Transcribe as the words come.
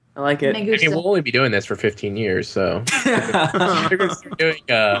I like it. I mean, we'll only be doing this for 15 years, so they're going to start doing.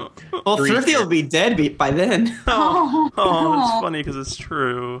 Well, Thrifty will be dead by then. Oh, that's funny because it's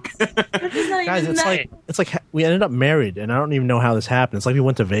true. Guys, it's like we ended up married, and I don't even know how this happened. It's like we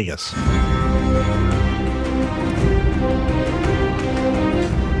went to Vegas.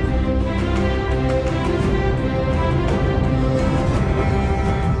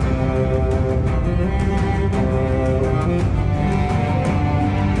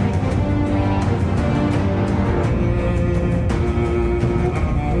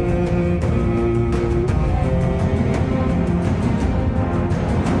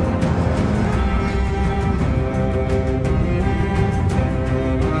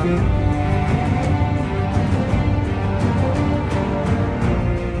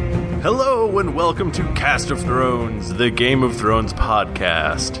 Hello and welcome to Cast of Thrones, the Game of Thrones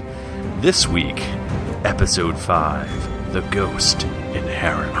podcast. This week, Episode 5, The Ghost in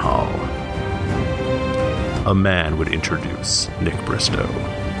Harrenhal. A man would introduce Nick Bristow.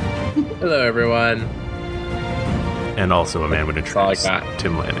 Hello, everyone. And also a man would introduce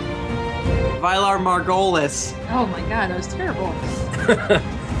Tim Lanning. Vylar Margolis. Oh my god, that was terrible.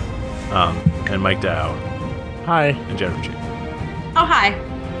 And Mike Dow. Hi. And Jennifer G. Oh, hi.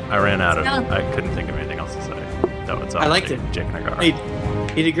 I ran out of... I couldn't think of anything else to say. That was I liked it. Jake and Agar.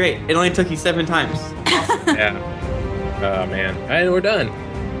 You did great. It only took you 7 times. Yeah. Oh, man. And we're done.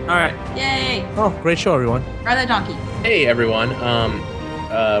 All right. Yay. Oh, great show, everyone. Ride that donkey. Hey, everyone.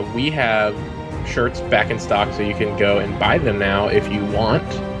 We have shirts back in stock, so you can go and buy them now if you want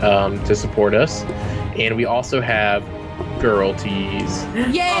to support us. And we also have girl tees.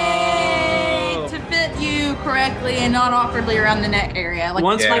 Yay! To fit you correctly and not awkwardly around the neck area. Like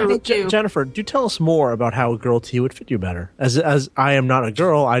Once my do. Jennifer, do tell us more about how a girl tee would fit you better. As I am not a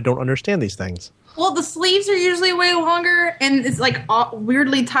girl, I don't understand these things. Well, the sleeves are usually way longer, and it's like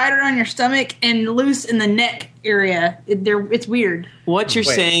weirdly tighter on your stomach and loose in the neck area. It's weird. What you're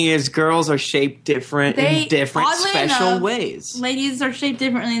saying is girls are shaped different in different oddly special enough, ways. Ladies are shaped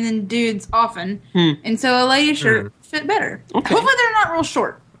differently than dudes often, and so a lady shirt fit better. Okay. Hopefully, they're not real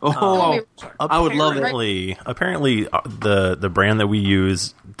short. Oh, I would love it. Apparently, the brand that we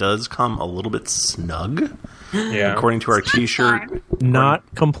use does come a little bit snug. Yeah. According to our T-shirt. Not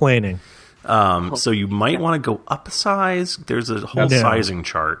complaining. So you might want to go up a size. There's a whole sizing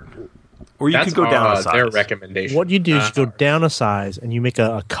chart. Or you could go down a size. Their recommendation. What you do is you go down a size, and you make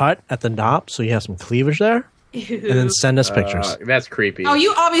a cut at the knob, so you have some cleavage there, and then send us pictures. That's creepy. Oh,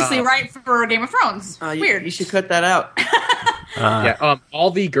 you obviously write for Game of Thrones. Weird. You should cut that out. All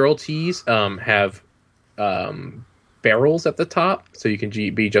the girl tees have barrels at the top, so you can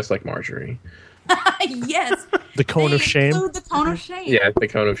be just like Marjorie. Yes. The cone of shame. The cone of shame. Yeah, the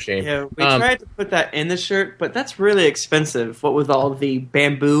cone of shame. Yeah, we tried to put that in the shirt, but that's really expensive. What with all the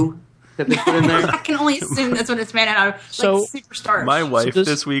bamboo that they put in there? I can only assume that's what it's made out of. So, like super starch. My wife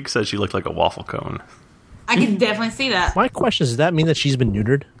this week said she looked like a waffle cone. I can definitely see that. My question is, does that mean that she's been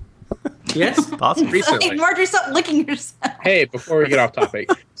neutered? Yes, possibly. Recently. Hey, Marjorie, stop licking yourself. Hey, before we get off topic,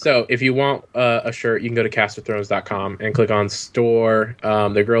 so if you want a shirt, you can go to castofthrones.com and click on store.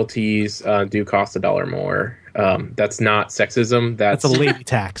 The girl tees do cost $1 more. That's not sexism. That's a lady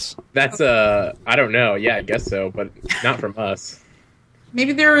tax. That's I don't know. Yeah, I guess so, but not from us.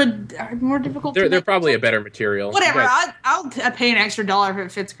 Maybe they're more difficult. They're probably a better material. Whatever. I'll pay an extra $1 if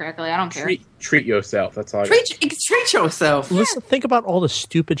it fits correctly. I don't care. Treat yourself. That's all. Treat yourself. Listen, think about all the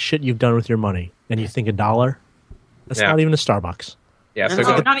stupid shit you've done with your money, and you think $1? That's not even a Starbucks. Yeah, so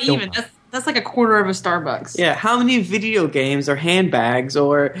not even. That's like a quarter of a Starbucks. Yeah, how many video games or handbags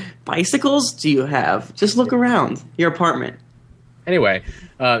or bicycles do you have? Just look around your apartment. Anyway,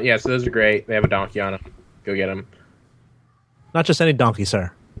 so those are great. They have a donkey on them. Go get them. Not just any donkey, sir.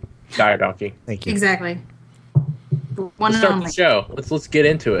 Dire donkey. Thank you. Exactly. One Let's and start only. the show. Let's get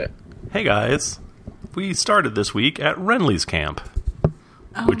into it. Hey guys, we started this week at Renly's camp,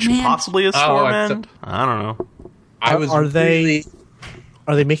 which man. possibly is Stormend. I don't know. Are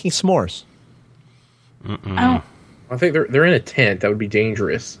they making s'mores? Oh. I think they're in a tent. That would be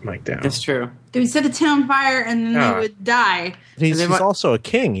dangerous, Mike Down. That's true. They would set the town on fire and then they would die. He's also a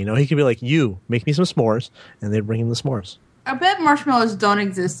king, you know. He could be like, "You make me some s'mores," and they'd bring him the s'mores. I bet marshmallows don't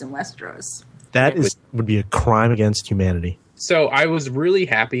exist in Westeros. That would be a crime against humanity. So I was really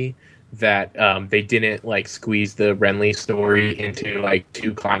happy that they didn't squeeze the Renly story into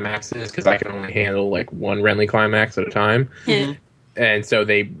 2 climaxes, because I can only handle one Renly climax at a time. Yeah. And so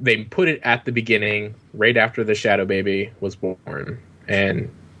they put it at the beginning, right after the Shadow Baby was born, and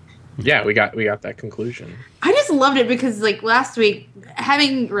yeah, we got that conclusion. I just just loved it because, like, last week,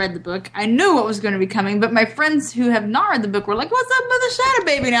 having read the book, I knew what was going to be coming, but my friends who have not read the book were like, what's up with the Shadow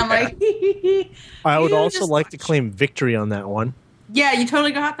Baby? And I'm like, I would You also just like to claim victory on that one. yeah, you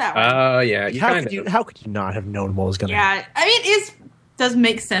totally got that one. Oh, yeah. You How kind could, of. how could you not have known what was going to happen? Yeah, I mean, it does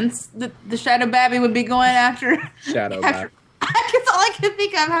make sense that the Shadow Baby would be going after. Shadow after That's all I can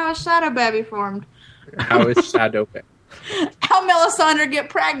think of how a Shadow Baby formed. How is Shadow Baby? How Melisandre get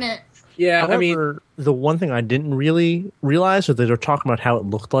pregnant. Yeah, However, I mean, the one thing I didn't really realize was they were talking about how it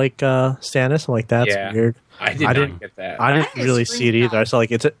looked like Stannis. I'm like, that's Yeah. weird. I I didn't didn't- get that. I didn't I really just see it screenshot. either. I saw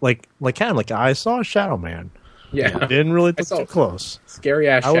like it's like Cam, like I saw a Shadow Man. yeah. Didn't really look saw- too close. Scary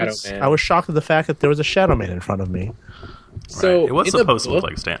ass I Shadow was Man. I was shocked at the fact that there was a Shadow Man in front of me. So Right. It was in the supposed to look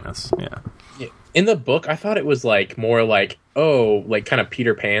book- like Stannis. Yeah. In the book, I thought it was like more like kind of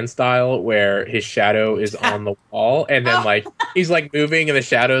Peter Pan style, where his shadow is on the wall, and then like he's like moving, and the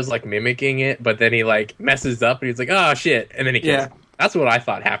shadow's like mimicking it, but then he like messes up, and he's like, "Oh shit!" and then he kills. Yeah. him. That's what I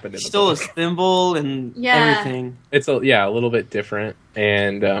thought happened in the Stole book. his thimble and Yeah. everything. It's a little bit different,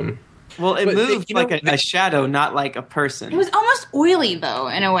 and Well, it But moved you know, like a shadow, not like a person. It was almost oily, though,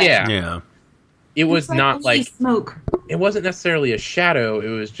 in a way. yeah, Yeah. it was not oily like smoke. it wasn't necessarily a shadow. It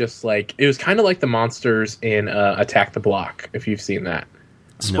was just like it was kind of like the monsters in Attack the Block, if you've seen that.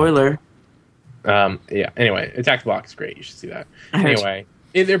 Spoiler. Yeah. Anyway, Attack the Block is great. You should see that. I heard Anyway,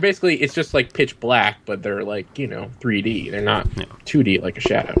 they're basically it's just like pitch black, but they're like 3D. They're not Yeah. 2D like a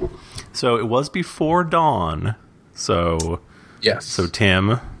shadow. So it was before dawn. So Yes.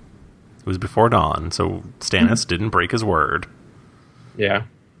 Tim, it was before dawn. So Stannis didn't break his word. yeah.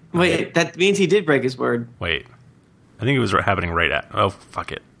 Wait, that means he did break his word. Wait, I think it was happening right at. Oh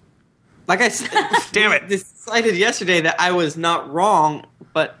fuck it! Like I said, Damn it. we decided yesterday that I was not wrong,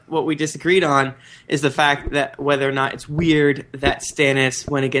 but what we disagreed on is the fact that whether or not it's weird that Stannis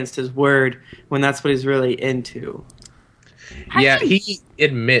went against his word when that's what he's really into. Yeah. He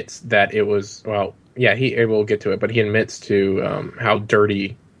admits that it was Yeah, we'll get to it, but he admits to how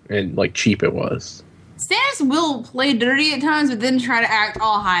dirty and like cheap it was. Stannis will play dirty at times, but then try to act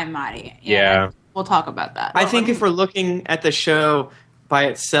all high and mighty. Yeah. We'll talk about that. I think if we're looking at the show by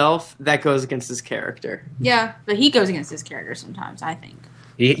itself, that goes against his character. Yeah, but he goes against his character sometimes, I think.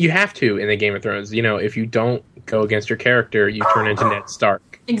 You have to in the Game of Thrones. If you don't go against your character, you turn into Ned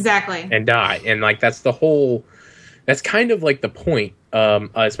Stark Exactly. and die. And like that's kind of like the point,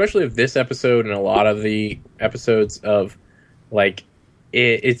 especially of this episode and a lot of the episodes of like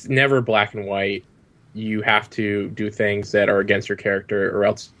it's never black and white. You have to do things that are against your character, or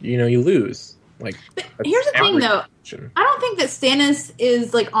else you lose. Like, But here's the thing, though. I don't think that Stannis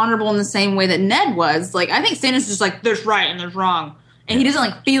is like honorable in the same way that Ned was. Like, I think Stannis is just like, there's right and there's wrong. And he doesn't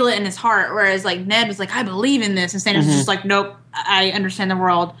like feel it in his heart. Whereas like Ned was like, I believe in this. And Stannis is just like, nope, I understand the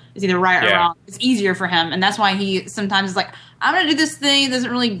world is either right or Yeah. wrong. It's easier for him. And that's why he sometimes is like, I'm going to do this thing. It doesn't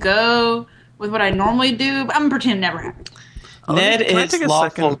really go with what I normally do, but I'm going to pretend it never happened. Ned Can I is take a lawful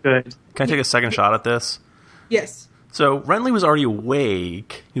second? good. Can I take a second shot at this? Yes. So Renly was already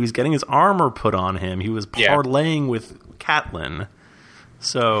awake. He was getting his armor put on him. He was Yeah. parlaying with Catelyn.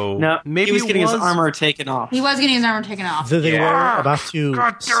 So No, maybe he was getting his was- armor taken off. He was getting his armor taken off. They Yeah. were about to seal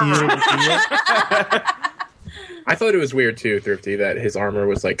the deal. I thought it was weird too, Thrifty, that his armor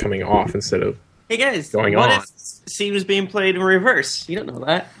was like coming off instead of. Hey guys, Going what on. if scene was being played in reverse? You don't know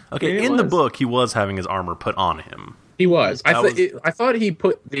that. Okay, Maybe it in the was. book, he was having his armor put on him. He was. I That thought he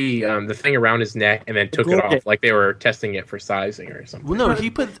put the thing around his neck and then took it Gorget. off, like they were testing it for sizing or something. Well, no,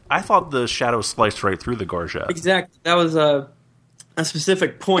 he put. I thought the shadow sliced right through the gorget. Exactly. That was a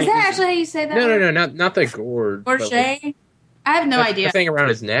specific point. Is that actually how you say that? No, not the gorge. but Gorget? I have no the idea. thing around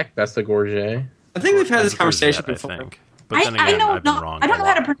his neck. That's the gorget. I think we've had this Gorget, conversation I before. think. But then I again, know I've been not, wrong. I don't a know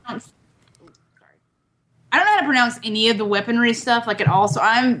how to lot. pronounce. I don't know how to pronounce any of the weaponry stuff like at all. So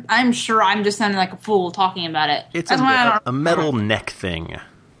I'm sure I'm just sounding like a fool talking about it. It's That's why I a don't. metal neck thing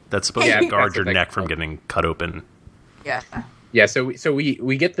that's supposed Yeah, to guard that's your what they neck from call it. getting cut open. Yeah. Yeah. So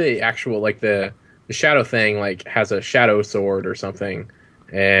we get the actual like the shadow thing like has a shadow sword or something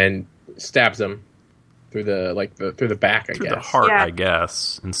and stabs him through the back. I Through guess the heart, Yeah. I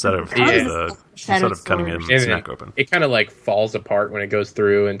guess, instead of Yeah. instead of cutting him And his then neck open. It kind of like falls apart when it goes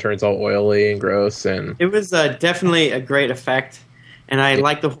through and turns all oily and gross and. It was definitely a great effect, and I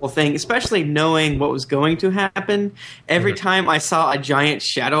liked the whole thing, especially knowing what was going to happen. Every time I saw a giant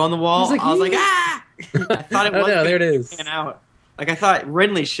shadow on the wall, I was like, ah! I thought it Oh, was no, there it gonna is. pan out. Like I thought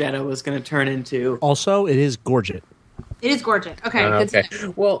Renly's shadow was going to turn into. Also, it is Gorget. It is gorgeous. Okay. good to Okay.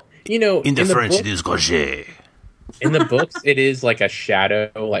 know. Well, In the French, book- it is gorget. in the books it is like a shadow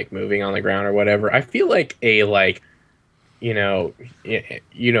like moving on the ground or whatever. I feel like a like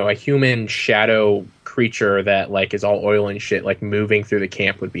a human shadow creature that like is all oil and shit like moving through the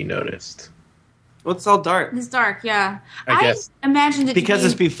camp would be noticed. Well, it's all dark. It's dark, yeah. I guess imagined it Because to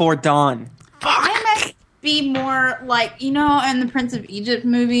be, it's before dawn. I imagined it to be more like, in the Prince of Egypt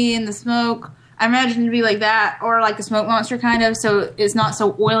movie and the smoke. I imagined it to be like that, or like the smoke monster kind of, so it's not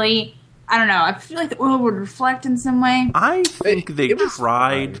so oily. I don't know. I feel like the oil would reflect in some way. I think they It was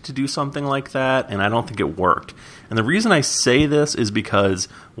tried fine. to do something like that, and I don't think it worked. And the reason I say this is because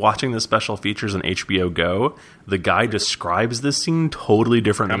watching the special features on HBO Go, the guy describes this scene totally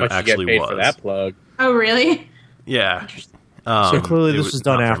different How than much it you get actually paid was. for that plug? Oh, really? Yeah. So clearly, it this was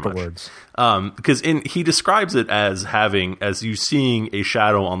done not very much. afterwards. Because he describes it as you seeing a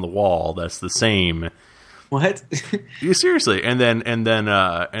shadow on the wall that's the same. What? Yeah, seriously, and then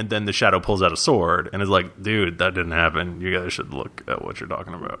the shadow pulls out a sword and is like, "Dude, that didn't happen. You guys should look at what you're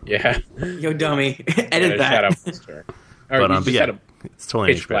talking about." Yeah. Yo, dummy. Edit that. Shadow monster. Or But you just yeah, had a it's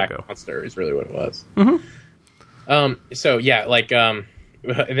totally pitch HBO black Go. monster is really what it was. Mm-hmm. So yeah, like and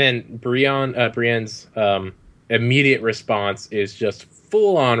then Brienne's immediate response is just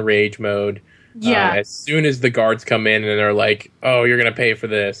full on rage mode. Yeah. As soon as the guards come in and they're like, "Oh, you're gonna pay for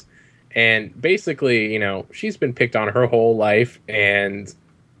this," and basically, she's been picked on her whole life, and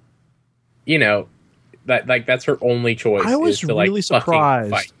that's her only choice. I was is to, like, really fucking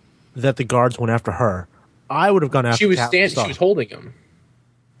surprised fight. that the guards went after her. I would have gone after She was Captain she Stark. was holding him.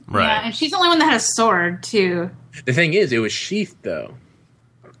 Right. Yeah, and she's the only one that had a sword, too. The thing is, it was sheathed though.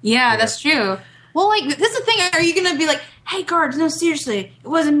 Yeah, that's true. Well, like, this is the thing. Are you going to be like, hey, guards, no, seriously, it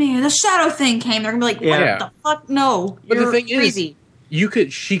wasn't me. The shadow thing came. They're going to be like, what Yeah. the fuck? No, But you're the thing crazy.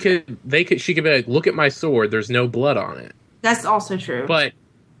 is, she could be like, "Look at my sword. There's no blood on it." That's also true. But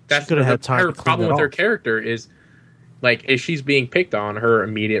that's could have the had time her to clean problem it with her off. character is, like, if she's being picked on, her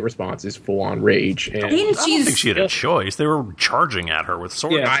immediate response is full on rage. And I mean, I don't she's think she had a choice. They were charging at her with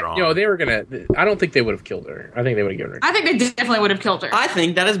swords drawn. they were gonna. I don't think they would have killed her. I think they would have given her. I think they definitely would have killed her. I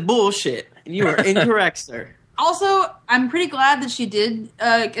think that is bullshit. And you are incorrect, sir. Also, I'm pretty glad that she did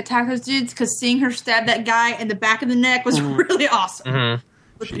attack those dudes, because seeing her stab that guy in the back of the neck was really awesome. Mhm.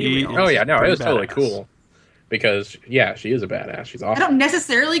 Let's be real. Oh yeah, no, it was Pretty totally badass. cool because she is a badass. She's I awesome. don't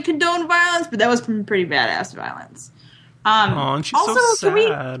necessarily condone violence, but that was some pretty badass violence. Oh, and she's also, so can we-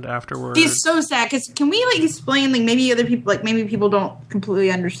 sad afterwards. She's so sad, because can we explain, maybe other people, maybe people don't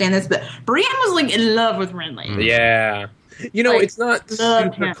completely understand this, but Brienne was in love with Renly. Yeah. Like, It's not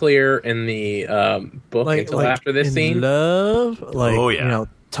love super him. clear in the book until after this in scene. love, Oh, yeah.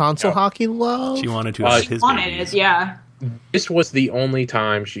 tonsil Yeah. hockey love. She wanted to Uh, have she his Wanted babies. it, yeah. This was the only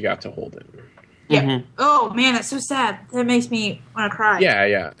time she got to hold him. Yeah. Mhm. Oh man, that's so sad. That makes me want to cry. Yeah,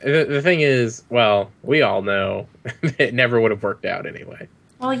 yeah. The thing is, well, we all know it never would have worked out anyway.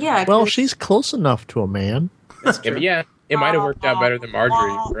 Well, yeah. Well, 'cause- she's close enough to a man. Yeah, it might have worked out better than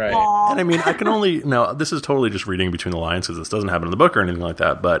Marjorie, right? And I mean, I can only now. This is totally just reading between the lines because this doesn't happen in the book or anything like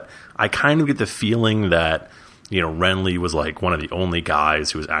that. But I kind of get the feeling that Renly was like one of the only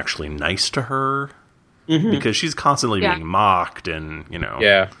guys who was actually nice to her because she's constantly Yeah. being mocked and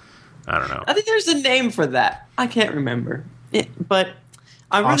Yeah. I don't know. I think there's a name for that. I can't remember. But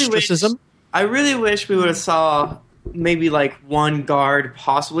I really Ostracism? I really wish we would have saw maybe one guard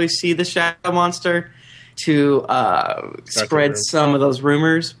possibly see the shadow monster to spread rumors. some of those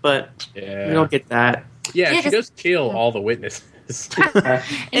rumors, but Yeah. we don't get that. Yeah, Yeah, she 'cause- does kill all the witnesses.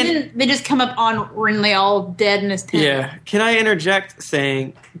 and then they just come up on Renly all dead in his tent. Yeah. Can I interject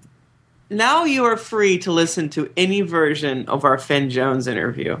saying, now you are free to listen to any version of our Finn Jones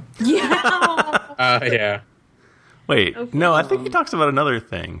interview. Yeah. Yeah. Wait, Okay. no, I think he talks about another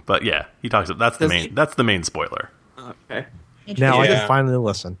thing. But yeah, he talks about that's the Does main. he? That's the main spoiler. Okay. Now I Yeah. can finally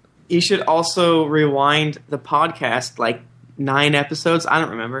listen. You should also rewind the podcast 9 episodes, I don't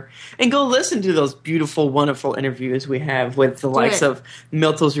remember, and go listen to those beautiful, wonderful interviews we have with the likes it. of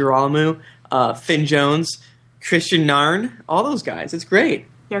Miltos Uramu, Finn Jones, Christian Narn, all those guys. It's great.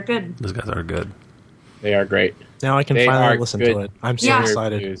 They're good. Those guys are good. They are great. Now I can They finally are listen good. to it. I'm so Yeah.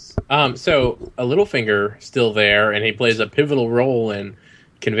 excited. News. So a Littlefinger still there, and he plays a pivotal role in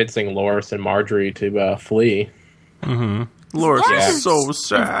convincing Loras and Marjorie to flee. Loris Yeah. is so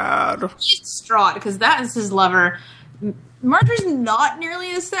sad. He's distraught because that is his lover. Marjorie's not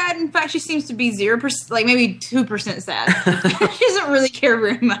nearly as sad. In fact, she seems to be 0%, maybe 2% sad. She doesn't really care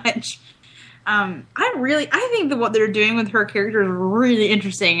very much. I think that what they're doing with her character is really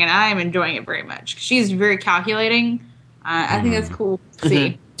interesting, and I'm enjoying it very much. She's very calculating. I think that's cool to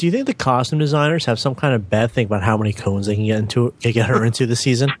see. Do you think the costume designers have some kind of bad thing about how many cones they can get her into the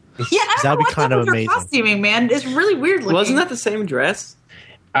season? Yeah, I don't That'd know be what's kind up of with her amazing. costuming, man. It's really weird looking. Wasn't that the same dress?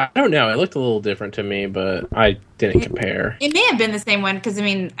 I don't know. It looked a little different to me, but I didn't compare. It may have been the same one because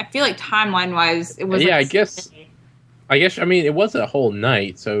I feel like timeline-wise, it was. Yeah, I guess. I mean, it was a whole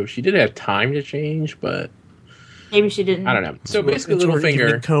night, so she did have time to change, but maybe she didn't. I don't know. So basically,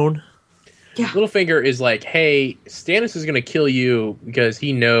 Littlefinger. Cone. Yeah. Littlefinger is like, hey, Stannis is going to kill you because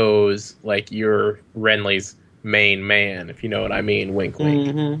he knows, like, you're Renly's main man, if you know what I mean. Wink, wink.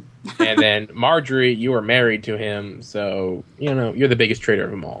 Mm-hmm. And then Marjorie, you are married to him, so, you're the biggest traitor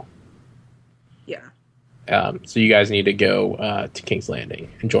of them all. Yeah. So you guys need to go to King's Landing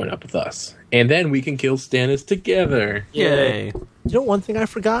and join up with us. And then we can kill Stannis together. Yay. You know, one thing I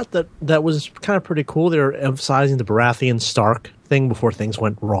forgot that was kind of pretty cocool. They were emphasizing the Baratheon Stark thing before things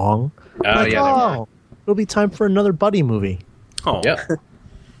went wrong. It'll be time for another buddy movie. Oh, Yep.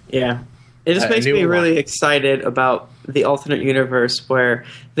 Yeah. It just makes me really excited about the alternate universe where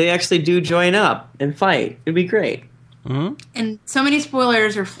they actually do join up and fight. It'd be great. Mm-hmm. And so many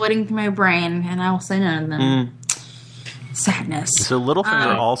spoilers are flitting through my brain, and I will say none of them. Sadness. So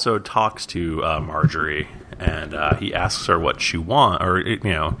Littlefinger also talks to Marjorie, and he asks her what she wants, or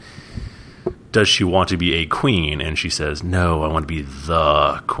does she want to be a queen? And she says, "No, I want to be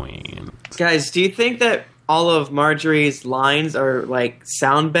the queen." Guys, do you think that all of Marjorie's lines are like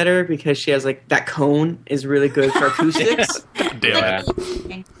sound better because she has like that cone is really good for acoustics? Damn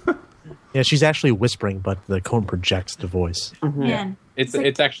it. Yeah, she's actually whispering, but the cone projects the voice. Mm-hmm. Man.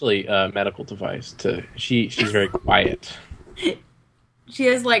 It's actually a medical device. She's very quiet. She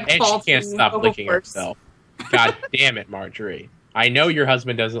has like And she faulty can't stop vocal licking cords. herself. God damn it, Marjorie. I know your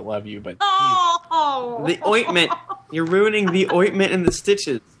husband doesn't love you, but Oh, The ointment. You're ruining the ointment and the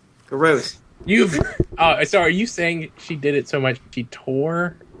stitches. Gross. so are you saying she did it so much she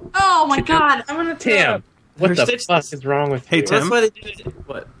tore? Oh my god! I'm gonna throw Tim, up. what Her the stitches. fuck is wrong with Hey, you? Tim? That's why they did it.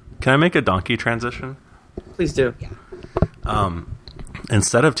 What? Can I make a donkey transition? Please do.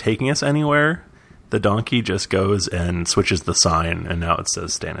 Instead of taking us anywhere, the donkey just goes and switches the sign, and now it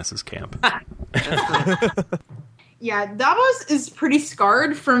says Stannis' camp. Yeah, Davos is pretty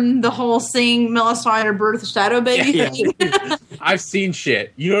scarred from the whole seeing Melisandre birth the shadow baby Yeah. thing. I've seen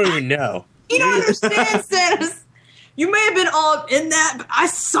shit. You don't even know. You don't understand, Stannis. You may have been all up in that, but I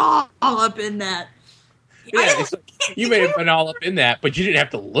saw all up in that. Yeah, you may have been all up in that, but you didn't have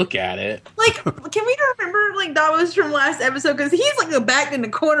to look at it. Like, can we remember like Davos from last episode? Because he's like back in the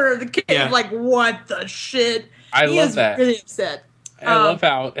corner of the cave, Yeah. like, what the shit? I He love is that. really upset. I love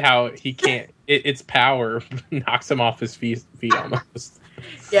how he can't. Its power knocks him off his feet almost.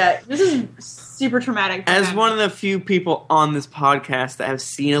 Yeah, this is super traumatic. for As him. one of the few people on this podcast that have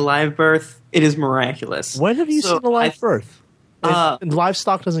seen a live birth, it is miraculous. When have you So seen a live birth? And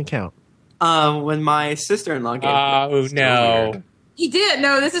livestock doesn't count. When my sister-in-law gave birth. Oh no! He did.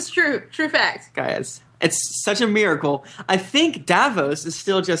 No, this is true. True fact. Guys, it's such a miracle. I think Davos is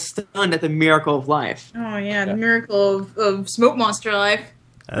still just stunned at the miracle of life. Oh yeah, the miracle of smoke monster life.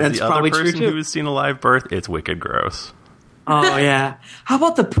 As That's the other probably true, person too. who's seen a live birth, it's wicked gross. Oh yeah. How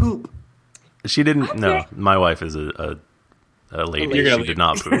about the poop? She didn't. No, my wife is a lady. You're gonna She leave. did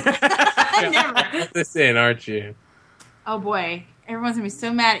not poop. Never. Put this in, aren't you? Oh boy, everyone's gonna be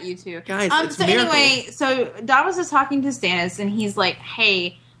so mad at you two, Guys, it's so a miracle. anyway, so Davos is talking to Stannis, and he's like,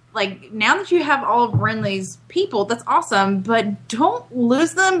 "Hey, like now that you have all of Renly's people, that's awesome, but don't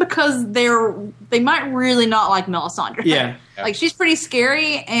lose them because they might really not like Melisandre. Yeah. like she's pretty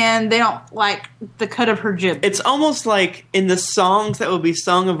scary, and they don't like the cut of her jib. It's almost like in the songs that will be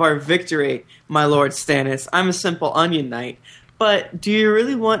sung of our victory, my lord Stannis, I'm a simple onion knight. But do you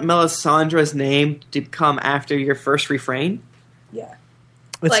really want Melisandre's name to come after your first refrain? yeah.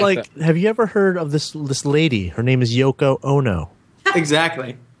 It's Like- like, have you ever heard of this lady? Her name is Yoko Ono.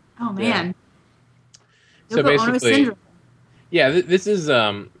 Exactly. Oh man. So Yoko Ono basically- syndrome. Yeah, this is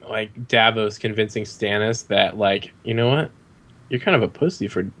like Davos convincing Stannis that, like, you know what, you're kind of a pussy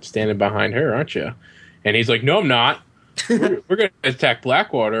for standing behind her, aren't you? And he's like, no, I'm not. We're going to attack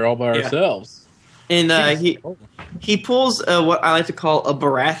Blackwater all by Yeah. ourselves. And he pulls what I like to call a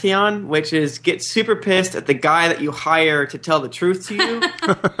Baratheon, which is get super pissed at the guy that you hire to tell the truth to you,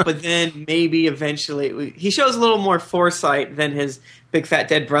 but then maybe eventually he shows a little more foresight than his big fat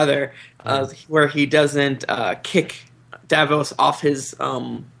dead brother, where he doesn't kick Davos off his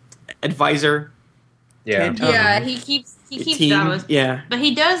advisor. Yeah. Yeah, he keeps team. Davos. Yeah. But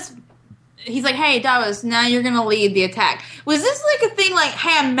he does. He's like, "Hey, Davos, now you're gonna lead the attack." Was this like a thing? Like,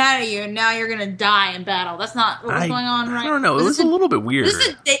 "Hey, I'm mad at you, and now you're gonna die in battle." That's not what was going on, right? I don't know. It was a little bit weird. Was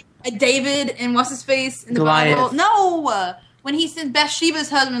this a David and what's his face in the Goliath. Bible? No, when he sends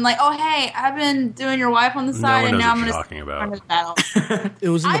Bathsheba's husband, like, "Oh, hey, I've been doing your wife on the No side, one and knows now what I'm you're gonna talking start about. this battle." It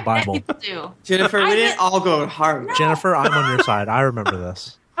was in the I bet Bible. people do. Jennifer, we I didn't bet- all go hard. Jennifer, I'm on your side. I remember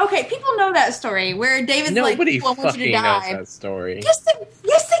this. Okay, people know that story where David's Nobody like, "I want you to fucking knows die." that story.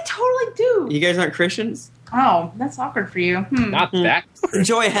 Yes, they totally do. You guys aren't Christians? Oh, that's awkward for you. Not that.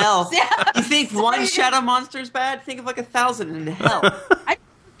 Enjoy hell. Yeah. You think one shadow monster's bad? Think of like 1,000 in hell. I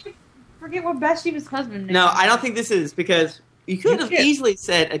forget what Bathsheba's husband name. No, I don't think this is because you could have can't. easily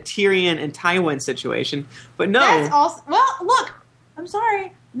said a Tyrion and Tywin situation, but no. That's also well. Look, I'm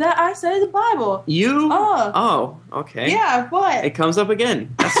sorry that I said the Bible. You? Oh. Okay. Yeah, what? It comes up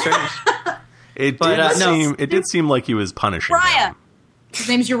again. That's strange. It did seem like he was punishing Uriah. him. His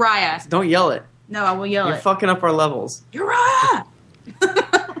name's Uriah. Don't yell it. No, I will yell You're it. fucking up our levels. Uriah.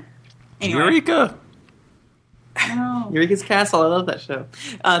 Anyway. Eureka! Oh. Eureka's Castle. I love that show.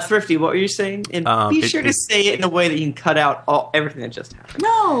 Thrifty, what were you saying? And be sure to say it in a way that you can cut out everything that just happened.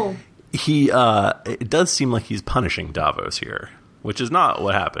 No. It does seem like he's punishing Davos here, which is not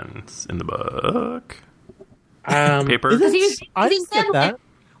what happens in the book. Paper? Because he was. I he didn't said get that.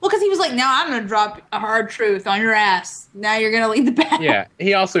 Well, because he was like, "Now I'm going to drop a hard truth on your ass. Now you're going to lead the battle." Yeah,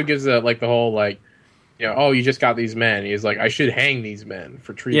 he also gives the whole oh, you just got these men. He's like, I should hang these men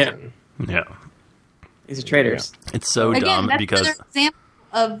for treason. Yeah. These are traitors. It's so Again, dumb that's because another example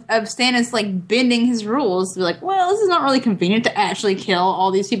of Stannis like bending his rules to be like, well, this is not really convenient to actually kill all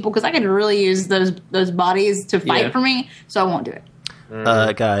these people because I could really use those bodies to fight for me, so I won't do it.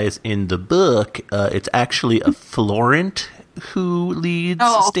 guys, in the book, it's actually a Florent who leads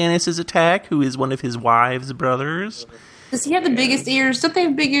Stannis' attack, who is one of his wives' brothers. Does he have the biggest ears? Don't they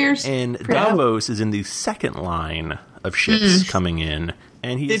have big ears? And Davos is in the second line of ships coming in,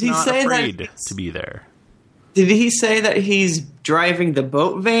 and he's not afraid to be there. Did he say that he's driving the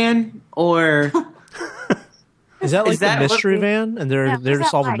boat van, or is that like the mystery van, and they're there to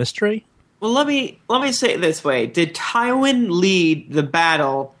solve a mystery? Well, let me say it this way: did Tywin lead the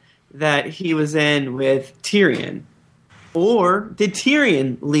battle that he was in with Tyrion, or did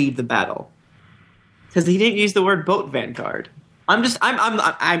Tyrion lead the battle? Because he didn't use the word boat vanguard. I'm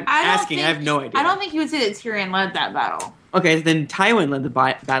asking. I have no idea. I don't think he would say that Tyrion led that battle. Okay, then Tywin led the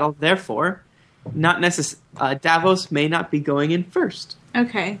battle. Therefore, not Davos may not be going in first.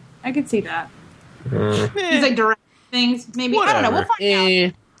 Okay, I could see that. He's like directing things. Maybe I don't know. We'll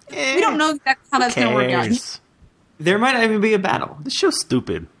find out. We don't know exactly how that's going to work out. There might not even be a battle. This show's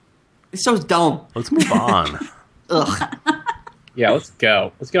stupid. This show's dumb. Let's move on. Ugh. Yeah, let's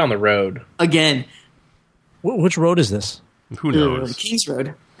go. Let's get on the road Again. Which road is this? Who knows? The King's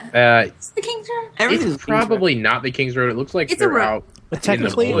Road. It's the King's Road. Everything's It's probably not the King's Road. It looks like It's a they're road. out. But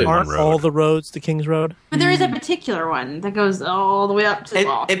technically, Road. aren't all the roads the King's Road? But there is a particular one that goes all the way up to the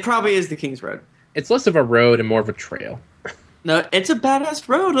wall. It probably is the King's Road. It's less of a road and more of a trail. No, it's a badass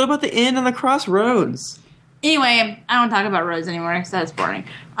road. What about the inn and the crossroads? Anyway, I don't talk about roads anymore because that's boring.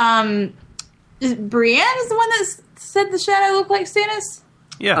 Brienne is the one that said the shadow looked like Stannis?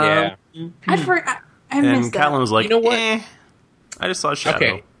 Yeah. I And missed that. Callum was like, You know what? I just saw a shadow.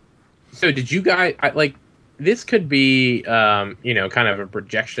 Okay. So did you guys this could be kind of a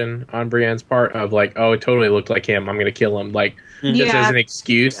projection on Brienne's part of like, oh, it totally looked like him. I'm going to kill him. Like just as an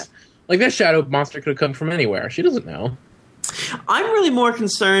excuse. Like that shadow monster could have come from anywhere. She doesn't know. I'm really more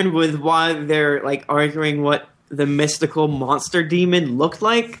concerned with why they're like arguing what the mystical monster demon looked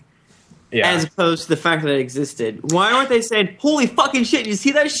like, as opposed to the fact that it existed. Why aren't they saying, "Holy fucking shit! You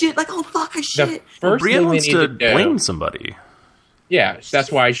see that shit?" Like, oh fucking shit! Brienne wants to blame somebody. Yeah, that's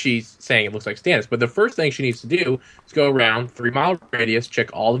why she's saying it looks like Stannis. But the first thing she needs to do is go around 3-mile radius, check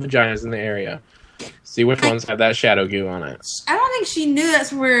all the vaginas in the area, see which ones have that shadow goo on it. I don't think she knew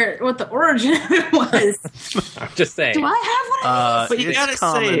that's what the origin of it was. I'm just saying. Do I have one of these? But you it's gotta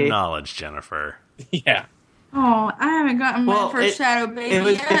common say- knowledge, Jennifer. Yeah. Oh, I haven't gotten my first shadow baby It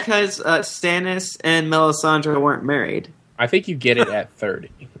was yet. because Stannis and Melisandre weren't married. I think you get it at 30.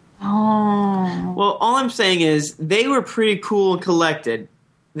 Oh. Well, all I'm saying is they were pretty cool and collected.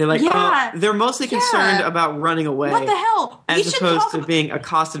 They're like, they're mostly concerned about running away. What the hell? As opposed to being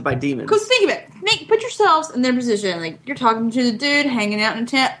accosted by demons. Because think of it. Put yourselves in their position. Like, you're talking to the dude hanging out in a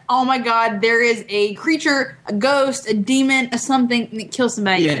tent. Oh my god, there is a creature, a ghost, a demon, a something that kills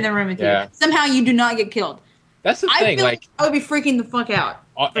somebody in the room with you. Somehow you do not get killed. That's the thing. I would be freaking the fuck out.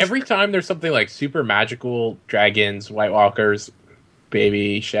 Every time there's something like super magical, dragons, White Walkers,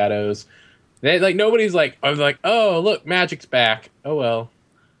 baby shadows, nobody's like, I'm like, oh, look, magic's back. Oh, well.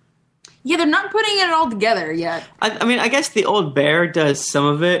 Yeah, they're not putting it all together yet. I mean, I guess the old bear does some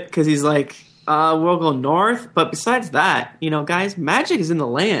of it because he's like, we'll go north. But besides that, guys, magic is in the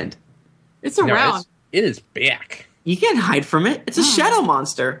land. It's around. It is back. You can't hide from it. It's a shadow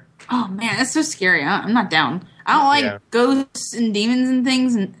monster. Oh, man, that's so scary. I'm not down. I don't like ghosts and demons and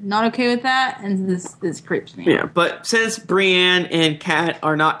things, and not okay with that. And this creeps me out. Yeah, but since Brienne and Kat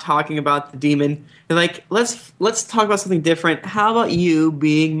are not talking about the demon, they're like, let's talk about something different. How about you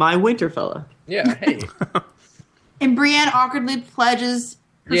being my Winterfella? Yeah, hey. And Brienne awkwardly pledges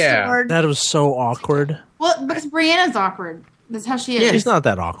her sword. That was so awkward. Well, because Brienne is awkward. That's how she is. Yeah, she's not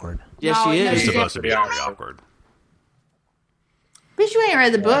that awkward. Yes, she is. She's supposed to be very awkward. Bitch, you ain't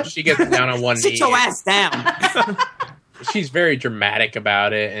read the book. She gets down on one knee. Sit your ass down. She's very dramatic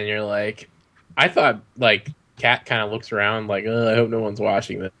about it, and you're like, I thought, like, Kat kind of looks around like, I hope no one's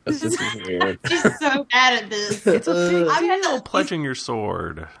watching this. This is weird. She's so bad at this. It's a big I've had deal, that- pledging your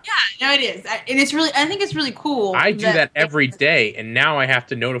sword. Yeah, no, it is. And it's really, I think it's really cool. I do that every day, and now I have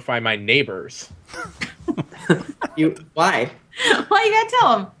to notify my neighbors. Why? Why you gotta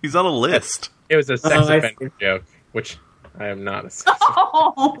tell them? He's on a list. It was a sex I offender joke, which I am not a sex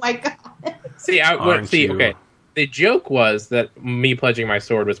Oh my god. See, Aren't you? okay. The joke was that me pledging my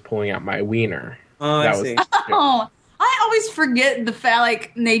sword was pulling out my wiener. Oh, I That see. was Oh, I always forget the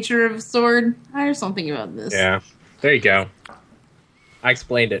phallic nature of sword. I just don't think about this. yeah. There you go. I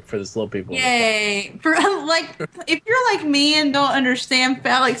explained it for the slow people. Yay! For like, if you're like me and don't understand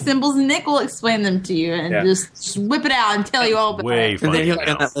phallic symbols, Nick will explain them to you and just whip it out and tell you all about Way it. And then funny. he'll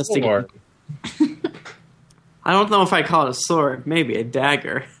get that list again. Sword. I don't know if I call it a sword. Maybe a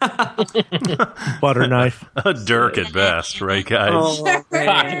dagger. Butter knife. A dirk at best, right, guys? Oh,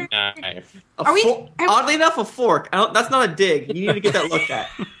 man. Knife. Are we- Oddly enough, a fork. That's not a dig. You need to get that looked at.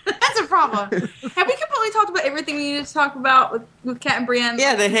 That's a problem. Have we completely talked about everything we need to talk about with Kat and Brienne?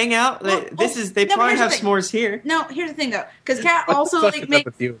 Yeah, they hang out. They No, probably here's have the thing. s'mores here. No, here's the thing though, because Kat What also the fuck like is makes up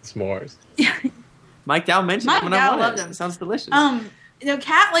with you and s'mores? Mike Dow mentioned Mike it when Dow I wanted loved it. them. It sounds delicious.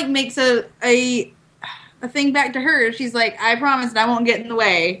 Kat like makes a thing back to her. She's like, I promise that I won't get in the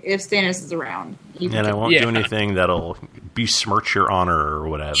way if Stannis is around. And I won't do anything that'll besmirch your honor or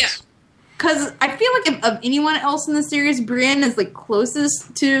whatever. Yeah. Because I feel like of anyone else in the series, Brienne is like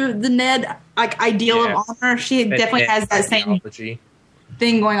closest to the Ned like ideal of honor. She definitely has that same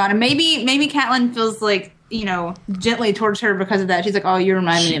thing going on, and maybe Catelyn feels like gently towards her because of that. She's like, "Oh, you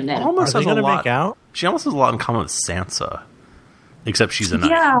remind me of Ned." Almost Are they has a gonna lot. make out? She almost has a lot in common with Sansa, except she's a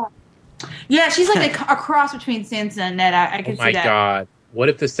knight. Yeah, she's like a cross between Sansa and Ned. I can Oh see my that. god. What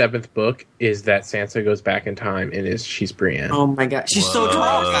if the 7th book is that Sansa goes back in time and she's Brienne? Oh my god, she's so Whoa.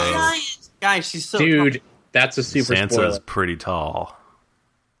 tall, guys. Guys, she's so Dude, tall. that's a super Sansa's spoiler. pretty tall.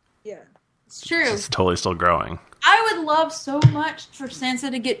 Yeah, it's true. She's totally still growing. I would love so much for Sansa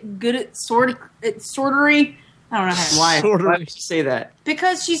to get good at swordery. I don't know how to Why? Sort of. Why did you say that?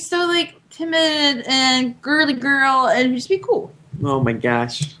 because she's so like timid and girly girl and just be cool. Oh my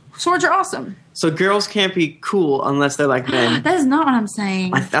gosh. Swords are awesome. So girls can't be cool unless they're like men. That is not what I'm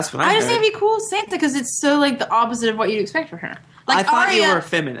saying. That's what I I just heard. think it'd be cool with Sansa because it's so like the opposite of what you'd expect from her. Like I thought Arya, you were a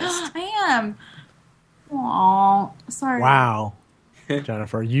feminist. I am. Aw, sorry. Wow.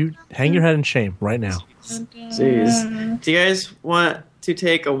 Jennifer, you hang your head in shame right now. Jeez. Do you guys want to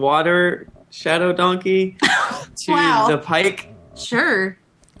take a water shadow donkey to Wow. the pike? Sure.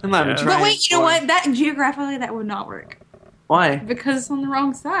 I'm not even Yeah. trying. But wait, you know for- what? That geographically that would not work Why? because it's on the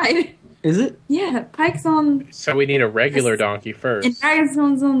wrong side. Is it? Yeah, Pike's on So we need a regular donkey first. and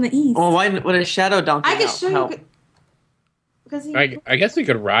Dragonstone's on the east. Well, why would a shadow donkey I can help? show help? you because I guess we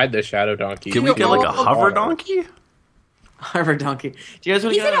could ride the shadow donkey. Can we get like a hover donkey? Hover donkey. Do you guys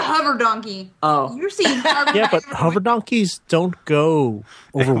want he to said go? a hover donkey. Oh. You're seeing hover. Yeah, but hover donkeys don't go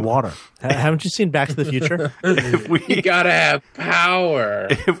over water. Haven't you seen Back to the Future? If You we gotta have power.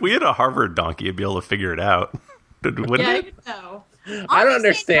 if we had a Harvard donkey, you'd be able to figure it out. Wouldn't Yeah, it? you know. I don't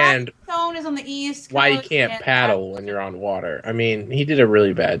understand Stone is on the east. why you coast, can't and- paddle when you're on water. I mean, he did a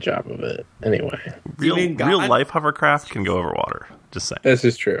really bad job of it. Anyway, Real mean God? real life hovercraft can go over water. Just saying. this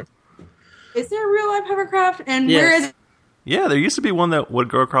is true. Is there a real life hovercraft? And Yes. where is Yeah, there used to be one that would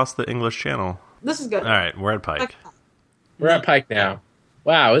go across the English Channel. this? Is good. All right, we're at Pike. We're at Pike now.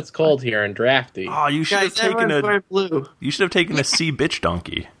 Wow, it's cold here and drafty. Oh, you should have Guys, taken everyone's a wearing blue. you should have taken a sea bitch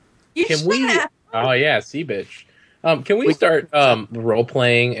donkey. You Can we? should. Oh yeah, sea bitch. Can we start role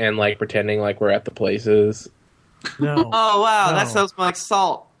playing and like pretending like we're at the places? No. Oh wow, No. that sounds like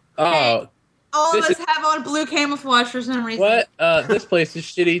salt. Oh, All of This us have on blue camouflage for some reason. what? This place is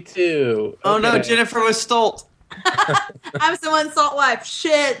shitty too. Oh no, Okay. Jennifer was stolt. I'm someone's salt wife.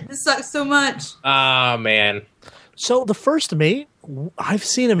 Shit, this sucks so much. Ah man. So the first mate, I've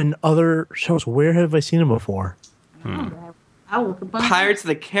seen him in other shows. Where have I seen him before? I'll look up on Pirates of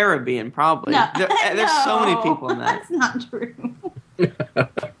the Caribbean, probably. No, There's so many no, people in that. That's not true.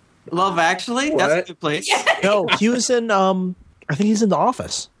 Love Actually, that's a What? good place. No, he was in. I think he's in The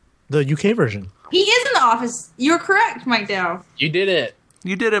Office, the UK version. He is in the the office. You're correct, Mike Dow. You did it.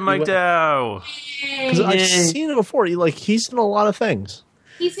 You did it, Mike Dow. Because I've seen it before. He's in a lot of things.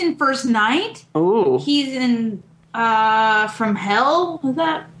 He's in First Night. Ooh. He's in From Hell. Was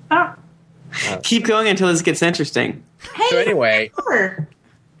that? Keep going until this gets interesting. Hey, So anyway, sure.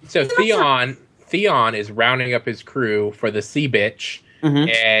 so Theon is rounding up his crew for the Sea Bitch,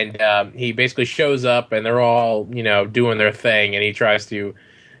 and he basically shows up, and they're all doing their thing, and he tries to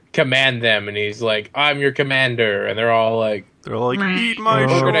command them, and he's like, "I'm your commander," and they're all like, eat my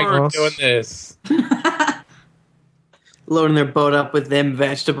 "We're gonna shorts. keep doing this." Loading their boat up with them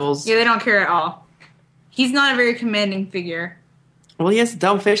vegetables. Yeah, they don't care at all. He's not a very commanding figure. Well, he has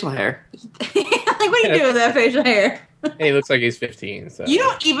dumb facial hair. Like, what do you do with that facial hair? And he looks like he's 15. So You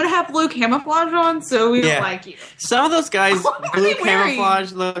don't even have blue camouflage on, so we don't like you. Some of those guys, What are blue they wearing?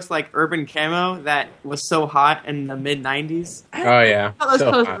 camouflage looks like urban camo that was so hot in the mid-90s. Oh yeah, I thought those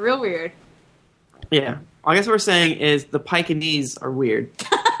So clothes hot. were real weird. Yeah. I guess what we're saying is the Pekingese are weird.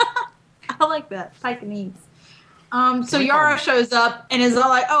 I like that. Pekingese. So Yara shows up and is all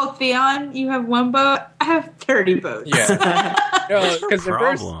like, "Oh, Theon, you have one boat. I have 30 boats." Yeah, because at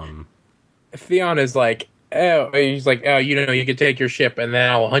first Problem. Theon is like, he's like, you can take your ship, and then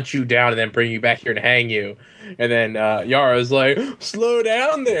I'll hunt you down, and then bring you back here to hang you. And then Yara's like, "Slow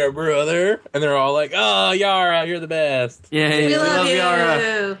down there, brother." And they're all like, "Oh, Yara, you're the best. Yeah, We love you.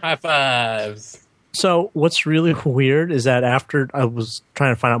 Yara. High fives." So what's really weird is that after I was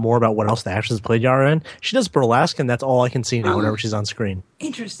trying to find out more about what else the actress played Yara in, she does burlesque, and that's all I can see now whenever she's on screen.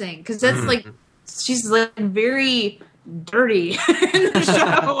 Interesting, because that's like she's like very dirty in the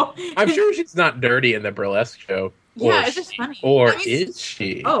show. I'm sure she's not dirty in the burlesque show. Yeah, Or it's just funny. Or I mean, is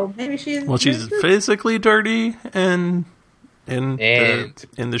she? Oh, maybe she is. Well, she's physically dirty in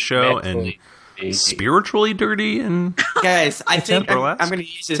the show, and mentally dirty. spiritually dirty, and Guys, I think I'm burlesque? going to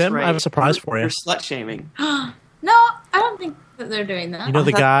use this Tim, right. I have a surprise for you. You're slut-shaming. No, I don't think that they're doing that. You know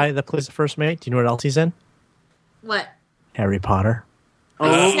the guy that plays the first mate? Do you know what else he's in? What? Harry Potter. I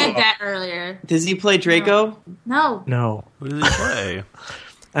Oh, said that earlier. does he play Draco? No. No. what does he play?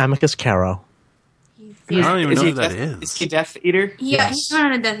 Amicus Caro. I don't even know he who that Death- is. he Death Eater? Yeah, Yes. he's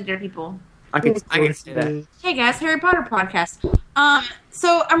not a Death Eater people. I can say that. Hey guys, Harry Potter podcast.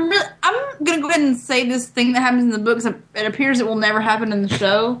 So I'm gonna go ahead and say this thing that happens in the books. It appears it will never happen in the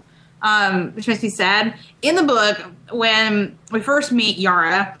show, which makes me sad. In the book, when we first meet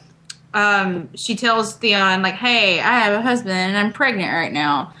Yara, she tells Theon like, "Hey, I have a husband and I'm pregnant right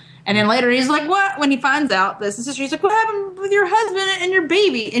now." And then later he's like, "What?" When he finds out this, his sister, he's like, "What happened with your husband and your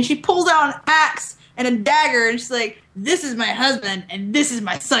baby?" And she pulls out an axe and a dagger, and she's like, "This is my husband, and this is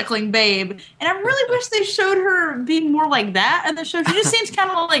my suckling babe." And I really wish they showed her being more like that in the show. She just seems kind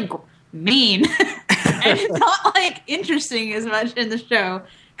of like mean and not like interesting as much in the show.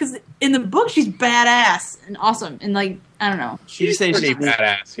 Because in the book, she's badass and awesome, and like I don't know. She's say pretty she's-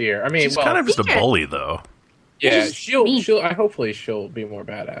 badass here. I mean, She's kind of just a Yeah. bully, though. yeah, she's she'll. mean. Hopefully, she'll be more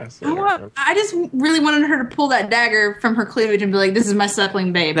badass. I just really wanted her to pull that dagger from her cleavage and be like, "This is my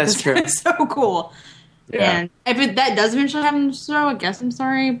suckling babe." That's true. It's so cool. Yeah. And if that does eventually happen in the show, I guess I'm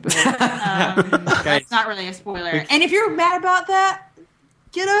sorry, but that's not really a spoiler. And if you're mad about that,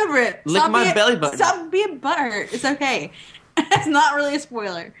 get over it. Lick my belly button. Stop being butthurt. It's okay. It's not really a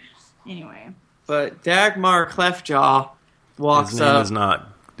spoiler. Anyway. But Dagmar Cleftjaw walks His name up. is not.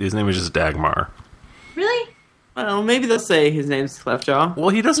 His name is just Dagmar. Really? Well, maybe they'll say his name's Cleftjaw. Well,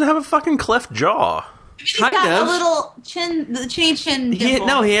 he doesn't have a fucking cleft jaw. He's Kind got of. a little chin, the chinny chin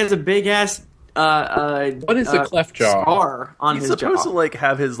dimple. He has a big ass. What is a cleft jaw? Scar on He's his supposed jaw. to like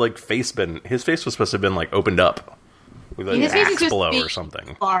have his like face been. His face was supposed to have been like opened up with like His an face is axe just blow big. or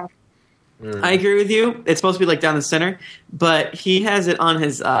something. Far. I agree with you. It's supposed to be like down the center, but he has it on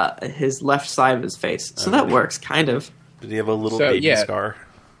his left side of his face, so that works kind of. Did he have a little So, baby yeah. scar?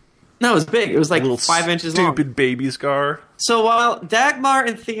 No, it was big. It was like A little 5 inches long. stupid baby scar. So while Dagmar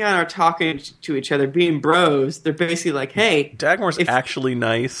and Theon are talking to each other, being bros, they're basically like, "Hey, Dagmar's If- actually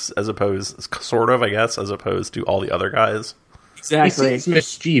nice, as opposed, sort of, I guess, as opposed to all the other guys. He exactly." seems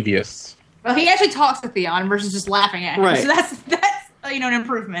mischievous. Well, he actually talks to Theon versus just laughing at him. Right. So that's an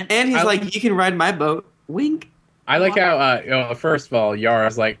improvement. And he's I- like, "You can ride my boat." Wink. I like how, first of all,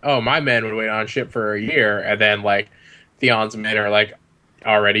 Yara's like, "Oh, my men would wait on ship for a year," and then like Theon's men are like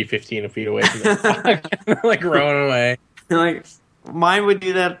already 15 feet away from the like rowing away. Like, mine would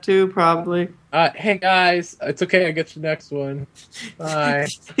do that too, probably. Hey guys, it's okay. I get the next one. Bye.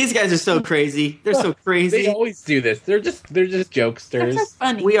 These guys are so crazy. They're so They crazy. always do this. They're just jokesters. That's so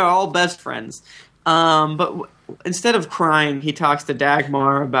funny. We are all best friends. But instead of crying, he talks to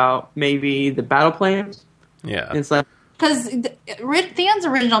Dagmar about maybe the battle plans. Yeah. And it's like, Because Theon's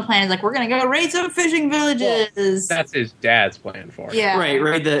original plan is like, we're going to go raid some fishing villages. Well, that's his dad's plan for it. Yeah.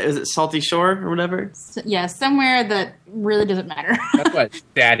 Right, is it Salty Shore or whatever? Yeah, somewhere that really doesn't matter. That's what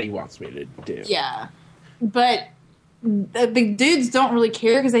Daddy wants me to do. Yeah. But the dudes don't really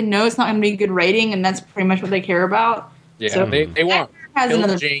care because they know it's not going to be a good rating, and that's pretty much what they care about. Yeah, so they want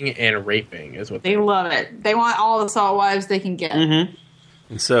pillaging and raping is what they love it. They want all the salt wives they can get. Mm-hmm.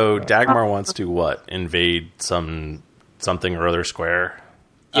 And so Dagmar wants to what? Invade something or other square?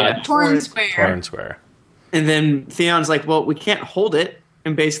 Yeah, Torrhen Square. Torrhen Square. And then Theon's like, well, we can't hold it.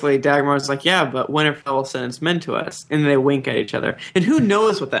 And basically Dagmar's like, yeah, but Winterfell will send its men to us. And they wink at each other. And who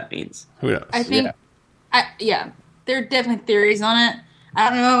knows what that means? Who knows? I think, there are definitely theories on it. I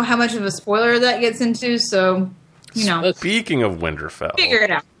don't know how much of a spoiler that gets into, so, Speaking of Winterfell. figure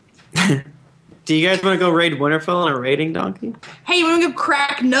it out. Do you guys want to go raid Winterfell on a raiding donkey? Hey, you want to go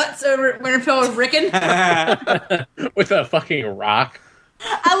crack nuts over at Winterfell with Rickon? with a fucking rock.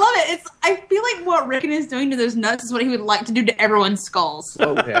 I love it. I feel like what Rickon is doing to those nuts is what he would like to do to everyone's skulls.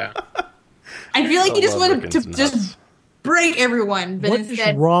 Oh, yeah. I feel like he just wanted Rickon's to nuts. just break everyone, but What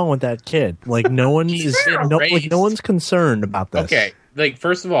instead, is wrong with that kid? Like no one's concerned about this. Okay, like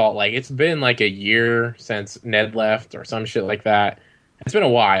first of all, like it's been like a year since Ned left or some shit like that. It's been a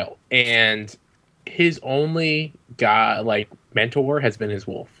while, and his only mentor has been his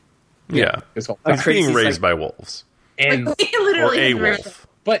wolf. Yeah. His whole He's time. being raised by wolves. And he Or literally a is very- wolf.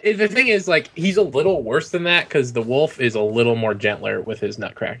 but the thing is, like, he's a little worse than that because the wolf is a little more gentler with his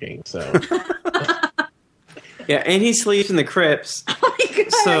nut cracking. So Yeah, and he sleeps in the crypts. Oh my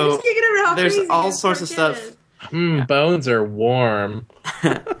God, So, I just can't get over how there's crazy all this sorts poor of kid stuff. is. bones are warm.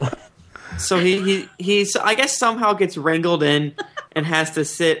 So he I guess somehow gets wrangled in and has to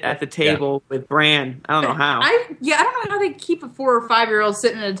sit at the table with Bran. I don't know how. I don't know how they keep a 4 or 5 year old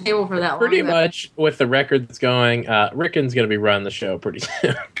sitting at a table for that long. Pretty much with the record that's going, Rickon's going to be running the show pretty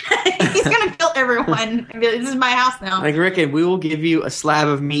soon. He's gonna kill everyone and be like, this is my house now. Like, Rickon, we will give you a slab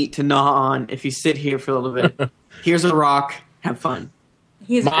of meat to gnaw on if you sit here for a little bit. Here's a rock. Have fun.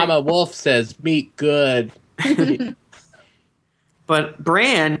 He's Mama Wolf says, meat good. But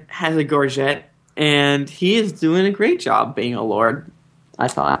Bran has a gorget, and he is doing a great job being a lord, I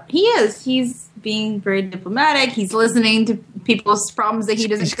thought. He is. He's being very diplomatic. He's listening to people's problems that he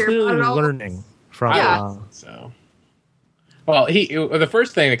doesn't He's care about clearly at all. learning from. Yeah. So, well, the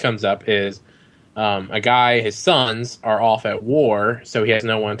first thing that comes up is a guy, his sons are off at war, so he has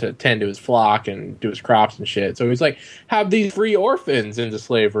no one to tend to his flock and do his crops and shit. So he's like, have these free orphans into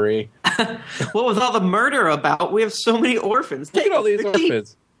slavery. What was all the murder about? We have so many orphans. Look at all these Take 3.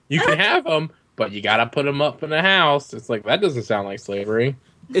 orphans. You can have them, but you gotta put them up in a house. It's like, that doesn't sound like slavery.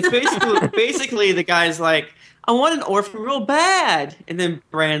 It's basically the guy's like, I want an orphan real bad. And then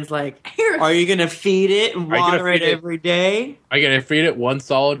Bran's like, are you going to feed it and Are you gonna water it feed it? every day? Are you gonna feed it one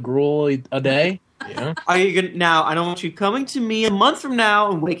solid gruel a day? Yeah. Are you going to now? I don't want you coming to me a month from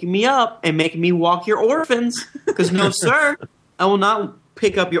now and waking me up and making me walk your orphans. Because no, sir, I will not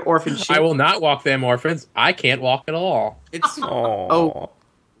pick up your orphan shit. I will not walk them orphans. I can't walk at all. It's Oh.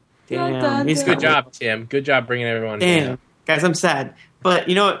 damn. He's Good job, Tim. Good job bringing everyone Damn, down. guys, I'm sad. But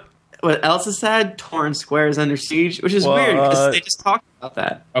you know what else is sad? Torrhen Square is under siege, which is weird because they just talked about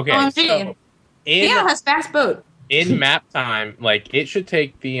that. Okay, Oh, so gee. in Theon has fast boat. in map time, like it should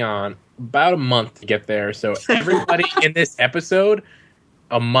take Theon about a month to get there. So everybody in this episode,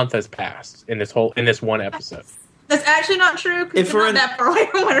 a month has passed in this one episode. That's actually not true because If we're we're not in- that far away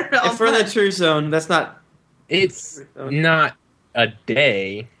from Winterfell. If we're in the but true zone, that's not. It's not a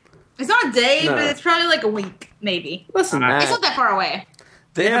day. it's not a day, No. but it's probably like a week, maybe. Listen, It's that. not that far away.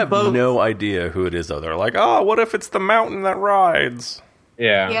 They have both. no idea who it is, though. They're like, oh, what if it's the mountain that rides?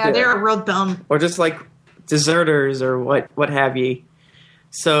 Yeah. Yeah, they're real dumb. Or just like deserters or what have ye.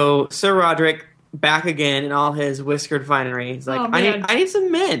 So Sir Roderick back again in all his whiskered finery. He's like, Oh, I man. need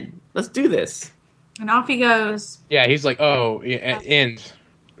some men. Let's do this. And off he goes. Yeah, he's like, oh, yeah, and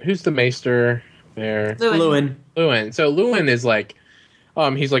who's the maester there? Lewin. Lewin. So Lewin is like,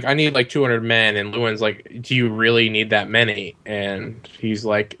 he's like, I need like 200 men, and Lewin's like, do you really need that many? And he's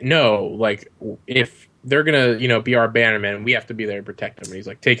like, no, like if they're gonna, be our bannermen, we have to be there to protect them. And he's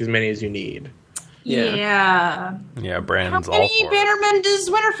like, take as many as you need. Yeah. Yeah. Yeah, How Brandon's all many for it. bannermen does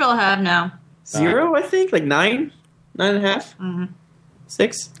Winterfell have now? 0, I think? Like 9? 9.5? Mhm.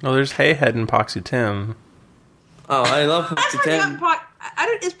 6? Oh, there's Hayhead and Poxy Tim. Oh, I love I Foxy forgot. Tim.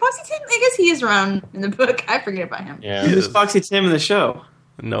 Is Poxy Tim? I guess he is around in the book. I forget about him. Yeah. Who's Foxy Tim in the show?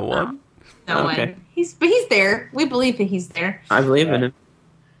 No one. No Okay. one. He's there. We believe that he's there. I believe in him.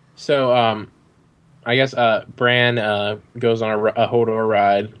 So, I guess Bran goes on a Hodor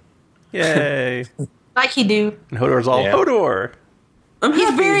ride. Yay. Like he do. And Hodor's all, Hodor!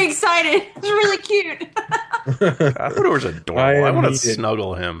 He's very excited. It's really cute. Hodor's adorable. I want to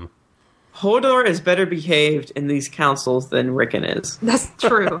snuggle him. Hodor is better behaved in these councils than Rickon is. That's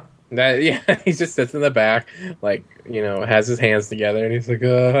true. He just sits in the back, like, has his hands together, and he's like,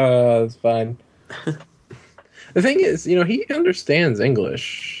 oh, it's fine. The thing is, he understands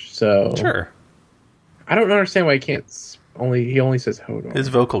English, so... Sure. I don't understand why he only says Hodor. His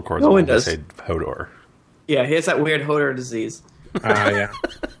vocal cords only say Hodor. Yeah, he has that weird Hodor disease. Yeah.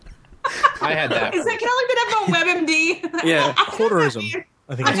 I had that. Is that, can I look it up on WebMD? Yeah. Hodorism.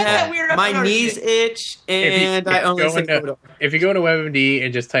 I think I had that weird my knees itch, and I only say Hodor. If you go into WebMD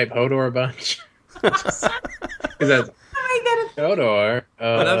and just type Hodor a bunch, is that Hodor?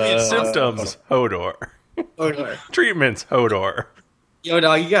 Symptoms, Hodor. Hodor. Treatments, Hodor. Yo,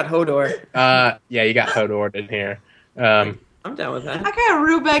 dog, you got Hodor. Yeah, you got Hodor in here. I'm down with that. I got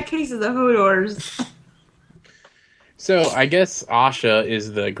real bad cases of Hodors. So I guess Asha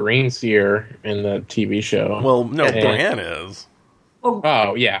is the Green Seer in the TV show. Well, no, Bran is.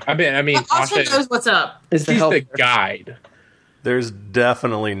 Oh yeah, I mean, Asha knows what's up. She's the guide. There's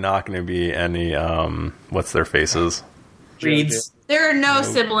definitely not going to be any what's their faces? Reeds. There are no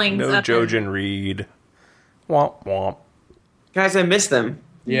siblings. No Jojen Reed. Womp womp. Guys, I miss them.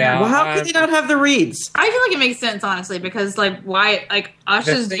 Yeah. Well, how could they not have the Reeds? I feel like it makes sense, honestly, because why?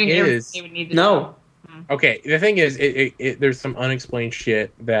 Asha's doing everything they would need to do. Okay, the thing is, there's some unexplained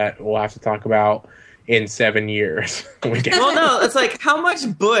shit that we'll have to talk about in 7 years. Well, no, it's like how much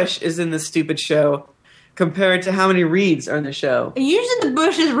Bush is in this stupid show compared to how many Reeds are in the show. Usually the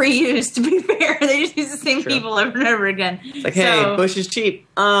Bush is reused, to be fair. They just use the same people over and over again. It's like, hey, Bush is cheap.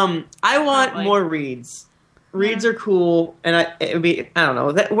 I want more Reeds. Reeds are cool, and I don't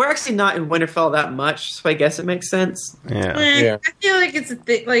know. We're actually not in Winterfell that much, so I guess it makes sense. Yeah. I feel like it's a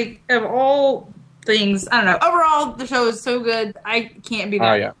thing, like, of all things, I don't know. Overall, the show is so good, I can't be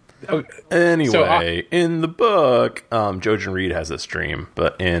that. Oh, yeah. Okay. Anyway, in the book, Jojen Reed has this dream,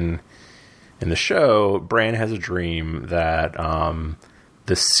 but in the show, Bran has a dream that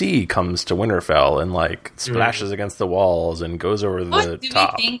the sea comes to Winterfell and like splashes against the walls and goes over the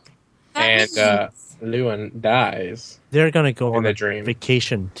top. And Lewin dies. They're gonna go on a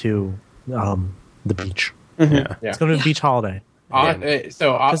vacation to the beach. Mm-hmm. Yeah. It's gonna be a beach holiday.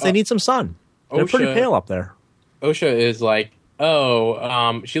 Because they need some sun. They're pretty pale up there. Osha is like,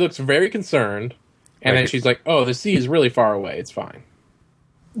 she looks very concerned, and then she's like, oh, the sea is really far away. It's fine.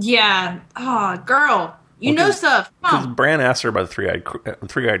 Yeah. Oh, girl. You know stuff. Because Bran asked her about the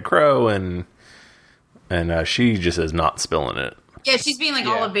three-eyed crow, and she just is not spilling it. Yeah, she's being like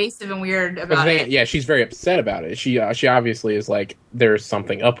all evasive and weird about it. Yeah, she's very upset about it. She obviously is like, there's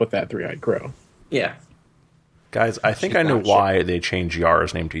something up with that three-eyed crow. Yeah. Guys, I think I know why they changed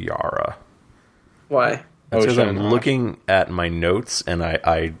Yara's name to Yara. Why? That's because I'm looking at my notes, and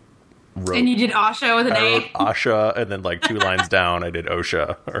I wrote... And you did Asha with an A? wrote Asha, and then like 2 lines down, I did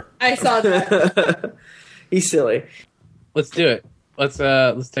Osha. I saw that. He's silly. Let's do it. Let's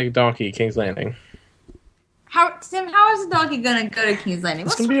take a donkey, King's Landing. Tim, how is a donkey gonna go to King's Landing?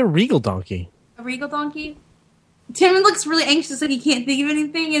 It's gonna be a regal donkey. A regal donkey? Tim looks really anxious, like he can't think of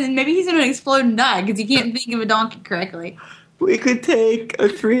anything, and maybe he's gonna explode and die because he can't think of a donkey correctly. We could take a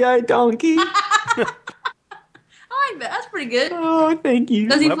 3-eyed donkey. I like that. That's pretty good. Oh, thank you.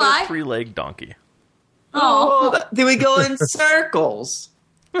 Does he What fly? about a 3-legged donkey? Oh. Do we go in circles?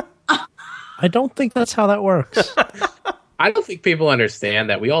 I don't think that's how that works. I don't think people understand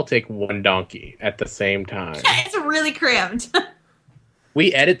that we all take one donkey at the same time. It's really cramped.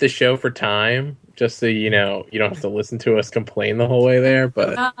 We edit the show for time, just so you don't have to listen to us complain the whole way there.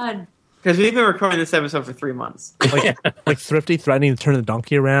 But God. Because we've been recording this episode for 3 months. Like Thrifty threatening to turn the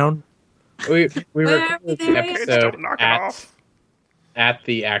donkey around. we recorded the episode Knock it off. at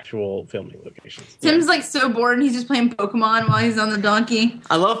the actual filming locations. Tim's like so bored and he's just playing Pokemon while he's on the donkey.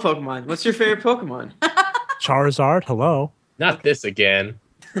 I love Pokemon. What's your favorite Pokemon? Charizard, hello. Not this again.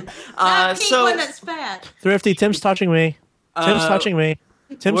 That pink one that's fat. Thrifty, Tim's touching me. Tim's touching me.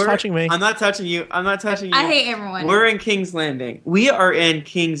 Tim's touching me. I'm not touching you. I'm not touching you. I hate everyone. We're in King's Landing. We are in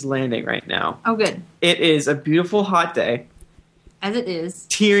King's Landing right now. Oh, good. It is a beautiful hot day. As it is.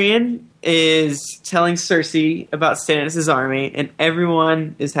 Tyrion is telling Cersei about Stannis' army, and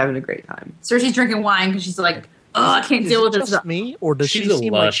everyone is having a great time. Cersei's drinking wine because she's like, oh, I can't deal with this. Just me, or does she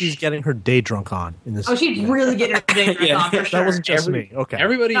seem like she's getting her day drunk on in this? Oh, she's really getting her day drunk on for sure. That wasn't just me. Okay.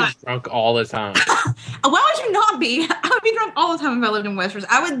 Everybody is drunk all the time. Why would you not be? I would be drunk all the time if I lived in Westeros.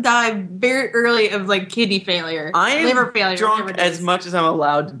 I would die very early of like kidney failure. I am liver failure, drunk as much as I'm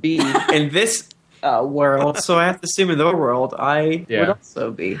allowed to be, and this world, so I have to assume in their world I would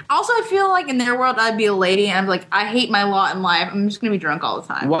also be. Also, I feel like in their world I'd be a lady, and I'm like, I hate my lot in life. I'm just going to be drunk all the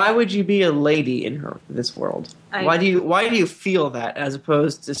time. Why would you be a lady in this world? Why do you feel that, as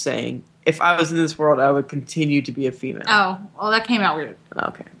opposed to saying, if I was in this world, I would continue to be a female? Oh, well, that came out weird.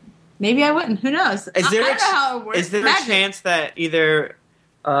 Okay. Maybe I wouldn't. Who knows? Is there I don't know how it works. Is there a chance that either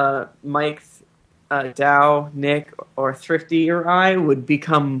Mike, Dow, Nick, or Thrifty, or I would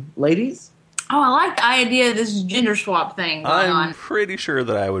become ladies? Oh, I like the idea of this gender swap thing going on. I'm pretty sure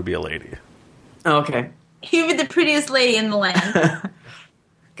that I would be a lady. Oh, okay. You'd be the prettiest lady in the land.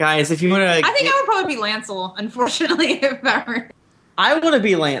 Guys, if you want to... I think I would probably be Lancel, unfortunately, if I were... I want to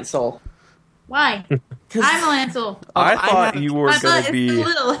be Lancel. Why? I'm a Lancel. I thought you were going to be...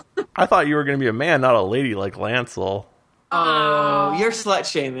 Little. I thought you were going to be a man, not a lady like Lancel. Oh, you're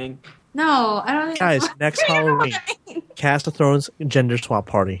slut-shaming. No, I don't think... Guys, next Halloween, Cast of Thrones gender swap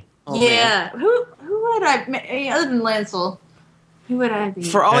party. Oh, yeah. Who would I... Other than Lancel, who would I be?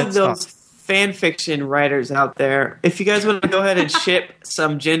 For all of those fan fiction writers out there, if you guys want to go ahead and ship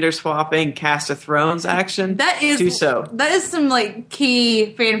some gender swapping Cast of Thrones action, do so. That is some like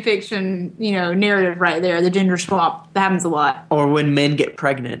key fan fiction, narrative right there. The gender swap that happens a lot. Or when men get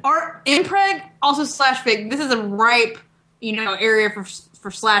pregnant. Or impreg, also slash fic. This is a ripe, area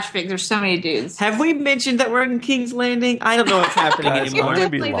for slash fic. There's so many dudes. Have we mentioned that we're in King's Landing? I don't know what's happening Guys, anymore. I'm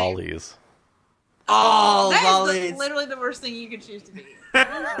going to be lollies. Oh, that lollies. is literally the worst thing you could choose to be.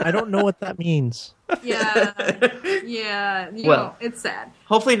 I don't know what that means. Yeah. Well, it's sad.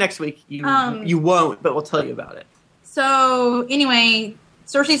 Hopefully next week you won't, but we'll tell you about it. So, anyway,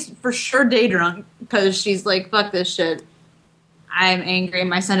 Cersei's for sure day drunk because she's like, fuck this shit. I'm angry.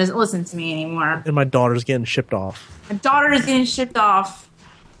 My son doesn't listen to me anymore. And my daughter's getting shipped off. My daughter is getting shipped off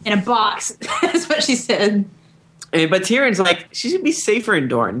in a box. That's what she said. But Tyrion's like, she should be safer in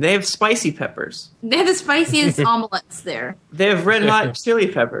Dorne. They have spicy peppers. They have the spiciest omelets there. They have red hot chili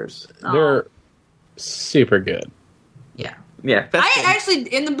peppers. They're super good. Yeah. Yeah. Actually,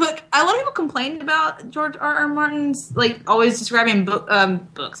 in the book, a lot of people complained about George R.R. Martin's, always describing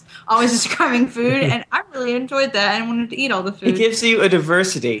books, always describing food, and I really enjoyed that and wanted to eat all the food. It gives you a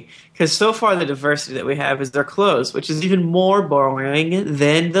diversity, because so far the diversity that we have is their clothes, which is even more boring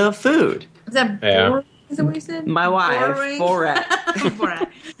than the food. Is that boring? Is that what you said? My wife, Borat. Borat.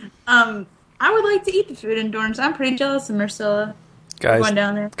 I would like to eat the food in Dorne, so I'm pretty jealous of Marcella. Going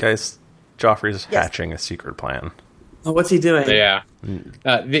down there. Guys, Joffrey's hatching a secret plan. Oh, what's he doing? Yeah.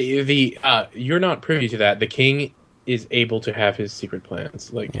 You're not privy to that. The king is able to have his secret plans.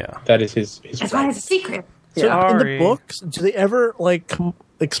 That is his That's why it's a secret. So in the books, do they ever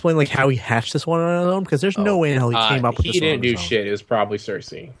explain how he hatched this one on his own? Because there's no way in hell he came up with this. He didn't do shit. It was probably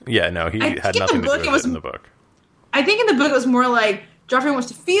Cersei. Yeah, no, he had nothing to do with it in the book. I think in the book it was more like Joffrey wants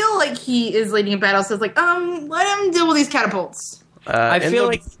to feel like he is leading a battle, so it's like, let him deal with these catapults. I feel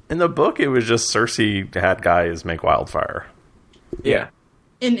like in the book it was just Cersei had guys make wildfire. Yeah.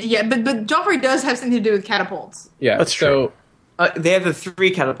 But Joffrey does have something to do with catapults. Yeah, that's true. They have the 3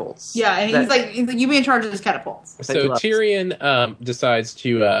 catapults. Yeah, and he's like, you be in charge of these catapults. So Tyrion decides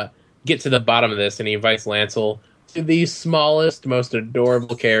to get to the bottom of this, and he invites Lancel to the smallest, most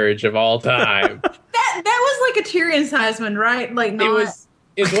adorable carriage of all time. that was like a Tyrion-sized one, right?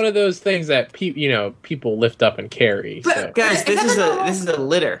 It's one of those things that people lift up and carry. But, guys, this is a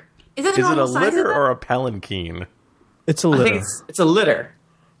litter. Is it a litter or a palanquin? It's a litter. I think it's a litter.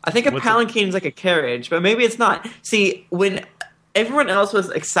 I think a palanquin is like a carriage, but maybe it's not. See, when everyone else was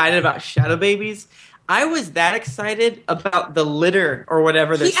excited about Shadow Babies, I was that excited about the litter or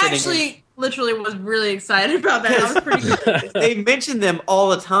whatever they're sitting in. He actually literally was really excited about that. That was pretty good. They mention them all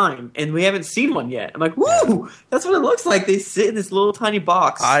the time, and we haven't seen one yet. I'm like, woo! That's what it looks like. They sit in this little tiny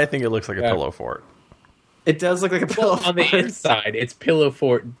box. I think it looks like a pillow fort. It does look like a pillow fort. On the inside, it's pillow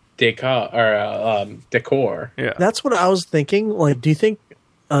fort decor. Yeah. That's what I was thinking. Do you think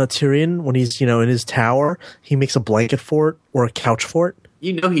Tyrion, when he's in his tower, he makes a blanket fort or a couch fort?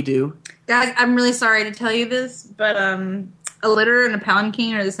 You know he do. Guys, I'm really sorry to tell you this, but a litter and a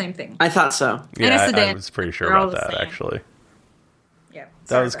palanquin are the same thing. I thought so. Yeah, I was pretty sure about that, actually. Yeah.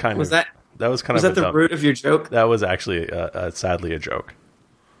 That was kind of the root of your joke? That was actually sadly a joke.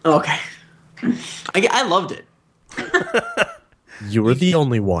 Okay. I loved it. You were the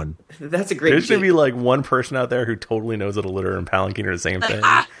only one. That's a great There's going to joke. be one person out there who totally knows that a litter and palanquin are the same thing,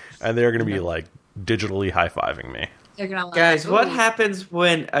 and they're going to be digitally high-fiving me. They're gonna laugh. Guys, what happens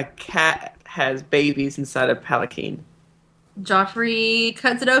when a cat has babies inside a palanquin? Joffrey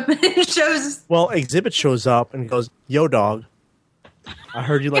cuts it open and shows... Well, Exhibit shows up and goes, "Yo, dog. I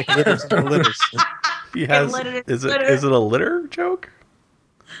heard you like litters and litters." Is it a litter joke?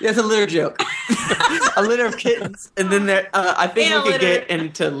 That's a litter joke. A litter of kittens, and then there. I think we could get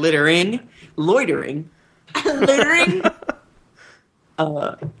into loitering. Littering.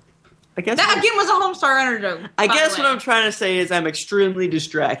 I guess that again was a Homestar Runner joke. I guess what I'm trying to say is I'm extremely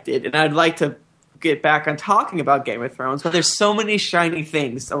distracted, and I'd like to get back on talking about Game of Thrones, but there's so many shiny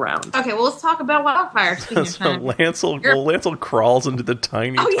things around. Okay, well, let's talk about Wildfire. So Lancel crawls into the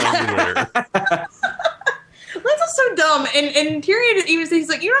tiny litter. Lancel's so dumb, and Tyrion even says, he's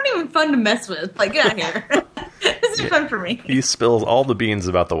like, you're not even fun to mess with. Like, get out of here. This is fun for me. He spills all the beans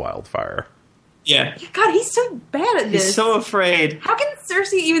about the wildfire. Yeah. God, he's so bad at this. He's so afraid. How can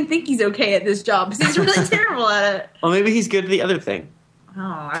Cersei even think he's okay at this job? Because he's really terrible at it. Well, maybe he's good at the other thing. Oh,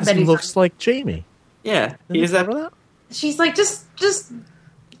 I Because bet he he's looks like Jamie. Yeah. He is that. She's like, just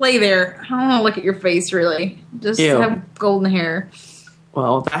lay there. I don't want to look at your face, really. Just Ew. have golden hair.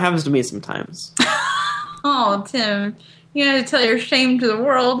 Well, that happens to me sometimes. Oh, Tim, you had to tell your shame to the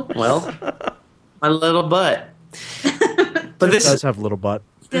world. Well, my little butt. But this does have a little butt.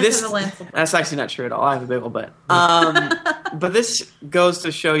 That's actually not true at all. I have a big old butt. But this goes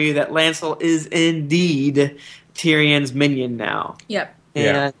to show you that Lancel is indeed Tyrion's minion now. Yep.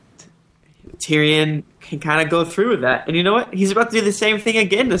 And Tyrion can kind of go through with that. And you know what? He's about to do the same thing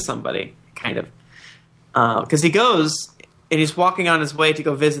again to somebody, kind of. Because he goes and he's walking on his way to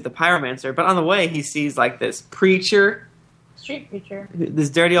go visit the pyromancer, but on the way he sees like this preacher. Street preacher. This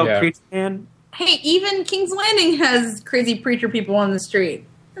dirty old preacher man. Hey, even King's Landing has crazy preacher people on the street.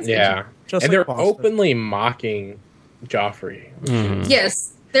 That's and like they're Boston. Openly mocking Joffrey. Mm-hmm.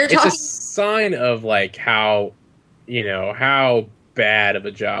 Yes, they're talking. It's a sign of like how bad of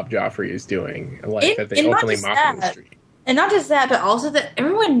a job Joffrey is doing. Like that they openly mock him in the street. And not just that, but also that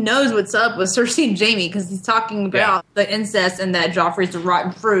everyone knows what's up with Cersei and Jaime because he's talking about the incest and that Joffrey's the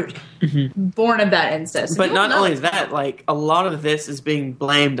rotten fruit born of that incest. But not only that, like a lot of this is being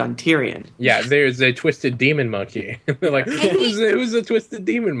blamed on Tyrion. Yeah, there's a twisted demon monkey. They're like, who's a twisted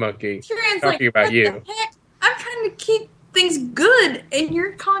demon monkey? Tyrion's talking about you. I'm trying to keep things good, and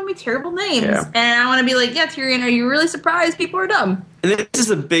you're calling me terrible names. Yeah. And I want to be like, yeah, Tyrion, are you really surprised people are dumb? And this is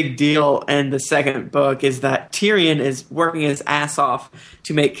a big deal in the second book, is that Tyrion is working his ass off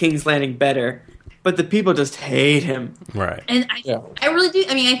to make King's Landing better, but the people just hate him. Right. And I really do.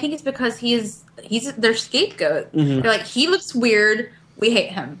 I mean, I think it's because he's their scapegoat. Mm-hmm. They're like, he looks weird, we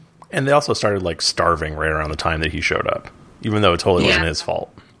hate him. And they also started like starving right around the time that he showed up, even though it totally wasn't his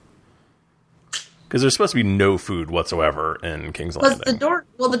fault. Because there's supposed to be no food whatsoever in King's Landing.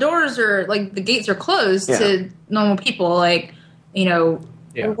 The doors are like the gates are closed to normal people, like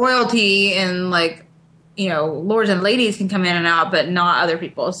royalty and like lords and ladies can come in and out, but not other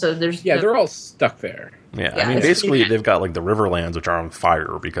people. So there's they're all stuck there. Yeah, I mean basically they've got like the Riverlands, which are on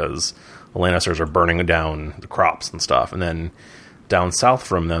fire because the Lannisters are burning down the crops and stuff, and then down south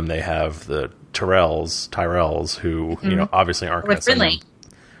from them they have the Tyrells, who obviously aren't going to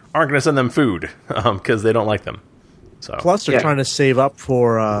send them food because they don't like them. So plus they're trying to save up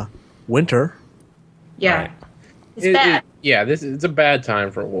for winter. Yeah, right. It's bad. It's a bad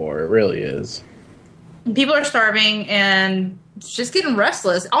time for war. It really is. And people are starving and it's just getting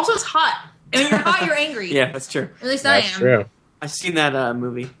restless. Also, it's hot. And when you're hot, you're angry. Yeah, that's true. At least I am. That's true. I've seen that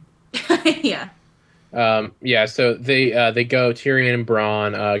movie. Yeah. So they go, Tyrion and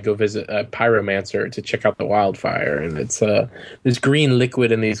Bronn go visit a pyromancer to check out the wildfire, and it's this green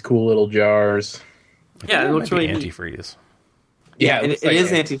liquid in these cool little jars. Yeah, it looks really antifreeze. Yeah, it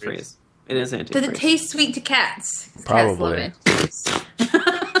is antifreeze. It is antifreeze. Does it taste sweet to cats? Probably. Cats love it.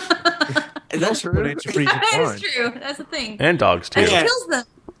 Is that true? That is true. That's the thing. And dogs too. And it kills them.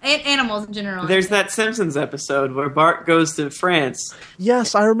 And animals in general. There's that Simpsons episode where Bart goes to France.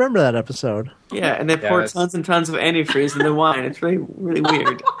 Yes, I remember that episode. Yeah, and they pour tons and tons of antifreeze in the wine. It's really, really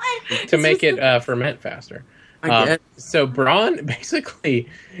weird. To make it ferment faster. So Bronn basically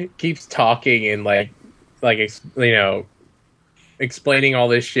keeps talking and explaining all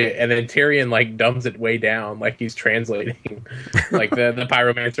this shit, and then Tyrion dumbs it way down, like he's translating, like the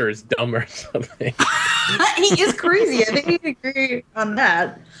pyromancer is dumb or something. He is crazy. I think we agree on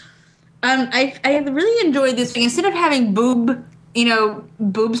that. I really enjoyed this thing. Instead of having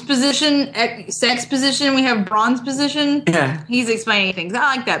boob's position, sex position, we have Bronn's position. Yeah, he's explaining things.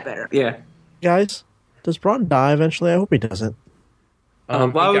 I like that better. Yeah, guys, does Bronn die eventually? I hope he doesn't. Why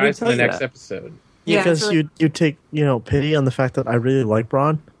would we tell you the next episode? Because you take pity on the fact that I really like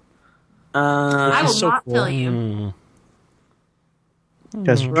Bronn. I will not tell you. You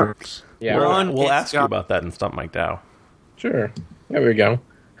guys are jerks. Yeah, we'll ask you about that in Stump Mike Dow. Sure. There we go.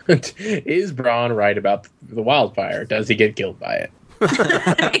 Is Bronn right about the wildfire? Does he get killed by it?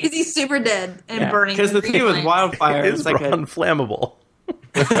 Because he's super dead and burning. Because the thing with wildfire is Bronn flammable.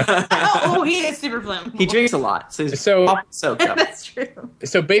 He is super flammable. He drinks a lot, so soaked up. That's true.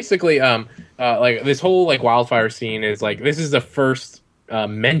 So basically, like this whole like wildfire scene is like this is the first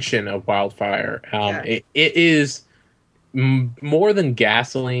mention of wildfire. It is more than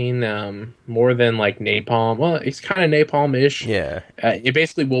gasoline, more than like napalm. Well, it's kind of napalm-ish. Yeah. It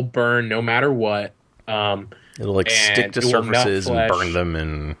basically will burn no matter what. It'll like stick to surfaces and burn them,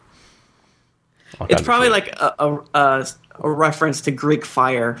 and it's probably like a reference to Greek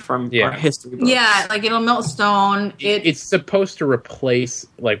fire from our history books. Yeah, like it'll melt stone. It's supposed to replace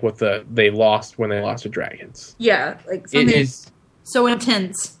like what they lost when they lost the dragons. Yeah, like something it is so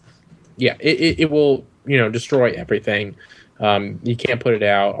intense. Yeah, it will destroy everything. You can't put it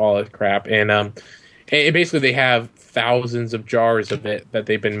out, all that crap, and basically they have thousands of jars of it that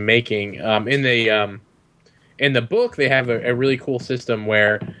they've been making. In the book, they have a really cool system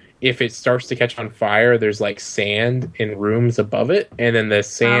where if it starts to catch on fire, there's like sand in rooms above it, and then the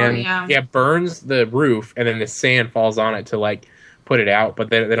sand burns the roof, and then the sand falls on it to like put it out.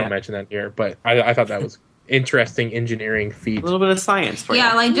 But they don't mention that here. But I thought that was interesting engineering feat. A little bit of science for you.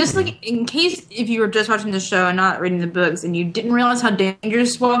 Yeah, like just like in case if you were just watching the show and not reading the books and you didn't realize how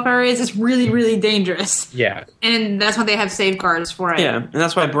dangerous wildfire is, it's really, really dangerous. Yeah. And that's why they have safeguards for it. Yeah, and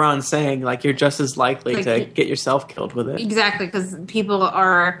that's why Bron's saying like you're just as likely to get yourself killed with it. Exactly, because people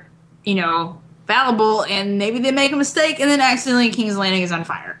are, fallible and maybe they make a mistake and then accidentally King's Landing is on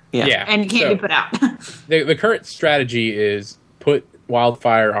fire. Yeah. And can't be put out. the current strategy is put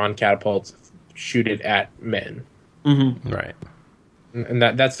wildfire on catapults, shoot it at men. Mm-hmm. Right. And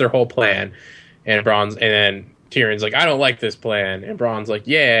that's their whole plan. And then Tyrion's like, I don't like this plan. And Bronn's like,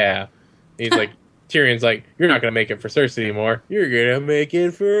 yeah. He's like, Tyrion's like, you're not going to make it for Cersei anymore. You're going to make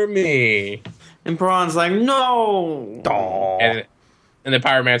it for me. And Bronn's like, no. And the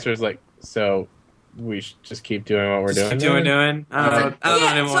Pyromancer's like, so we should just keep doing what we're doing. Doing. I don't know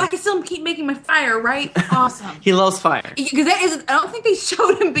anymore. So I can still keep making my fire, right? Awesome. He loves fire. Because I don't think they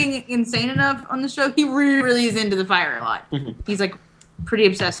showed him being insane enough on the show. He really, really is into the fire a lot. Mm-hmm. He's like pretty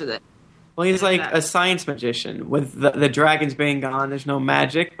obsessed with it. Well, he's like a science magician. With the dragons being gone, there's no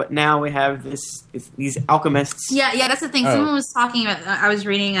magic. But now we have these alchemists. Yeah, that's the thing. Someone was talking about. I was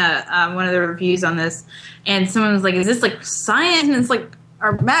reading one of the reviews on this, and someone was like, "Is this like science?" And it's like,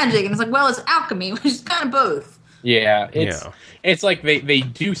 "Or magic?" And it's like, "Well, it's alchemy, which is kind of both." Yeah, it's like they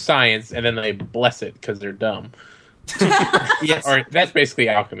do science and then they bless it because they're dumb. Yes, or that's basically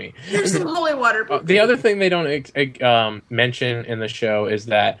alchemy. There's some holy water. The other thing they don't mention in the show is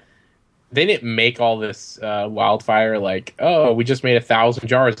that they didn't make all this wildfire like, oh, we just made 1,000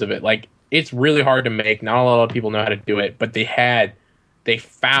 jars of it. Like, it's really hard to make. Not a lot of people know how to do it, but they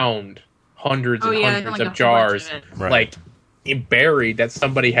found hundreds and hundreds of jars, like buried that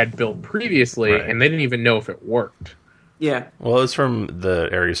somebody had built previously, and they didn't even know if it worked. Yeah. Well, it was from the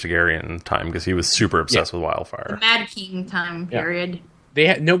Aerys Targaryen time because he was super obsessed with wildfire. The Mad King time period.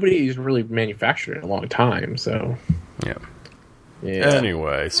 Nobody's really manufactured it in a long time, so yeah.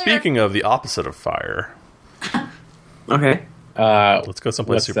 Anyway, speaking of the opposite of fire, okay, let's go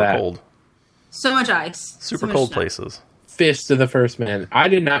someplace super cold. So much ice. Super cold places. Fist of the First Man. I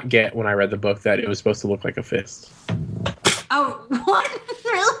did not get when I read the book that it was supposed to look like a fist. Oh, what?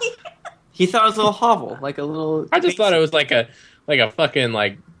 Really? He thought it was a little hovel, like a little. I just thought it was like a fucking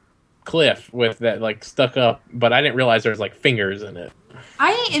like cliff with that like stuck up, but I didn't realize there was like fingers in it.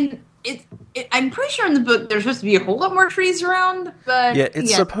 I'm pretty sure in the book there's supposed to be a whole lot more trees around, but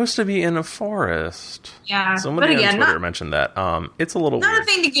it's supposed to be in a forest. Yeah, somebody on Twitter mentioned that. It's a little not weird. a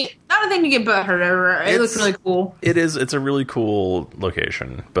thing to get butthurt over. It looks really cool. It is. It's a really cool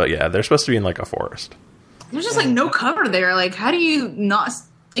location, but yeah, they're supposed to be in like a forest. There's just like no cover there. Like, how do you not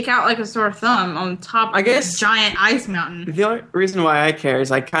stick out like a sore thumb on top of a giant ice mountain? The only reason why I care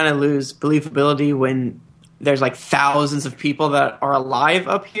is I kind of lose believability when there's like thousands of people that are alive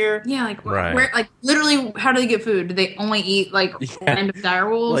up here. Yeah, like where, like literally, how do they get food? Do they only eat like random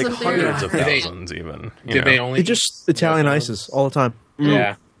direwolves like up there? Hundreds of thousands, even. Did they only? They just Italian ices all the time.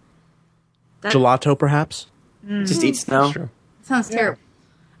 Yeah, gelato, perhaps. Just eat snow. True. Sounds terrible.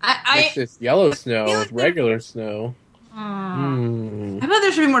 It's just yellow snow with regular snow. I bet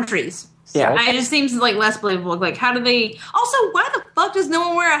there should be more trees. Yeah, it just seems like less believable. Like, how do they? Also, why the fuck does no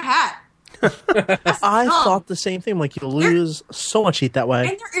one wear a hat? I thought the same thing. Like, you lose so much heat that way.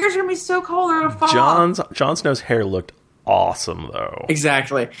 And their ears are gonna be so cold or fall off. Jon Snow's hair looked awesome, though.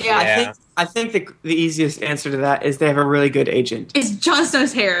 Exactly. Yeah. I think the easiest answer to that is they have a really good agent. It's Jon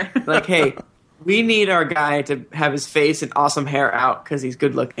Snow's hair. Like, hey, We need our guy to have his face and awesome hair out because he's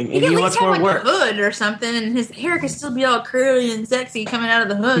good looking. He can at least have like a hood or something, and his hair can still be all curly and sexy coming out of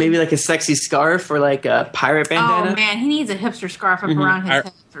the hood. Maybe like a sexy scarf or like a pirate bandana. Oh man, he needs a hipster scarf up around his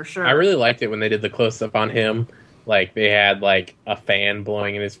head for sure. I really liked it when they did the close up on him. Like they had like a fan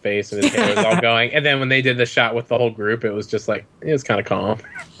blowing in his face and his hair was all going. And then when they did the shot with the whole group, it was just like it was kind of calm.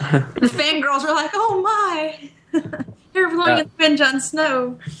 The fangirls were like, "Oh my, hair blowing in the wind, Jon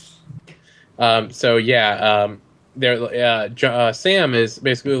Snow." Sam is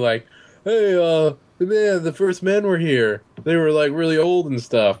basically like, hey, the first men were here. They were like really old and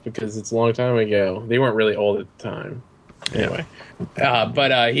stuff because it's a long time ago. They weren't really old at the time. Anyway,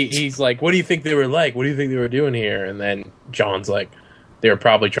 he's like, what do you think they were like? What do you think they were doing here? And then John's like, they were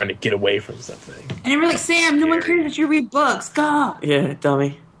probably trying to get away from something. And they were like, Sam, no one cares that you read books. Go. Yeah,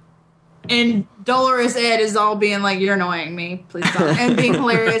 dummy. And Dolores Ed is all being like, you're annoying me. Please stop. And being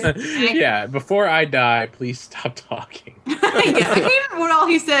hilarious. Yeah, before I die, please stop talking. Yeah, I can't remember what all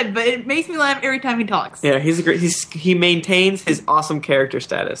he said, but it makes me laugh every time he talks. Yeah, he maintains his awesome character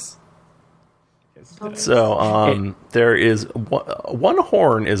status. So, there is one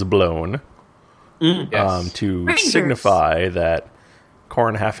horn is blown to Rangers. signify that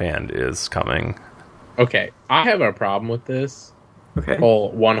Corrin Halfhand is coming. Okay, I have a problem with this. Okay.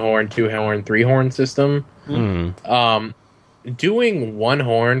 Whole 1 horn, 2 horn, 3 horn system. Doing 1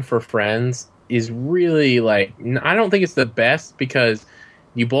 horn for friends is really like, I don't think it's the best because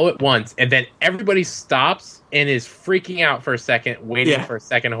you blow it once and then everybody stops and is freaking out for a second, waiting for a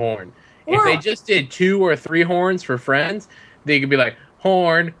second horn. If they just did 2 or 3 horns for friends, they could be like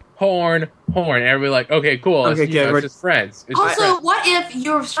horn, horn, horn. And everybody like, okay, cool. Okay, it's just friends. It's just friends. What if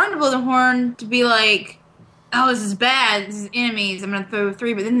you're starting to blow the horn to be like, oh, this is bad, this is enemies, I'm going to throw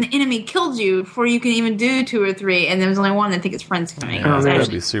 3, but then the enemy killed you before you can even do 2 or 3, and there's only one that think it's friends coming. Oh, That would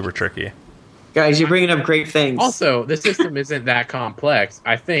be super tricky. Guys, you're bringing up great things. Also, the system isn't that complex.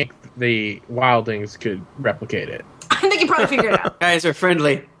 I think the wildlings could replicate it. I think you probably figure it out. Guys are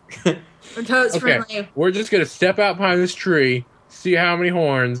friendly. We're totes friendly. We're just going to step out behind this tree, see how many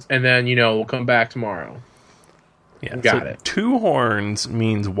horns, and then, we'll come back tomorrow. Yeah, Got it. 2 horns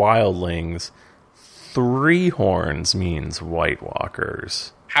means wildlings. 3 horns means White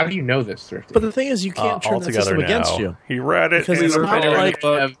Walkers. How do you know this, Thrifty? But the thing is, you can't turn that system against you. He read it. Because it's not like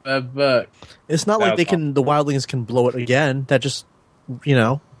it's not like the wildlings can blow it again. That just,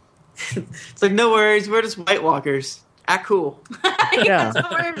 It's like, no worries, we're just White Walkers. Act cool. Yeah.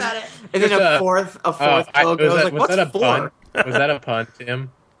 Don't worry about it. And then a fourth logo goes like, what's that pun? Was that a pun,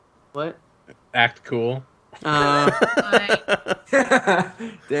 Tim? What? Act cool. Damn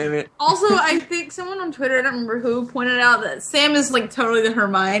it. Also, I think someone on Twitter, I don't remember who, pointed out that Sam is like totally the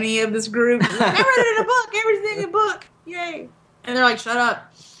Hermione of this group. Like, I read it in a book, everything in a book. Yay. And they're like, shut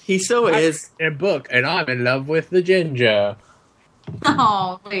up. He so is. In a book, and I'm in love with the ginger.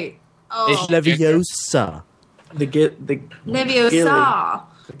 Oh, wait. Oh, It's Leviosa. The Leviosa.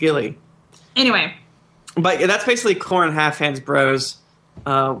 Gilly. Anyway. But that's basically Corrin Halfhand's bros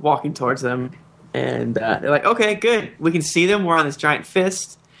walking towards them. And they're like, okay, good. We can see them. We're on this giant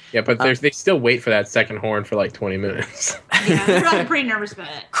fist. Yeah, but they still wait for that second horn for like 20 minutes. Yeah, they're like pretty nervous about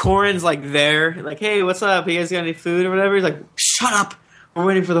it. Corrin's like there. Like, hey, what's up? You guys got any food or whatever? He's like, shut up. We're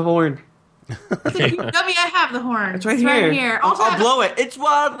waiting for the horn. It's like, dummy, I have the horn. It's right here. Also, I'll blow it. It's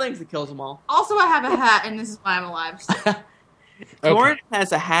wildlings that kills them all. Also, I have a hat, and this is why I'm alive. So. Corrin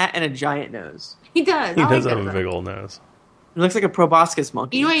has a hat and a giant nose. He does. He I does like have that. a big old nose. He looks like a proboscis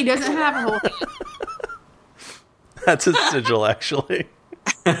monkey. You know what? He doesn't have a whole head. That's a sigil, actually.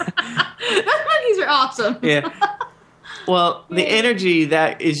 Those monkeys are awesome. Yeah. Well, the energy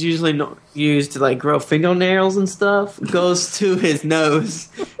that is usually used to like grow fingernails and stuff goes to his nose.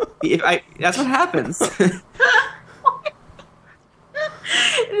 That's what happens. Does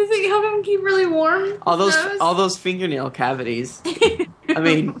it help him keep really warm? all those fingernail cavities. I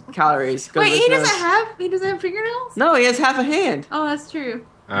mean, calories. Go Wait, to his he nose. doesn't have fingernails? No, he has half a hand. Oh, that's true.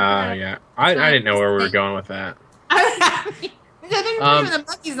 Yeah. I didn't know where we were going with that. I think the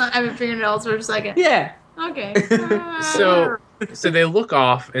monkey's not having fingernails for a second. Yeah. Okay. So they look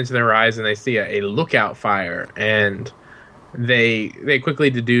off into their eyes and they see a lookout fire, and they quickly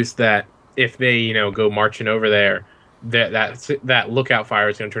deduce that if they go marching over there, that lookout fire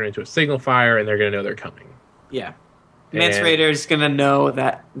is going to turn into a signal fire, and they're going to know they're coming. Yeah. Mance Raider's going to know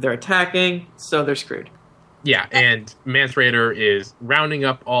that they're attacking, so they're screwed. Yeah, and Mance Raider is rounding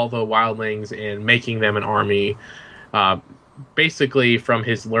up all the wildlings and making them an army, basically from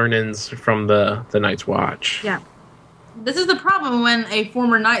his learnings from the Night's Watch. Yeah. This is the problem when a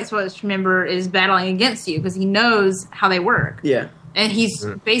former Night's Watch member is battling against you, because he knows how they work. Yeah. And he's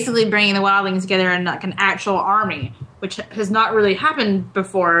basically bringing the wildlings together in like an actual army, which has not really happened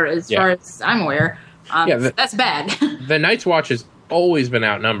before, as far as I'm aware. That's bad. The Night's Watch has always been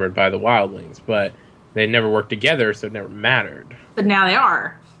outnumbered by the wildlings, but they never worked together, so it never mattered. But now they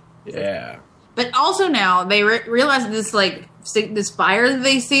are. Yeah. But also now they realize that this fire that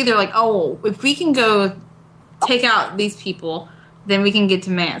they see, they're like, oh, if we can go take out these people, then we can get to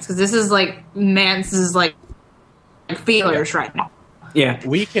Mance, because this is like Mance's like feelers right now. Yeah,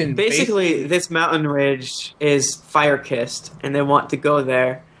 we can basically this mountain ridge is fire kissed, and they want to go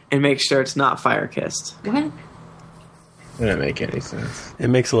there and make sure it's not fire kissed. What? That doesn't make any sense. It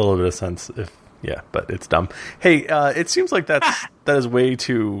makes a little bit of sense but it's dumb. Hey, it seems like that is way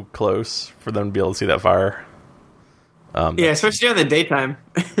too close for them to be able to see that fire. Especially during the daytime.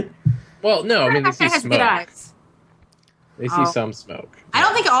 Well, no, I mean they see has smoke. good eyes. They see some smoke. I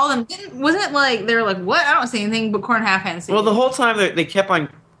don't think all of them wasn't it like they were like, what? I don't see anything, but Corn Half-Hand see. Well, the whole time they kept on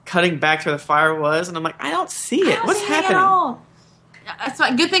cutting back to where the fire was, and I'm like, I don't see it. What's happening? At all. That's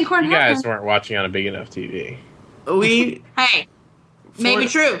why. Good thing Corn You Half-Hand. guys weren't watching on a big enough TV. Hey, maybe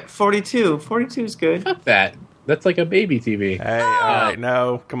true. 42. 42 is good. Fuck that. That's like a baby TV. Hey, all right,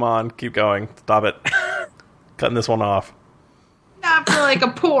 no, come on, keep going. Stop it. Cutting this one off. Not for like a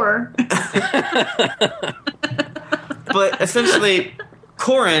poor. But essentially,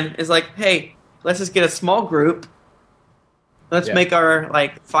 Corrin is like, hey, let's just get a small group. Let's make our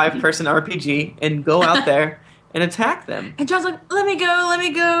 5-person RPG and go out there and attack them. And John's like, let me go.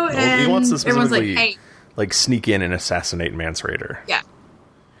 Well, And he wants to everyone's like, specifically hey. Sneak in and assassinate Mance Rayder. Yeah.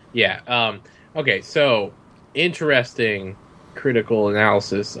 Yeah. Okay, so interesting critical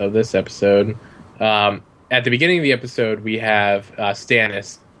analysis of this episode. At the beginning of the episode, we have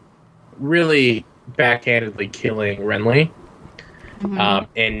Stannis really backhandedly killing Renly.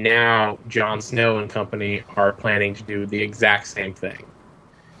 Mm-hmm. And now Jon Snow and company are planning to do the exact same thing.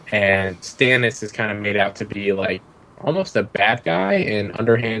 And Stannis is kind of made out to be like almost a bad guy and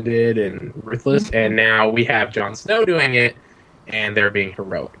underhanded and ruthless. Mm-hmm. And now we have Jon Snow doing it, and they're being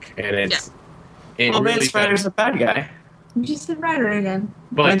heroic. And it's Mance Rayder's a bad guy. You just said Ryder again.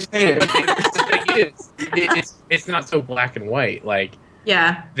 But the thing is, it's not so black and white. Like,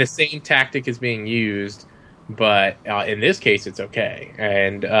 Yeah. the same tactic is being used, but in this case, it's okay.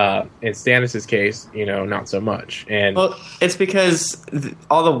 And in Stannis' case, not so much. And well, it's because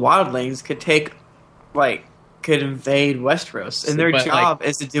all the wildlings could invade Westeros, and their job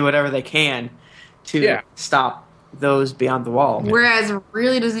is to do whatever they can to stop those beyond the wall. Whereas it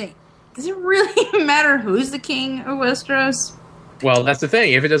really does it really matter who's the king of Westeros? well, that's the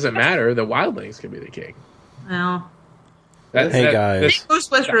thing. If it doesn't matter, the wildlings could be the king. Well, Guys. That's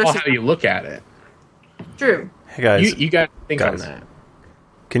most Westeros all how you look at it. True. Hey guys, You got to think on Guys. that.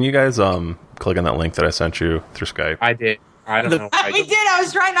 can you guys click on that link that I sent you through Skype? I did. I don't know. We did. I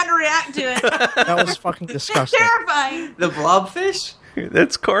was trying not to react to it. That was fucking disgusting. Terrifying. The blobfish?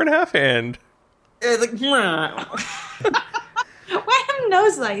 That's Corn Half-Hand. It's like, Why have a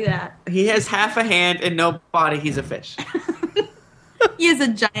nose like that? he has half a hand and no body. He's a fish. He has a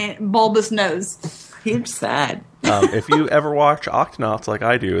giant bulbous nose. He's sad. If you ever watch Octonauts like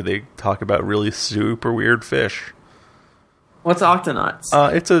I do, they talk about really super weird fish. What's Octonauts?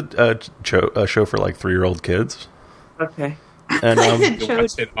 It's a show for 3-year-old kids. Okay. And You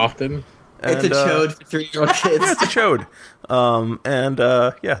watch it often. It's a chode for 3-year-old kids. Yeah, it's a chode.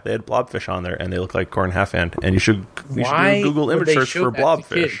 They had blobfish on there, and they look like Corn Half-Hand. And you should Why Google would image they search show for that to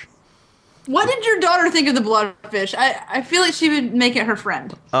blobfish. kids? What did your daughter think of the bloodfish? I feel like she would make it her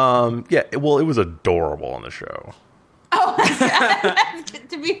friend. It was adorable on the show. Oh, that's good,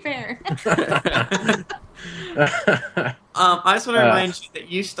 to be fair. I just want to remind you that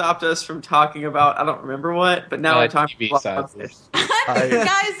you stopped us from talking about I don't remember what, but now we're talking TV about sizes. blobfish.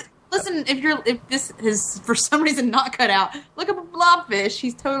 Guys, listen, if this is for some reason not cut out, look up a blobfish.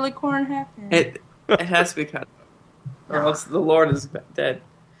 He's totally Corn Half-Hand. It has to be cut, or else the Lord is dead.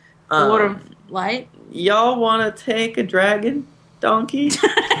 The Lord of Light. Y'all want to take a dragon donkey?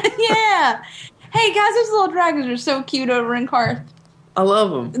 Yeah. Hey guys, those little dragons are so cute over in Karth. I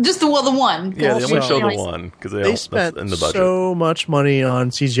love them. Just the one. Yeah, they only Also, showed the one because They that's spent in the budget. so much money on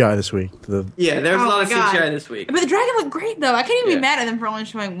CGI this week. Yeah, there's a Oh lot my of God. CGI this week. But the dragon looked great though. I can't even Yeah. be mad at them for only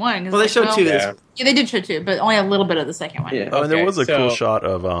showing one. Well, they showed two this Yeah. week. Yeah, they did show two, but only a little bit of the second one. Yeah. Oh, and there Okay, was a cool so- shot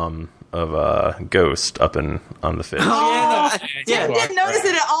of Ghost up on the fish. Oh, I yeah. didn't notice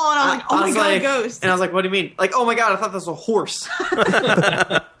it at all, and I was like, "Oh my god, a ghost!" And I was like, what do you mean? Like, oh my god, I thought this was a horse.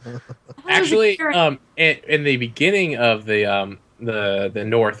 Actually, in the beginning of the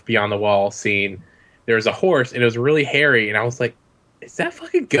North Beyond the Wall scene, there was a horse, and it was really hairy, and I was like, is that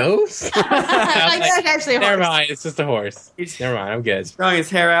fucking Ghost? That's actually a horse. Never mind, it's just a horse. Never mind, I'm good. He's growing his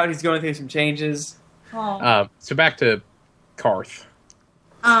hair out. He's going through some changes. Oh. So back to Karth.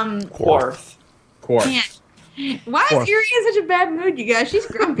 Quarth. Man. Why is Eerie in such a bad mood, you guys? She's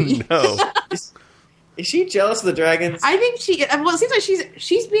grumpy. No. Is she jealous of the dragons? I think she. Well, it seems like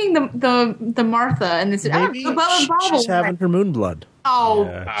she's being the Martha, and this. Maybe she's having her moon blood. Oh,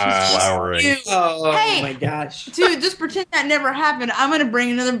 Yeah, she's flowering. dude. Oh Hey. my gosh! Dude, just pretend that never happened. I'm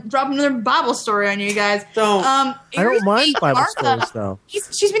gonna drop another Bible story on you guys. Don't. I don't mind Bible stories, though.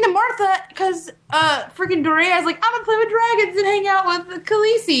 She's been the Martha because freaking Dorea's like, I'm gonna play with dragons and hang out with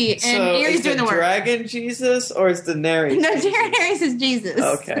Khaleesi, and So Eerie's is doing the work. Dragon Jesus or is Daenerys? No, Jesus? Daenerys is Jesus.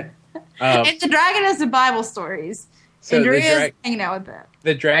 Okay. And the dragon is the Bible stories. So and the Dorea's hanging out with that.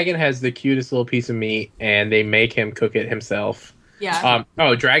 The dragon has the cutest little piece of meat, and they make him cook it himself. Yeah.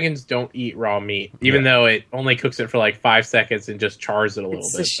 Dragons don't eat raw meat, even though it only cooks it for like 5 seconds and just chars it a little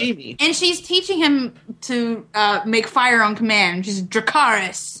It's bit. sashimi. And she's teaching him to make fire on command. She's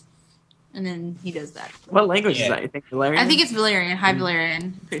Dracarys. And then he does that. What language is that? You think Valyrian? I think it's Valyrian, High Valyrian,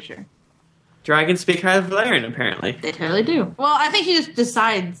 I'm pretty sure. dragons speak High Valyrian. Apparently, They totally do. Well, I think she just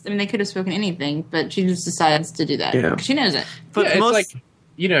decides. I mean, they could have spoken anything, but she just decides to do that. Yeah. 'Cause she knows it. but Yeah, it's most like,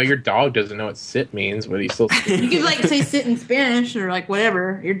 your dog doesn't know what sit means, but he still You could, like, say sit in Spanish or, like,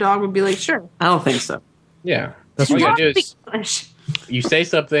 whatever. Your dog would be like, sure. I don't think so. yeah. That's All you Your gotta dog do is speaks English. you say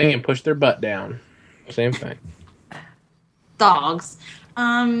something and push their butt down. Same thing. Dogs.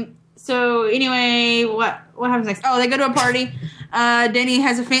 So anyway, what happens next? Oh, they go to a party. Dany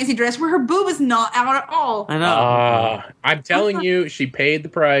has a fancy dress where her boob is not out at all. I know. I'm telling you, she paid the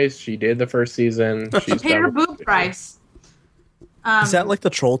price. She did the first season. She's Paid her done with boob it. price. Is that like the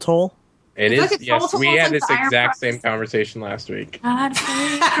troll toll? It It's is. like a Yes, troll we toll, had it's this like the exact Iron same Price. conversation last week. God,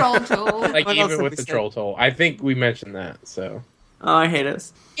 troll toll. Like What else even have with we the said? troll toll, I think we mentioned that. So Oh, I hate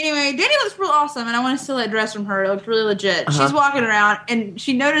us. Anyway, Dany looks real awesome, and I want to steal that dress from her. It looks really legit. Uh-huh. She's walking around, and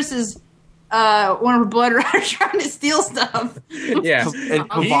she notices one of her blood riders trying to steal stuff. yeah, And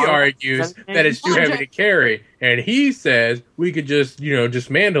he Kavar- argues that it's too heavy to carry, and he says we could just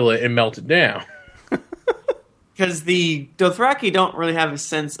dismantle it and melt it down. Because the Dothraki don't really have a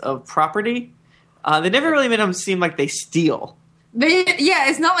sense of property. They never really made them seem like they steal.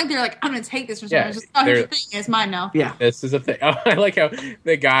 It's not like they're like, I'm going to take this from someone. Yeah, It's just, oh, here's they're- the thing. It's mine now. Yeah. This is a thing. Oh, I like how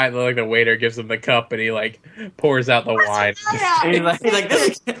the guy, like the waiter, gives him the cup, and he like pours out the wine. And he's like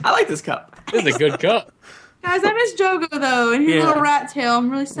I like this cup. This is a good cup. Guys, I miss Jogo, though, and his Yeah. little rat tail. I'm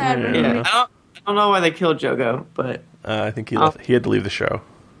really sad. Yeah. for Yeah. him. I don't know why they killed Jogo, but I think he left. He had to leave the show.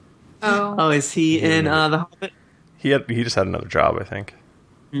 Oh, is he in The Hobbit? He just had another job, I think.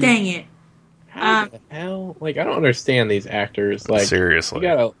 dang it. How the hell? Like, I don't understand these actors. Like, Seriously. you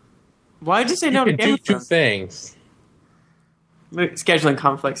gotta. Why did you say You no to can Game do of two Thrones? things. Scheduling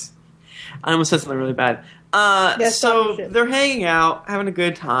conflicts. I almost said something really bad. So they're hanging out, having a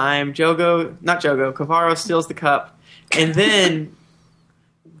good time. Kavaro steals the cup, and then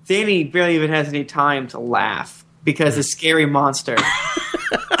Dany barely even has any time to laugh because a scary monster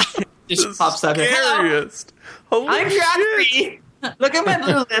just pops up. Scariest. Holy I'm shit. Godfrey. Look at my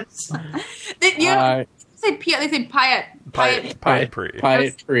blue lips. They say Piet. They say Piet. Piet Pre.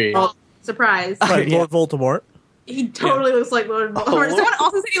 Piet free. Oh, surprise. Right, Yeah. Lord Voldemort. He totally looks like Lord Voldemort. Someone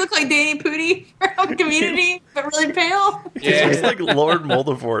also said he looked like Danny Pooty from Community, but really pale. Yeah. He's like Lord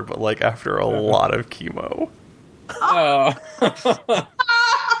Voldemort, but like after a lot of chemo. Oh.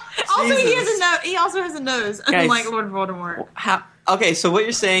 Also, he has Jesus. a nose. He also has a nose, Guys. unlike Lord Voldemort. Okay, so what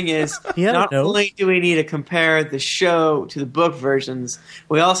you're saying is He had a not nose. only do we need to compare the show to the book versions,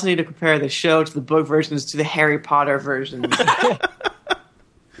 we also need to compare the show to the book versions to the Harry Potter versions.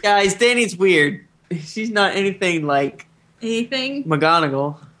 Guys, Dany's weird. She's not anything like Anything?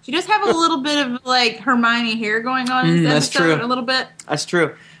 McGonagall. She does have a little bit of like Hermione hair going on in this that's episode. true. A little bit. That's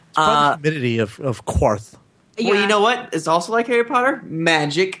true. Probably the humidity of Quarth. Well, you know what? It's also like Harry Potter.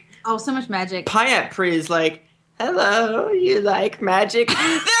 Magic. Oh, so much magic. Piat Pri is like, hello, you like magic?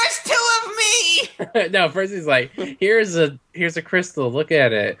 There's two of me! No, first he's like, here's a crystal, look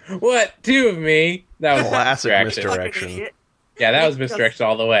at it. What? Two of me? That was Classic misdirection. misdirection. Yeah, that was misdirection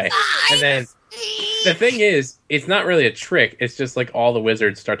all the way. And then the thing is, it's not really a trick. It's just like all the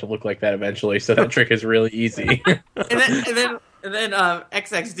wizards start to look like that eventually, so that trick is really easy. And then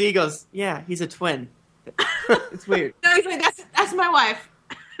XXD goes, yeah, he's a twin. It's weird. No, he's like, that's my wife.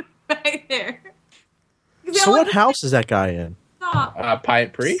 Right there. So what house is that guy in? Stop.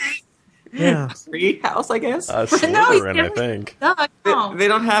 Piet Pri? Yeah. Free house, I guess. No, he's Slytherin, I different. think. Stop. No. They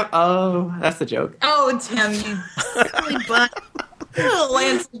don't have. Oh, that's the joke. Oh, Tim, you silly butt. Little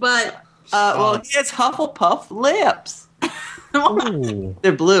Lance butt. Well, he has Hufflepuff lips. Ooh.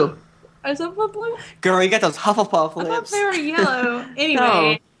 They're blue. Is that blue? Girl, you got those Hufflepuff I thought lips. they were yellow. Anyway.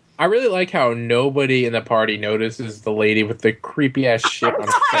 No. I really like how nobody in the party notices the lady with the creepy ass shit on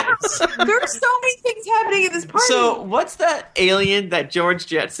her face. There's so many things happening at this party. So, what's that alien that George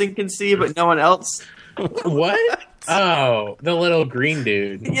Jetson can see, but no one else? What? Oh, the little green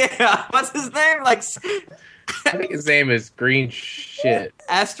dude. Yeah, what's his name? Like I think his name is Green Shit.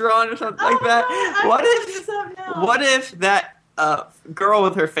 Astron or something like that. What if that girl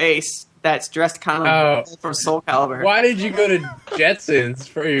with her face that's dressed kind of from Soul Calibur? Why did you go to Jetsons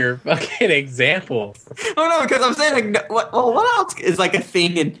for your fucking example? Oh no, because I'm saying like, what else is like a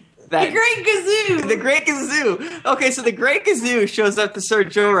thing in that? The Great Gazoo. The Great Gazoo. Okay, so the Great Gazoo shows up to Sir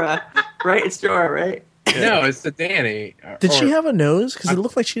Jorah, right? It's Jorah, right? No, it's the Danny. Did she have a nose? Because it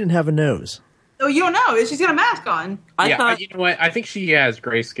looked like she didn't have a nose. Oh, you don't know. She's got a mask on. I thought, you know what? I think she has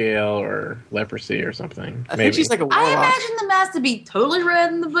grayscale or leprosy or something. I think she's like a warlock. I imagine the mask to be totally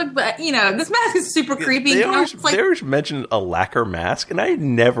red in the book, but this mask is super creepy. They always mentioned a lacquer mask, and I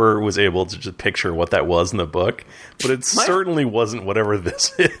never was able to just picture what that was in the book, but it certainly wasn't whatever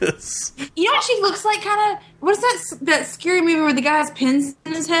this is. You know what she looks like? Kind of. What is that scary movie where the guy has pins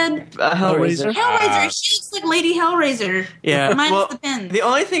in his head? Hellraiser. Hellraiser. She looks like Lady Hellraiser. Yeah. Minus the pins. The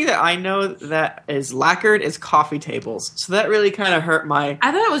only thing that I know that is lacquered is coffee tables. So that really kind of hurt my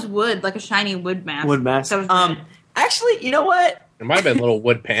I thought it was wood, like a shiny wood mask. wood mask. That was good. Actually, you know what? It might have been little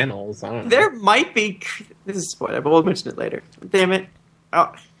wood panels. I don't know. There might be. This is a spoiler, but we'll mention it later. Damn it.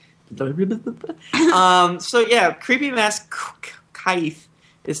 Oh. So yeah, creepy mask Kaith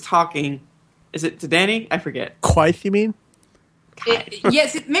is talking. Is it to Danny? I forget. Quaith, you mean?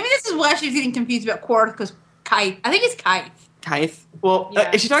 Yes, maybe this is why she's getting confused about Quarth, because Kite. I think it's Kite. Kaith. Well,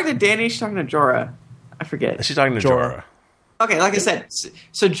 Yeah. is she talking to Danny? Is she talking to Jorah? I forget. She's talking to Jorah. Jorah. Okay, like I said,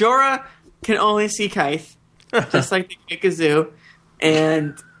 so Jorah can only see Kaith, just like the Great Gazoo,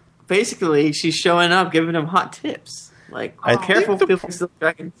 and basically she's showing up, giving him hot tips. Like, careful, people steal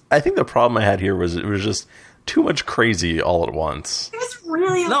dragons. I think the problem I had here was it was just too much crazy all at once. It was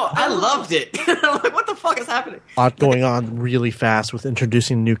really No, I loved it. I'm like, what the fuck is happening? A lot going on really fast with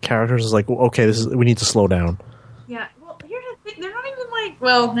introducing new characters. It's like, well, okay, we need to slow down. Yeah, well, here's the thing. They're not even like,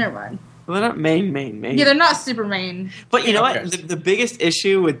 well, never mind. Well, they're not main. Yeah, they're not super main. But you know Okay. what? The biggest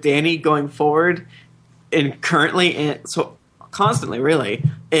issue with Danny going forward, and currently, and so constantly, really,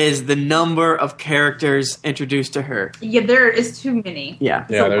 is the number of characters introduced to her. Yeah, there is too many. Yeah,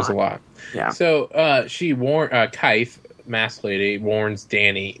 Yeah, there's a lot. yeah. So Kaith, Mask Lady, warns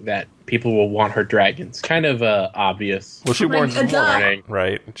Danny that people will want her dragons. Kind of obvious. Well, she warns a duck. warning.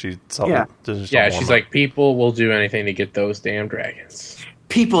 right? She's Yeah. She's like, people will do anything to get those damn dragons.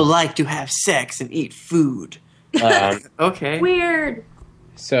 People like to have sex and eat food. Okay. Weird.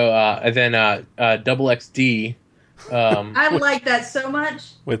 So and then Double XD. I like that so much.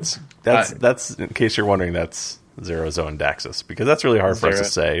 That's in case you're wondering, that's Zero Zone Daxus, because that's really hard for us to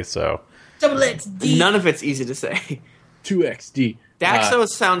say. So Double XD. None of it's easy to say. 2XD. Daxos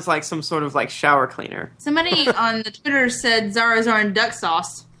sounds like some sort of like shower cleaner. Somebody on the Twitter said Zarazar and duck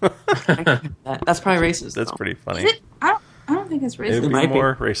sauce. That's probably racist. that's though. pretty funny. Is it? I don't think it's It racist. would be might be.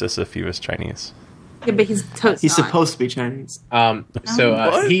 more racist if he was Chinese. Yeah, but he's totes He's not. supposed to be Chinese. So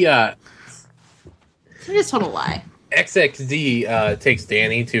What? he He just told a lie. XXD takes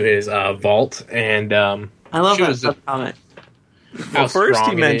Danny to his vault, and I love shows that comment. how Well, first he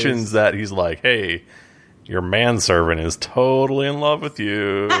strong it mentions is. that he's like, "Hey, your manservant is totally in love with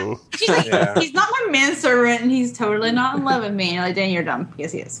you." She's like, Yeah. he's not my manservant, and he's totally not in love with me. And I'm like, Danny, you're dumb.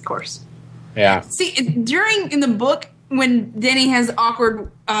 Yes, he is, of course. Yeah. See, in the book, when Danny has awkward,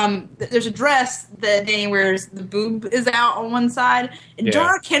 there's a dress that Danny wears, the boob is out on one side, and Yeah.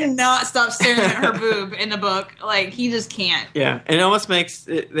 Jorah cannot stop staring at her boob in the book. Like, he just can't. Yeah, and it almost makes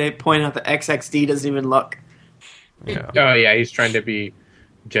they point out that XXD doesn't even look. Yeah. Oh yeah, he's trying to be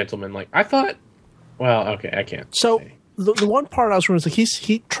gentlemanlike. I thought. Well, okay, I can't. So say. the one part I was wondering is like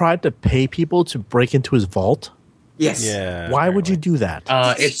he tried to pay people to break into his vault. Yes. Yeah. Why would you do that?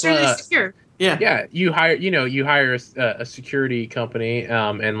 It's really secure. Yeah. yeah, you hire a security company,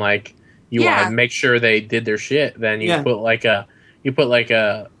 and like you want Yeah. to make sure they did their shit. Then you Yeah. put like a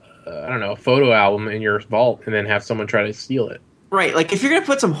I don't know, a photo album in your vault, and then have someone try to steal it. Right. Like if you're gonna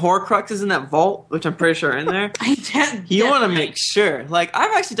put some Horcruxes in that vault, which I'm pretty sure are in there, you want to make sure. Like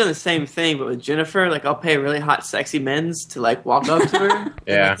I've actually done the same thing, but with Jennifer, like I'll pay really hot, sexy men's to like walk up to her. And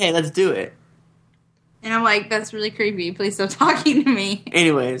Yeah. like, hey, let's do it. And I'm like, that's really creepy. Please stop talking to me.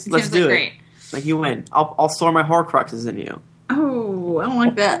 Anyways, let's Seems do like it. great. Like you win. I'll store my Horcruxes in you. Oh, I don't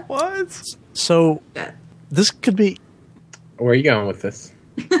like that. What? So this could be Where are you going with this?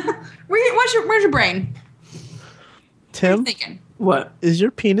 Where's your brain? Tim, thinking? What? is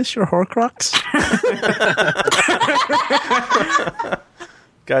your penis your Horcrux?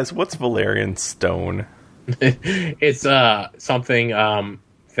 Guys, what's Valerian Stone? It's something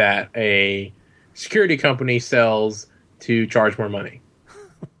that a security company sells to charge more money.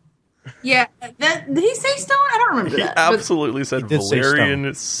 Yeah, did he say stone? I don't remember He that. absolutely said He did say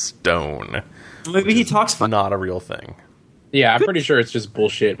Valerian Stone. Maybe he talks fun. Not a real thing. Yeah, I'm pretty sure it's just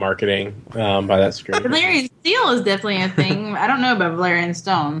bullshit marketing by that security company. Valerian steel is definitely a thing. I don't know about Valerian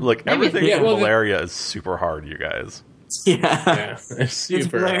stone. Look, Maybe everything it's- in well, Valeria is super hard, you guys. Yeah. Yeah, it's It's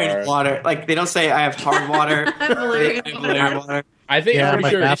super Valerian hard. water. Like, they don't say I have hard water. Valerian They have Valerian water. I think Yeah, I'm my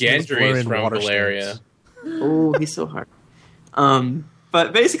pretty sure baptism is Gendry is Valerian from water Valeria. stones. Oh, he's so hard.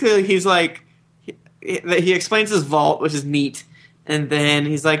 But basically, he's like, he explains his vault, which is neat, and then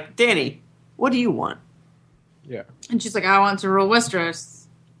he's like, Danny, what do you want? Yeah. And she's like, I want to rule Westeros.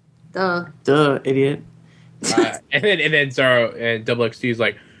 Duh. Duh, idiot. And then Zoro and Double XT is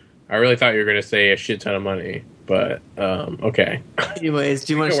like, I really thought you were going to say a shit ton of money, but okay. Anyways,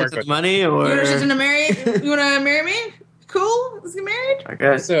 do you want to can shift work the money or? You want to marry me? Cool. Let's get married.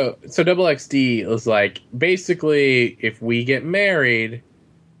 Okay. So Double XD was like, basically, if we get married,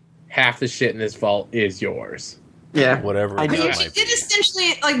 half the shit in this vault is yours. Yeah. Whatever. I that know. Yeah, might she be. did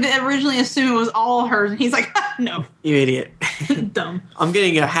essentially originally assume it was all hers, and he's like, no, You idiot. dumb. I'm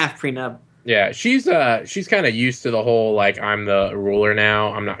getting a half prenup. Yeah, she's kind of used to the whole like I'm the ruler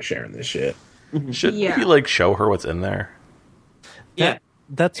now. I'm not sharing this shit. Should Yeah. he like show her what's in there? Yeah.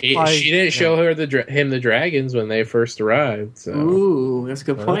 That's why She didn't show her him the dragons when they first arrived. So Ooh, that's a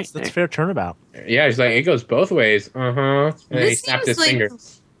good point. That's fair turnabout. yeah, he's like it goes both ways. And then he This snapped seems his finger.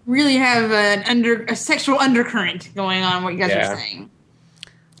 really have a sexual undercurrent going on. What you guys Yeah. are saying?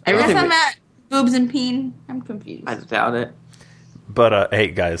 Everything Every time we- that boobs and peen, I'm confused. I doubt it. But hey,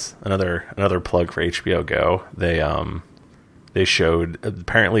 guys, another plug for HBO Go. They showed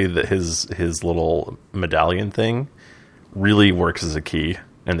apparently that his little medallion thing really works as a key,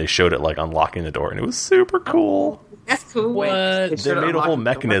 and they showed it like unlocking the door, and it was super cool. That's cool. What? They Should made a unlock whole the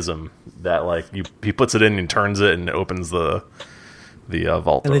door. mechanism that like he puts it in and turns it and it opens the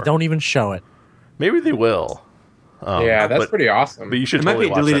vault And door. they don't even show it. Maybe they will. Yeah, that's but, pretty awesome. But you should It might totally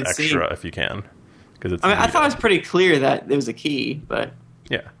be a watch that deleted extra scene. if you can, because it's. I mean, I neat. thought it was pretty clear that there was a key, but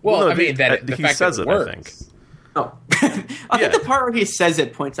Yeah. well, no, I mean, that the he fact says that it. works. I think. oh, I Yeah. think the part where he says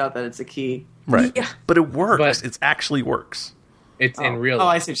it points out that it's a key. Right. Yeah. But it works. But- it actually works. It's in real. Oh,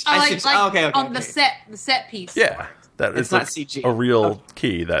 I see. Oh, I see. Oh, okay, okay. on the set piece. Yeah. That It's not CG. a real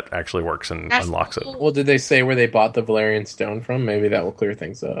key that actually works and That's unlocks it. cool. Well, did they say where they bought the Valerian stone from? Maybe that will clear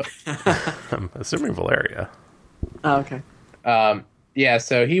things up. I'm assuming Valeria. Oh, okay. Yeah,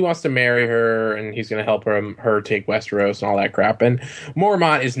 so he wants to marry her, and he's going to help her take Westeros and all that crap. And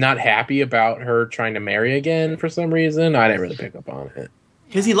Mormont is not happy about her trying to marry again for some reason. I didn't really pick up on it.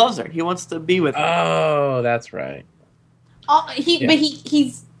 Because he loves her. He wants to be with her. Oh, that's right. But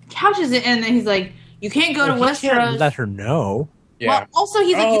he couches it, and then he's like, "You can't go to Well, he can't Westeros." let her know. Yeah. Well, also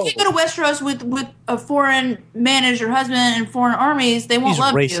he's like, Oh. "You can't go to Westeros with a foreign man as your husband and foreign armies. They won't He's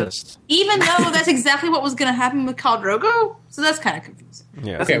love racist. you." Even though that's exactly what was going to happen with Khal Drogo, so that's kind of confusing.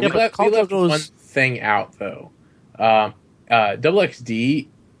 Yeah. Okay, Yeah, we but left Khal Drogo's- one thing out, though. Double XD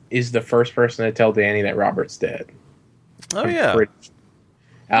is the first person to tell Dany that Robert's dead. Oh yeah.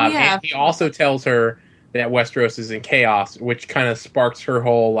 Yeah. And he also tells her that Westeros is in chaos, which kind of sparks her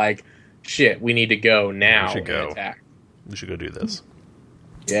whole, like, shit, we need to go now. We should go. and attack. We should go do this.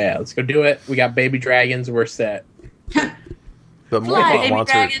 Yeah, let's go do it. We got baby dragons. We're set. But Fly, Mormont baby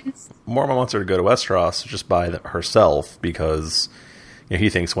wants her. dragons. Mormont wants her to go to Westeros just by herself because he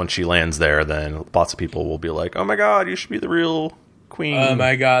thinks once she lands there, then lots of people will be like, "Oh my god, you should be the real queen." Oh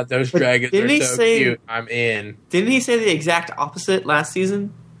my god, those dragons didn't are he so say- cute. I'm in. Didn't he say the exact opposite last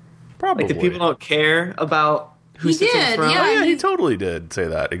season? Probably. Like the people don't care about who He sits in did, front. yeah. Oh yeah, he He's- totally did say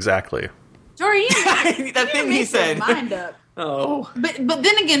that exactly. Jory, you That thing he said. Mind up. Oh, But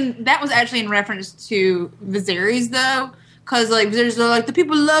then again, that was actually in reference to Viserys, though, because like Viserys are like, the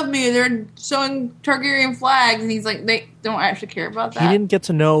people love me. They're showing Targaryen flags, and he's like, they don't actually care about He that. didn't get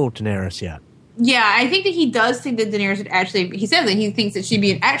to know Daenerys yet. Yeah, I think that he does think that Daenerys would actually. He said that he thinks that she'd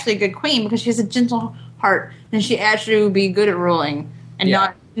be actually a good queen because she has a gentle heart and she actually would be good at ruling and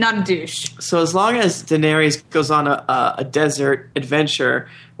Yeah. not a douche. so as long as Daenerys goes on a desert adventure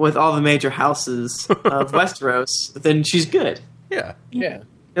with all the major houses of Westeros, then she's good. Yeah. Yeah.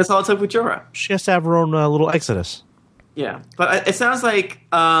 That's all it took with Jorah. She has to have her own little exodus. Yeah, but it sounds like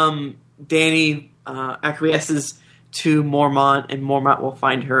Dany acquiesces to Mormont, and Mormont will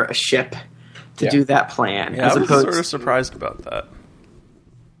find her a ship to Yeah. do that plan. Yeah, as I was opposed, sort of surprised about that.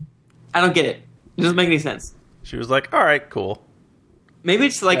 I don't get it. It doesn't make any sense. She was like, all right, cool. Maybe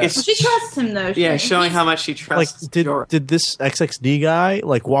it's like she trusts him though. Showing how much she trusts. Like, did this XXD guy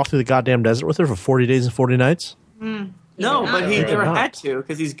like walk through the goddamn desert with her for 40 days and 40 nights? No, but he never had to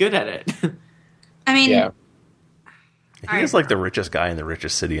because he's good at it. I mean, he is like the richest guy in the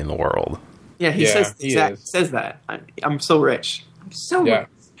richest city in the world. Yeah, he says that. I'm so rich. I'm so rich.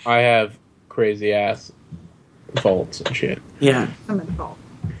 I have crazy ass vaults and shit. Yeah, I'm in fault.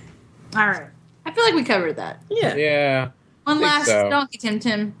 All right, I feel like we covered that. Yeah. One last donkey,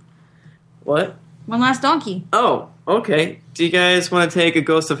 Tim. What? One last donkey. Oh, okay. Do you guys want to take a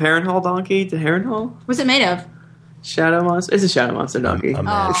Ghost of Harrenhal donkey to Harrenhal? What's it made of? Shadow monster. It's a Shadow monster donkey. A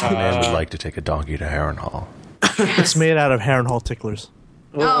man would like to take a donkey to Harrenhal. It's made out of Harrenhal ticklers.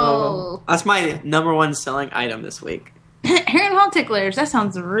 Oh. That's my number one selling item this week. Harrenhal ticklers. That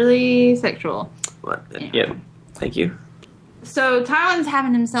sounds really sexual. What? Yeah. Thank you. So Tywin's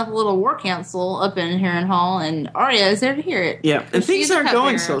having himself a little war council up in Harrenhal, and Arya is there to hear it. Yeah, and things aren't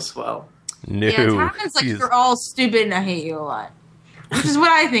going so swell. No. Yeah, Tywin's like, you're all stupid and I hate you a lot. Which is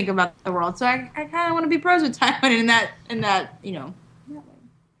what I think about the world. So I kind of want to be pros with Tywin in that, you know.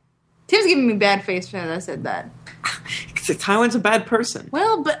 Tim's giving me bad face because I said that. Tywin's a bad person.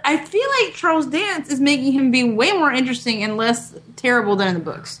 Well, but I feel like Charles Dance is making him be way more interesting and less terrible than in the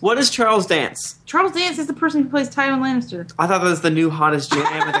books. What is Charles Dance? Charles Dance is the person who plays Tywin Lannister. I thought that was the new hottest jam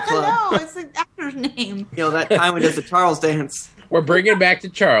at the club. No, it's the actor's name. You know, that Tywin does the Charles Dance. We're bringing it back to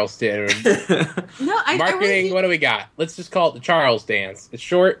Charleston. No, Marketing, what do we got? Let's just call it the Charles Dance. It's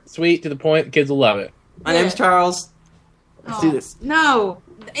short, sweet, to the point. The kids will love it. My name's Charles. Let's do this. No.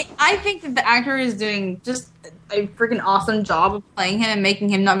 I think that the actor is doing just a freaking awesome job of playing him and making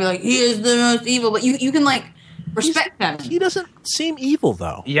him not be like, he is the most evil, but you can, like, respect him. He doesn't seem evil,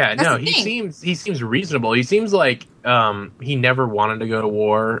 though. Yeah, no, he seems reasonable. He seems like he never wanted to go to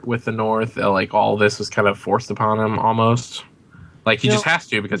war with the North. Like, all this was kind of forced upon him, almost. Like, he just has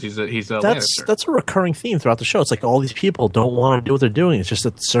to because he's a Lannister. That's a recurring theme throughout the show. It's like all these people don't want to do what they're doing. It's just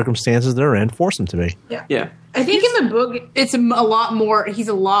that the circumstances they're in force them to be. Yeah. I think in the book, it's a lot more. He's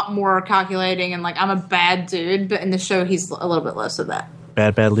a lot more calculating and like, I'm a bad dude. But in the show, he's a little bit less of that.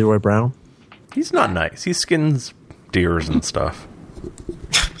 Bad Leroy Brown. He's not nice. He skins deers and stuff.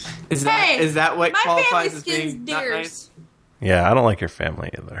 Is that what qualifies as skins being not nice? Yeah, I don't like your family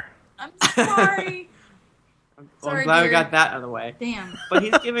either. I'm sorry. Well, I'm glad we got that out of the way. Damn. But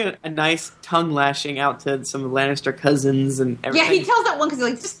he's giving a nice tongue lashing out to some Lannister cousins and everything. Yeah, he tells that one because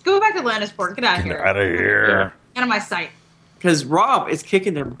he's like, just go back to Lannisport. Get out of here. Get out of here. Out of my sight. Because Robb is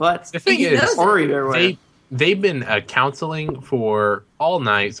kicking their butts. The thing is, they've been counseling for all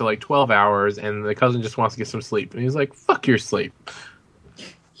night, so like 12 hours, and the cousin just wants to get some sleep. And he's like, fuck your sleep.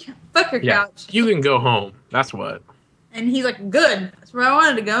 Yeah, fuck your couch. You can go home. That's what. And he's like, good. That's where I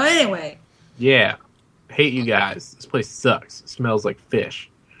wanted to go anyway. Yeah. Hate you guys. This place sucks. It smells like fish.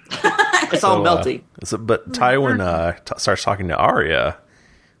 It's all melty. But Tywin starts talking to Arya,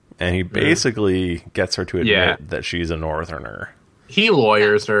 and he basically gets her to admit that she's a Northerner. He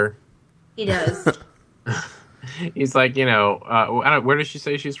lawyers her. He does. He's like, where does she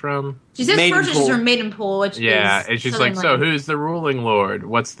say she's from? She says first she's from Maidenpool, which is and she's like, so who's the ruling lord?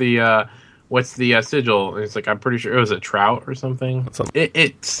 What's the sigil? And it's like, I'm pretty sure it was a trout or something.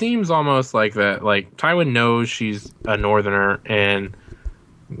 It seems almost like that. Like, Tywin knows she's a Northerner, and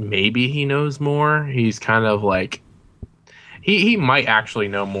maybe he knows more. He's kind of like, he might actually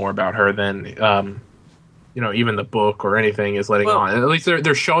know more about her than, even the book or anything is letting on. At least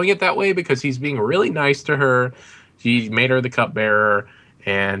they're showing it that way because he's being really nice to her. He made her the cupbearer.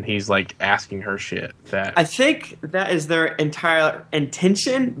 And he's like asking her shit. I think that is their entire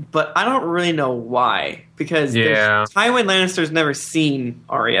intention, but I don't really know why. Because Tywin Lannister's never seen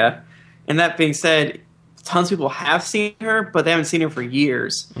Arya, and that being said, tons of people have seen her, but they haven't seen her for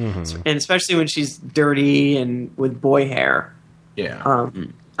years, and especially when she's dirty and with boy hair. Yeah,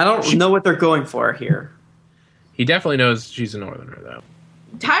 I don't know what they're going for here. He definitely knows she's a Northerner, though.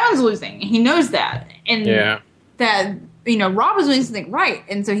 Tywin's losing. He knows that, and that. Robb is doing something right.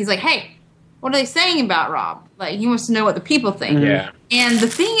 And so he's like, hey, what are they saying about Robb? Like, he wants to know what the people think. Yeah. And the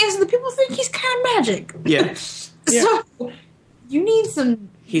thing is, the people think he's kind of magic. Yeah. So, you need some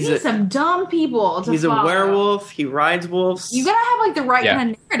dumb people to He's follow. A werewolf. He rides wolves. You gotta have, like, the right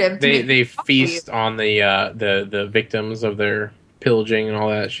kind of narrative. They feast on the victims of their pillaging and all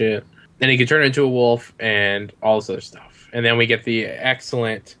that shit. And he can turn into a wolf and all this other stuff. And then we get the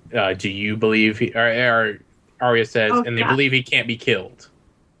excellent, do you believe Arya says, they believe he can't be killed.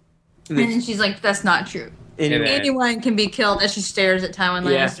 And then she's like, that's not true. Anyone can be killed as she stares at Tywin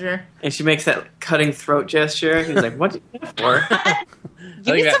Lannister. And she makes that cutting throat gesture. He's like, what did you do for? I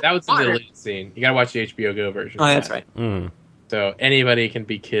think that was the deleted scene. You gotta watch the HBO Go version. Oh, that's right. Mm. So anybody can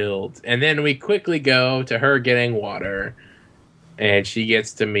be killed. And then we quickly go to her getting water. And she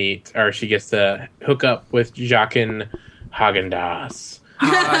gets to hook up with Jaqen Haagen-Dazs.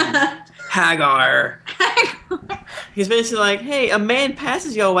 Hagar. He's basically like, hey, a man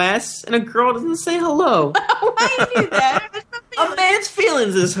passes your ass and a girl doesn't say hello. Why you do that? A man's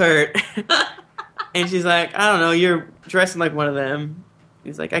feelings is hurt. And she's like, I don't know, you're dressing like one of them.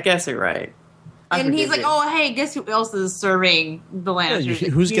 He's like, I guess you're right. And he's like, oh, hey, guess who else is serving the Lannisters?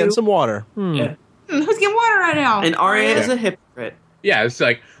 Who's getting some water? Yeah. Who's getting water right now? And Arya is a hypocrite. Yeah, it's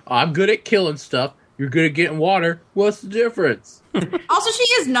like, I'm good at killing stuff. You're good at getting water. What's the difference? Also, she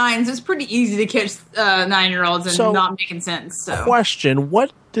is 9, so it's pretty easy to catch 9-year-olds and not making sense. So. Question,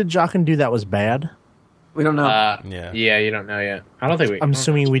 what did Jaqen do that was bad? We don't know. Yeah, you don't know yet. I don't think we... I'm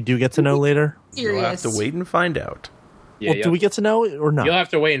assuming we do get to know later. You'll have to wait and find out. Yeah, do we get to know or not? You'll have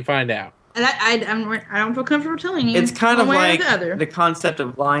to wait and find out. And I don't feel comfortable telling you. It's kind of like the concept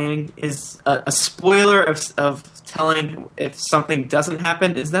of lying is a spoiler of telling if something doesn't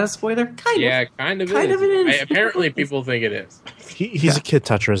happen. Is that a spoiler? Kind of. Yeah, kind of Kind is. of it is. Apparently, people think it is. He's a kid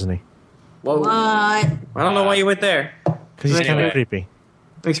toucher, isn't he? Whoa. What? I don't know why you went there. Because he's kind Anyway. of creepy.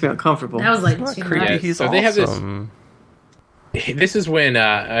 Makes me uncomfortable. That was like Not too creepy. much. He's So awesome. they have this is when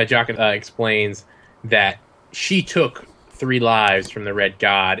Jaqen explains that she took 3 lives from the Red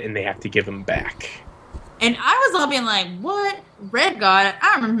God, and they have to give them back. And I was all being like, what? Red God?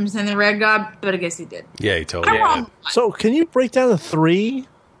 I don't remember him saying the Red God, but I guess he did. Yeah, he totally I'm did. wrong. So can you break down the 3?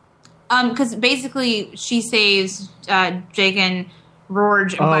 Because basically she saves Jaqen,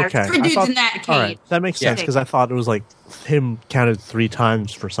 Rorge, and Byron. Okay. 3 dudes in that cage. All right, that makes sense because I thought it was like him counted 3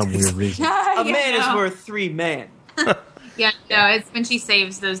 times for some weird reason. A man is worth 3 men. Yeah, no, it's when she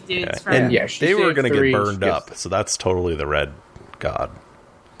saves those dudes from. And she they were saved going to 3, get burned she up, so that's totally the Red God.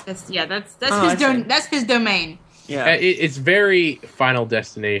 That's Oh, his that's his domain. Yeah. It's very Final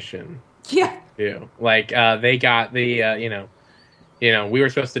Destination. Yeah. Too. Like they got the we were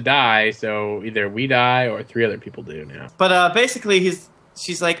supposed to die, so either we die or 3 other people do now. But basically,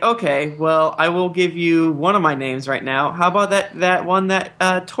 she's like, okay, well, I will give you one of my names right now. How about that one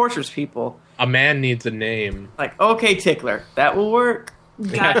that tortures people? A man needs a name. Like, okay, Tickler, that will work.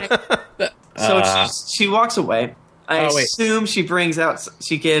 Got it. So she walks away. I wait. assume she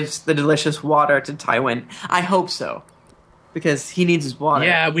gives the delicious water to Tywin. I hope so. Because he needs his water.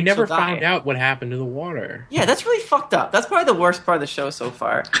 Yeah, we never She'll found die. out what happened to the water. Yeah, that's really fucked up. That's probably the worst part of the show so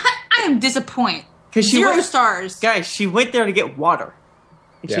far. I am disappointed. 'Cause she 0 went- stars. Guys, she went there to get water.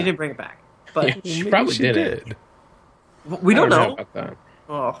 And Yeah. she didn't bring it back. But Yeah, she Maybe probably she did. we don't know. about that.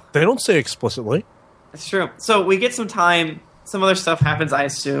 Oh, They don't say explicitly. that's true. So we get some time. Some other stuff happens, I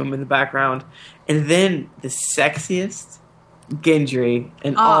assume, in the background. And then the sexiest Gendry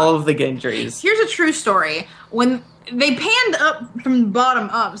and all of the Gendrys. Here's a true story. When they panned up from the bottom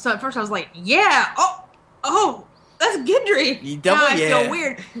up, so at first I was like, yeah, oh, that's Gendry. You double I yeah. feel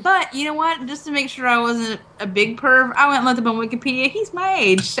weird. But you know what? Just to make sure I wasn't a big perv, I went and looked up on Wikipedia. He's my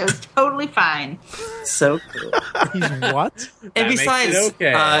age, so it's totally fine. So cool. He's what? And That makes besides, it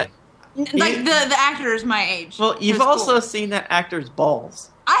okay. Like the actor is my age. well, you've So it's also cool. seen that actor's balls.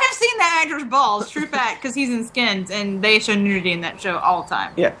 I have seen that actor's balls, true fact, because he's in Skins, and they show nudity in that show all the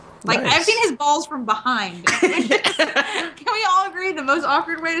time. Yeah. Like, Nice. I've seen his balls from behind. Can we all agree the most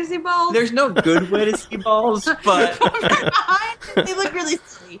awkward way to see balls? There's no good way to see balls, but From behind, they look really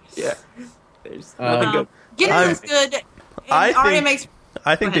silly. yeah. There's nothing good. Gideon looks good. And I Arya think- makes...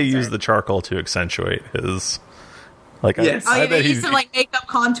 I think Go they ahead, use sorry. the charcoal to accentuate his. Like, Yes. Oh, I yeah, bet they he's use some, like, makeup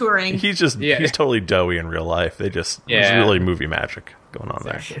contouring. he's totally doughy in real life. They just there's really movie magic going on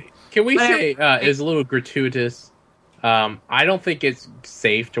there. Can we But- say is a little gratuitous? I don't think it's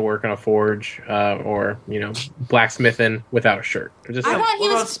safe to work on a forge or blacksmithing without a shirt. Just I thought he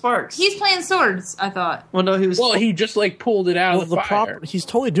What about was... Sparks? He's playing swords, I thought. well, no, he was. well, he just like pulled it out Well, of the fire. he's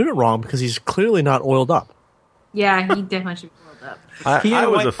totally doing it wrong because he's clearly not oiled up. Yeah, he definitely should be pulled up. He had I a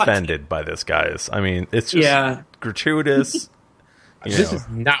was white hot offended by this, guys. I mean, it's just Yeah. gratuitous. This is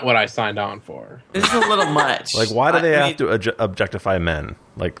not what I signed on for. This is a little much. Like, why do they I have to objectify men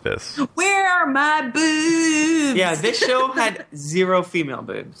like this? Where are my boobs? Yeah, this show had 0 female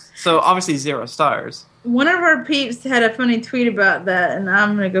boobs, so obviously 0 stars. One of our peeps had a funny tweet about that, and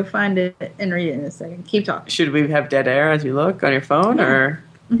I'm going to go find it and read it in a second. Keep talking. Should we have dead air as we look on your phone, or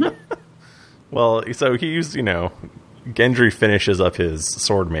Well, so he used, Gendry finishes up his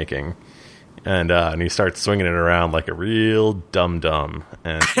sword making, and he starts swinging it around like a real dum-dum.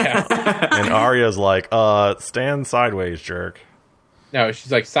 And, and Arya's like, stand sideways, jerk. No,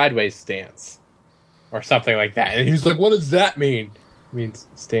 she's like, sideways stance. Or something like that. And he's like, what does that mean? It means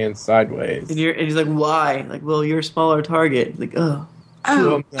stand sideways. And he's like, why? Like, well, you're a smaller target. Like, oh.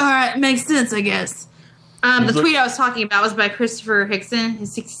 Oh, all right. Makes sense, I guess. The tweet I was talking about was by Christopher Hickson,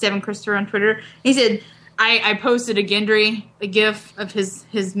 his 67 Christopher on Twitter. He said, I posted a Gendry, a gif of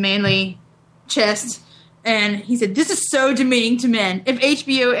his manly chest, and he said, this is so demeaning to men. If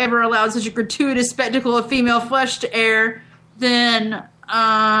HBO ever allowed such a gratuitous spectacle of female flesh to air, then,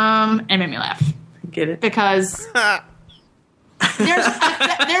 and it made me laugh. Get it? Because there's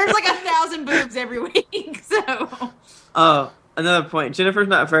like 1,000 boobs every week, so. Oh, another point. Jennifer's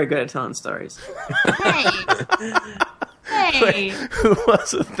not very good at telling stories. Hey. Wait, who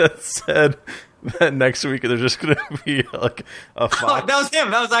was it that said that next week they're just going to be like a Fox? Oh, that was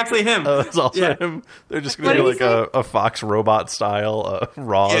him. That was actually him. Oh, that's also him. They're just going to be like a Fox robot style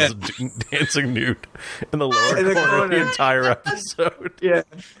Roz dancing nude in the lower corner of the entire episode. Yeah.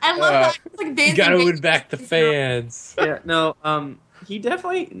 I love that. It's like dancing. You gotta win back the fans. Yeah, no, he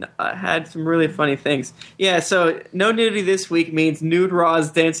definitely had some really funny things. Yeah, so no nudity this week means nude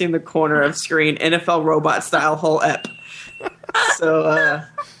Roz dancing in the corner of screen, NFL robot style whole ep. So,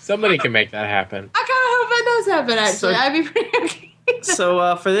 somebody can make that happen. I kind of hope that does happen, actually. So- I'd be pretty okay.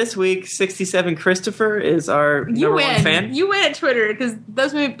 So for this week, 67 Christopher is our number one fan. You win at Twitter, because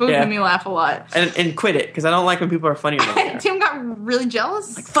those both made me laugh a lot. And quit it, because I don't like when people are funny about it. Tim got really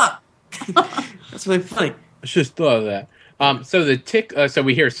jealous. Like, fuck. That's really funny. I just thought of that. So the so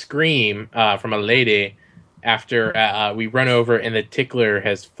we hear a scream from a lady after we run over and the tickler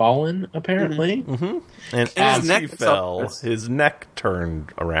has fallen, apparently. Mm-hmm. And And as he fell, his neck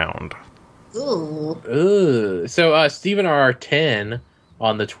turned around. Ooh. So Stephen R10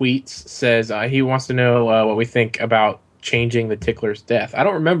 on the tweets says he wants to know what we think about changing the tickler's death. I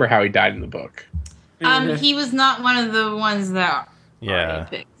don't remember how he died in the book. He was not one of the ones that Yeah.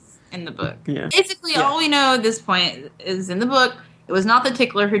 picks in the book. Yeah. Basically, all we know at this point is in the book, it was not the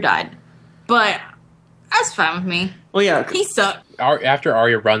tickler who died. But that's fine with me. Well, yeah. He sucked. After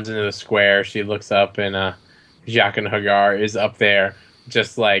Arya runs into the square, she looks up and Jaqen H'ghar is up there,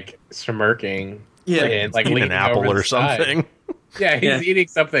 just like smirking. Yeah. And like Eating leaning an apple over or the side. something. Yeah, he's eating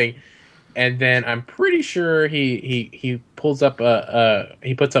something, and then I'm pretty sure he pulls up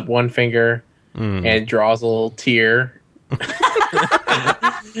he puts up one finger and draws a little tear.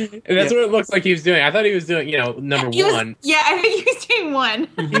 And that's what it looks like he was doing. I thought he was doing, number one. I think he was doing one.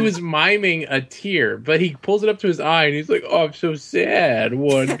 He was miming a tear, but he pulls it up to his eye and he's like, "Oh, I'm so sad.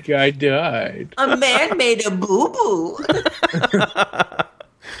 One guy died." A man made a boo-boo.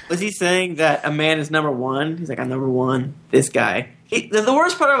 Was he saying that a man is number one? He's like, I'm number one. This guy. The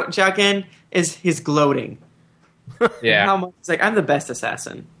worst part about Jaqen is his gloating. Yeah. How much, it's like, I'm the best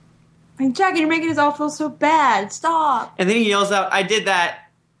assassin. Like, Jaqen, you're making us all feel so bad. Stop. And then he yells out, I did that.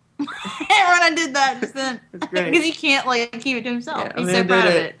 Everyone did that just then. That's great. Because he can't, keep it to himself. Yeah, He's I mean, so proud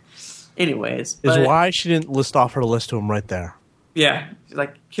of it. Anyways. Is but- why she didn't list off her list to him right there. Yeah. She's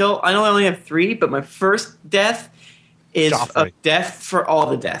like, I know I only have 3, but my first death is Joffrey. a death for all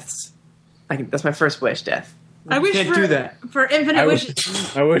the deaths. That's my first wish, death. I wish can't do that. For infinite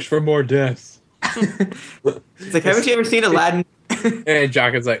wishes. I wish for more deaths. It's like, haven't you ever seen Aladdin? And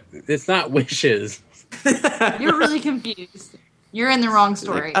Jaqen's like, "It's not wishes." You're really confused. You're in the wrong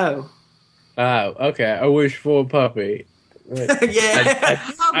story. Oh. Oh, okay. I wish for a puppy. Yeah.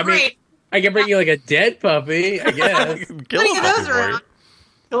 Oh, I mean, great. I can bring you like a dead puppy, I guess. Kill Many of a those puppy for around. you.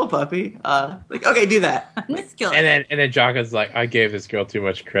 Kill a puppy. Okay, do that. Let's kill And it. then Jaqen's like, "I gave this girl too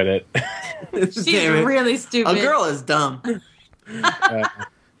much credit." She's Damn it. really stupid. A girl is dumb.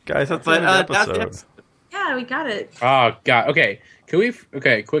 Guys, that's But the end of the that's the episode. episode. Yeah, we got it. Oh God. Okay. Can we?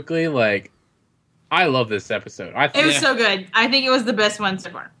 Okay, quickly. I love this episode. I It think was so good. I think it was the best one so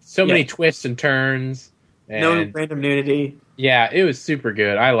far. so many Yeah. twists and turns. And No random nudity. yeah, it was super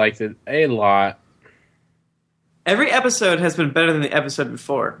good. I liked it a lot. Every episode has been better than the episode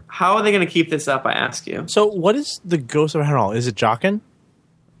before. How are they going to keep this up, I ask you? So, what is the Ghost of Harrenhal? Is it Jaqen?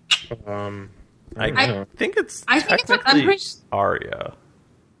 I think it's I think it's- I'm technically pretty- Arya.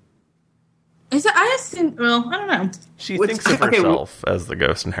 Is it? I assume. Well, I don't know. She What's- thinks of okay, herself as the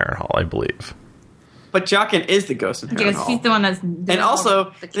ghost in Harrenhal, I believe. But Jaqen is the ghost in Because Harrenhal. he's the one that's. doing And all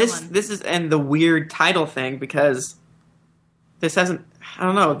also, the this killing. is and the weird title thing, because this hasn't, I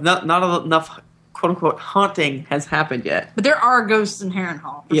don't know, not enough quote-unquote haunting has happened yet. But there are ghosts in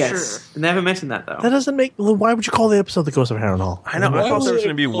Harrenhal, for Yes. sure. And they haven't mentioned that, though. That doesn't make. Why would you call the episode the Ghost of Harrenhal? I know. I Why thought would there was it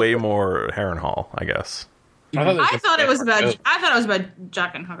going to be call- way more Harrenhal, I guess. I thought it was about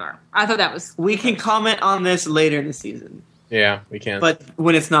Jack and Hagar. I thought that was. We can comment on this later in the season. Yeah, we can. But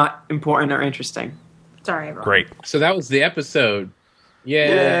when it's not important or interesting. Sorry, everyone. Great. So that was the episode.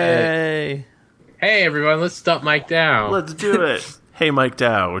 Yay! Hey, everyone, let's stop Mike Dow. Let's do it. Hey, Mike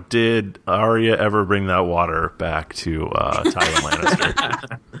Dow, did Arya ever bring that water back to Tywin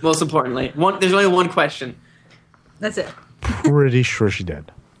Lannister? Most importantly, there's only one question. That's it. Pretty sure she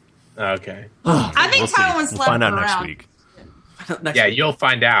did. Okay. I think Tywin We'll slept find out around. next week. Yeah, you'll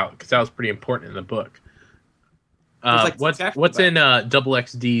find out because that was pretty important in the book. like What's exactly in Double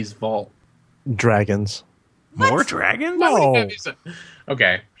XD's vault? Dragons. More dragons? No.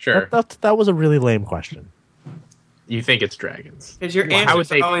 Okay, sure. That was a really lame question. You think it's dragons? Because your Well, how would answers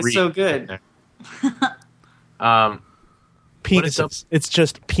they are always read so good. Penises. It's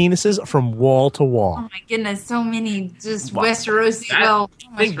just penises from wall to Oh wall. my goodness, so many just Wow. Westerosi. I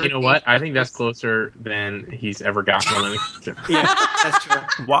think, you know what? I think that's closer than he's ever gotten on any question. Yeah, that's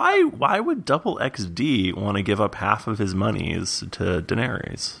true. Why would Double XD want to give up half of his monies to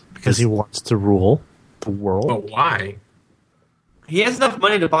Daenerys? Because he wants to rule the world. But why? He has enough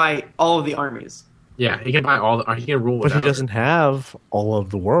money to buy all of the armies. Yeah, he can buy he can rule But whatever. he doesn't have all of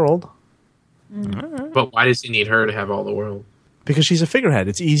the world. But why does he need her to have all the world? Because she's a figurehead.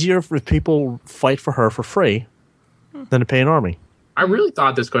 It's easier if people fight for her for free than to pay an army. I really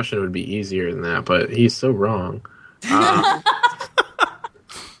thought this question would be easier than that, but he's so wrong.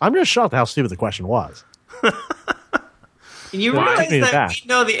 I'm just shocked how stupid the question was. And you Why? realize Take me that back. we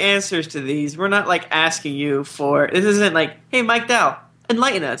know the answers to these. We're not like asking you for. This isn't like, hey, Mike Dow,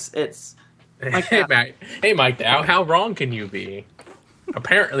 enlighten us. It's Mike Hey, Dow. Mike Dow, how wrong can you be?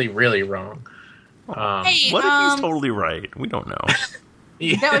 Apparently, really wrong. Hey, What if he's totally right? We don't know.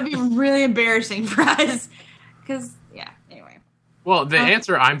 that would be really embarrassing for us. Because, yeah, anyway. Well, the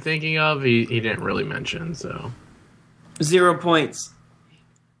answer I'm thinking of, he didn't really mention. So 0 points.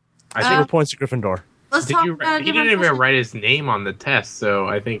 I 0 think points to Gryffindor. Let's did talk you? about a He different didn't even question. write his name on the test, so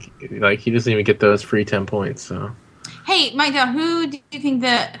I think he doesn't even get those free 10 points. So Hey, Mike, now, who do you think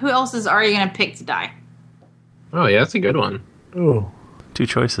who else is Arya going to pick to die? oh yeah, that's a good one. Ooh. 2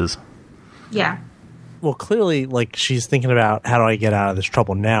 choices. Yeah. Well, clearly, like, she's thinking about how do I get out of this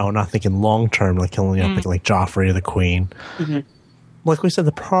trouble now, not thinking long term, like killing, thinking like Joffrey or the Queen. Mm-hmm. Like we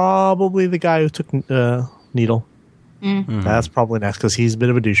said, probably the guy who took Needle. That's probably next because he's a bit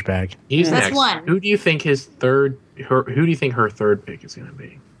of a douchebag. He's That's next. one. Who do you think his third? Who do you think her third pick is going to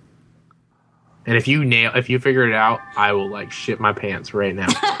be? And if you figure it out, I will like shit my pants right now.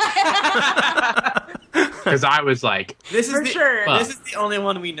 Because I was like, This is For sure. This is the only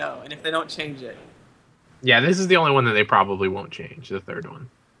one we know, and if they don't change it, yeah, this is the only one that they probably won't change. The third one.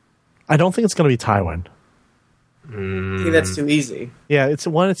 I don't think it's going to be Tywin. I think that's too easy. Yeah, it's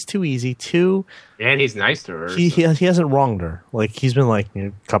too easy. Two, And he's nice to her. he hasn't wronged her. Like he's been like,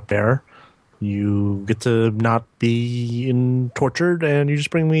 cupbearer, you get to not be tortured, and you just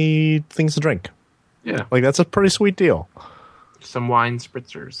bring me things to drink. Yeah, Like that's a pretty sweet deal. some wine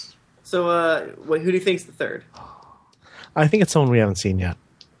spritzers. So, who do you think's the third? I think it's someone we haven't seen yet.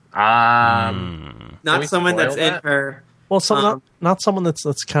 Can Not we someone spoil that's that? in her. Well, not someone that's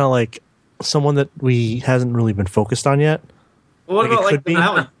kind of like someone that we hasn't really been focused on yet. Well, what Like, it about could like the be.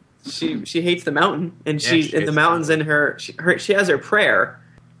 mountain? She hates the mountain, and Yeah, she she and the hates mountain's the in her. She has her prayer.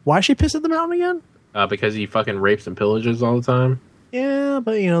 Why is she pissed at the mountain again? Because he fucking rapes and pillages all the time. Yeah,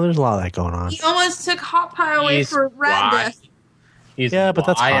 but there's a lot of that going on. He almost took Hot Pie away He's for rat why- death. He's Yeah, but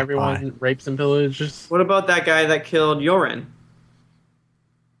that's why hot everyone rapes and pillages. What about that guy that killed Yoren?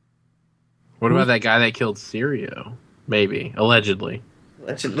 What about that guy that killed Sirio? Maybe, allegedly.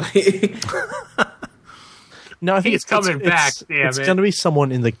 Allegedly. No, I think He's coming back, damn it's it. going to be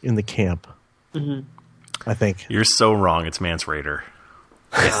someone in the camp. Mhm. I think. You're so wrong. It's Mance Raider.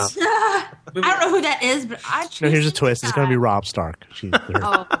 I don't know who that is, but I choose No, here's a this twist. It's guy. going to be Robb Stark. She's there.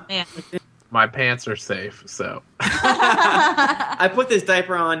 Oh, man. My pants are safe, so I put this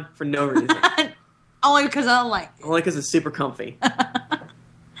diaper on for no reason, Only because I don't like it. only because it's super comfy.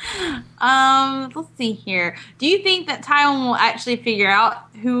 Let's see here. Do you think that Tywin will actually figure out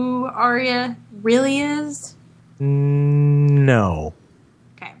who Arya really is? No.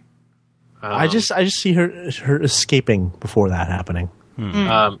 Okay. I just see her escaping before that happening.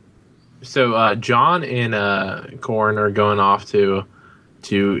 So John and Corn are going off to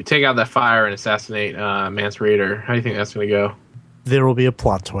take out that fire and assassinate Mance Raider. How do you think that's going to go? There will be a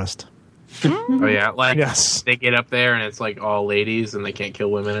plot twist. Oh yeah, like Yes. they get up there and it's like all ladies and they can't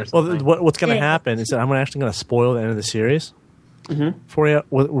kill women or Well, something. what's going to Yeah. happen is that I'm actually going to spoil the end of the series for you.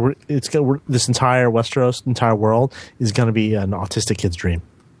 This entire Westeros, entire world is going to be an autistic kid's dream.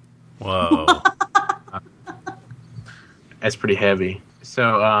 Whoa. That's pretty heavy. So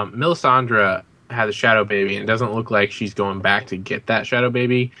Melisandre had a shadow baby, and it doesn't look like she's going back to get that shadow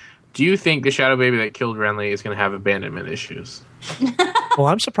baby. Do you think the shadow baby that killed Renly is going to have abandonment issues? Well,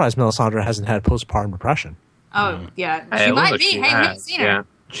 I'm surprised Melisandre hasn't had postpartum depression. Oh, yeah. She might be. Hey, we haven't seen her. Yeah.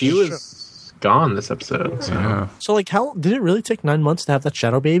 She was gone this episode. So, like, how did it really take 9 months to have that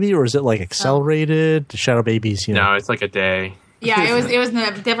shadow baby, or is it, like, accelerated? The shadow babies, No, it's like a day. Yeah, it was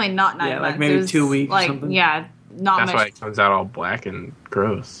definitely not 9 months. Like maybe it was 2 weeks like, or something. Yeah, not That's much. why it comes out all black and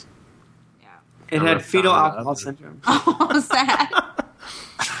gross. It had fetal alcohol syndrome. Oh, sad.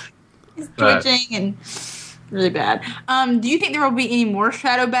 It's twitching and really bad. Do you think there will be any more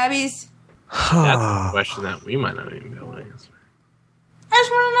shadow babbies? That's a question that we might not even be able to answer. I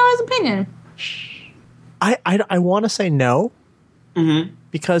just want to know his opinion. I want to say no,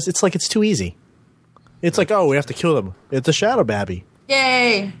 because it's like it's too easy. It's like, oh, we have to kill them. It's a shadow babby.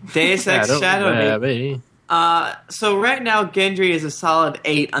 Yay! Deus Ex Shadow Baby. Baby. So right now, Gendry is a solid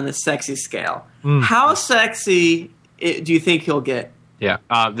 8 on the sexy scale. How sexy do you think he'll get? Yeah,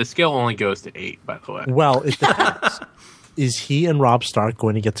 the scale only goes to 8, by the way. Well, it depends. Is he and Robb Stark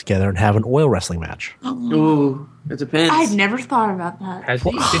going to get together and have an oil wrestling match? Ooh, it depends. I've never thought about that.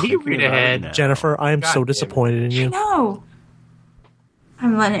 Did he read ahead? Jennifer, I am so disappointed in you. No.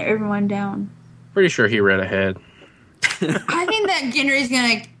 I'm letting everyone down. Pretty sure he read ahead. I think that Gendry's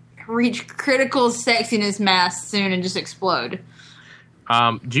going to reach critical sexiness mass soon and just explode.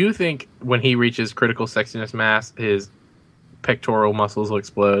 Do you think when he reaches critical sexiness mass, his pectoral muscles will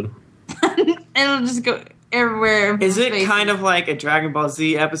explode? It'll just go everywhere. Is it kind of like a Dragon Ball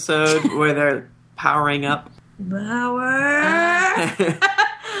Z episode where they're powering up? Power.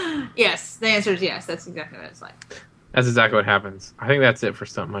 Yes, the answer is yes. That's exactly what it's like. That's exactly what happens. I think that's it for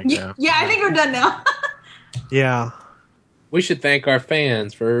something like that. Yeah, I think we're done now. Yeah. We should thank our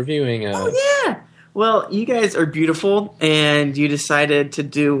fans for reviewing us. Oh, yeah. Well, you guys are beautiful, and you decided to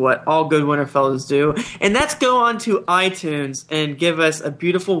do what all good Winterfellows do, and that's go on to iTunes and give us a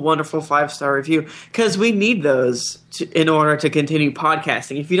beautiful, wonderful 5-star review, because we need those in order to continue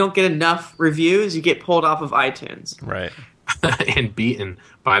podcasting. If you don't get enough reviews, you get pulled off of iTunes. Right. And beaten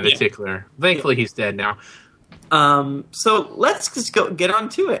by the tickler. Thankfully, he's dead now. So let's just get on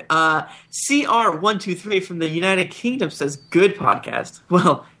to it. CR123 from the United Kingdom says, good podcast.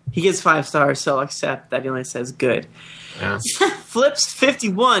 Well, he gives 5 stars, so I'll accept that he only says good. Yeah.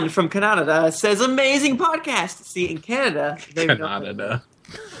 Flips51 from Canada says, amazing podcast. See, in Canada, Canada.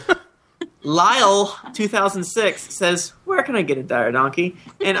 Lyle 2006 says, where can I get a dire donkey?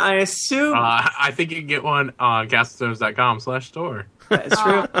 And I assume I think you can get one on castofstones.com/store. that's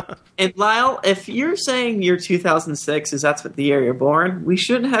true. And Lyle, if you're saying you're 2006 is that's what the year you're born, we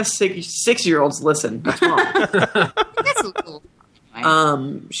shouldn't have 6-year-olds listen. That's wrong. That's cool.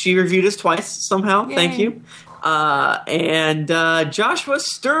 She reviewed us twice somehow. Yay. Thank you. And Joshua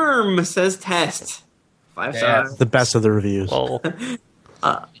Sturm says test. 5 stars. The best of the reviews. You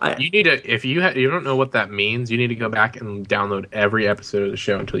need to, if you don't know what that means, you need to go back and download every episode of the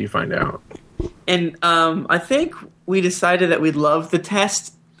show until you find out. And I think we decided that we love the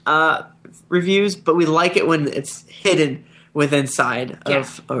test reviews, but we like it when it's hidden inside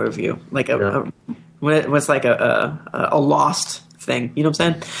of a review, like when it's like a lost thing. You know what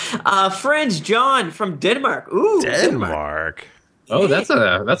I'm saying? Friends John from Denmark. Ooh, Denmark. Oh,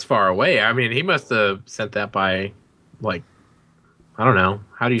 that's far away. I mean, he must have sent that by, like, I don't know.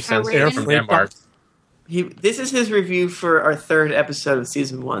 How do you send stuff from Denmark? This is his review for our 3rd episode of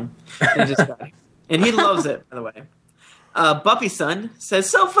season 1. And he loves it, by the way. Buffy Son says,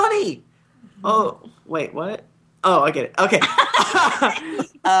 so funny. Oh, wait, what? Oh, I get it. Okay.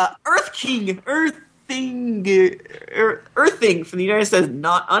 Earthing from the United States,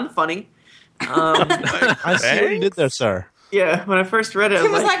 not unfunny. I see what you did there, sir. Yeah, when I first read it, I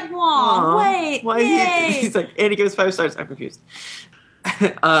was like, whoa, wait, why he's like, and he gives 5 stars. I'm confused.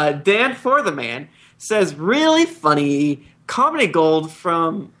 Dan For the Man says, really funny comedy gold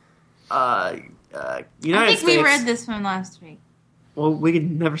from United States. I think we read this one last week. Well, we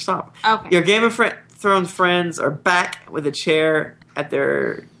can never stop. Okay. Your Game of Thrones friends are back with a chair at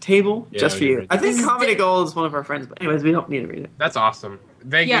their table just for you. I think Comedy Gold is one of our friends, but anyways, we don't need to read it. That's awesome.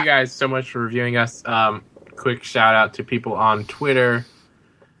 Thank you guys so much for reviewing us. Quick shout out to people on Twitter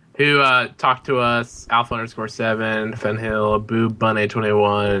who talked to us: Alpha_7, Fenhill, Boob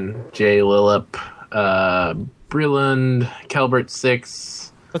Bunny21, Jay Lillip, Brilland,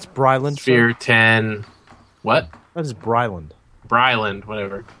 Kelbert6. That's Bryland. Sphere 10. What? That is Bryland. Bryland,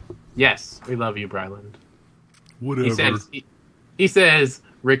 whatever. Yes, we love you, Bryland. Whatever. He says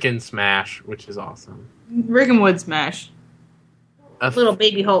Rick and Smash, which is awesome. Rick and Wood Smash. Little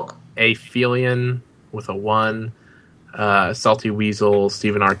baby Hulk. Aphelion with a 1. Salty Weasel,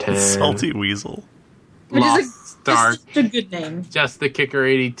 Stephen R10. Salty Weasel. Lost Stark. Just a good name. Just the Kicker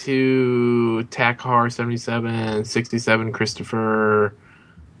 82, Takhar 77, 67 Christopher,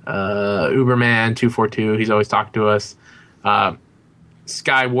 Uberman 242. He's always talked to us.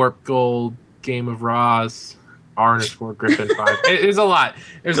 Sky Warp Gold, Game of Roz, R_Griffin 5. It's a lot.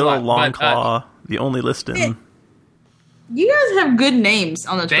 There's a lot. Long Claw, the only listing. You guys have good names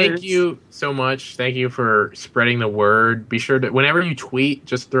on the Twitter. Thank you so much. Thank you for spreading the word. Be sure to, whenever you tweet,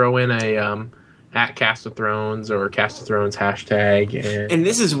 just throw in a at Cast of Thrones or Cast of Thrones hashtag. And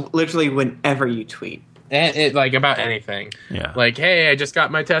this is literally whenever you tweet. And it, like, about anything. Yeah. Like, hey, I just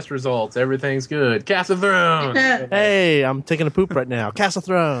got my test results. Everything's good. Cast of Thrones. Hey, I'm taking a poop right now. Cast of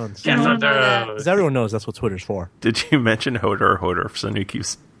Thrones. Cast of Thrones. Because everyone knows that's what Twitter's for. Did you mention Hodor Hodorfson who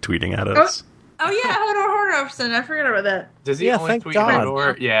keeps tweeting at us? Oh yeah, Hodor Hodorfson. I forgot about that. Does he Yeah, only thank tweet God.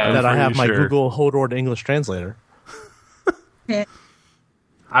 Hodor? Yeah. That I have my sure. Google Hodor to English translator.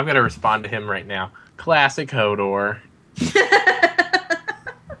 I'm going to respond to him right now. Classic Hodor.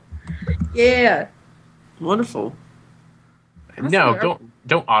 Yeah. Wonderful. No, fair.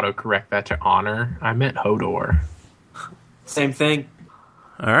 don't autocorrect that to honor. I meant Hodor. Same thing.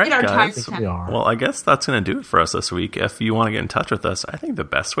 All right, In our time guys. to We are. Well, I guess that's going to do it for us this week. If you want to get in touch with us, I think the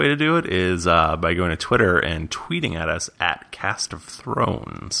best way to do it is by going to Twitter and tweeting at us at Cast of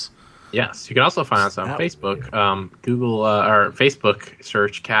Thrones. Yes, you can also find us on Facebook. Google or Facebook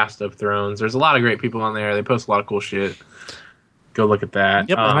search Cast of Thrones. There's a lot of great people on there. They post a lot of cool shit. Go look at that.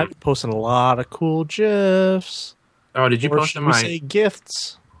 Yep, I'm posting a lot of cool GIFs. Oh, did you Or post should them we say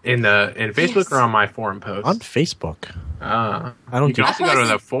gifts? in Facebook Yes. or on my forum post? On Facebook. I don't You can do- also go to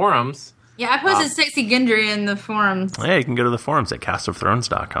the forums. Yeah, I posted Sexy Gendry in the forums. Yeah, you can go to the forums at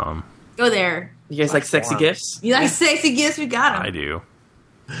castofthrones.com. Go there. You guys like sexy gifts? You like sexy gifts? We got them. I do.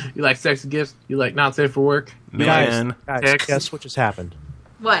 You like sexy gifts? You like not safe for work? Man. Guys, Text. guess what just happened?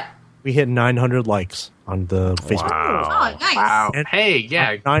 What? We hit 900 likes on the Facebook. Wow. Oh, nice. Wow. And- Hey,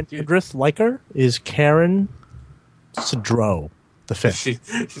 yeah. Our dude, 900th liker is Karen Cedro, the fifth. she's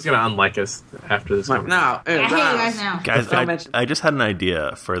going to unlike us after this. Like, no. I hate you guys now. Guys, Don't mention- I just had an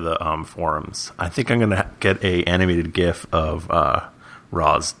idea for the forums. I think I'm going to get a animated GIF of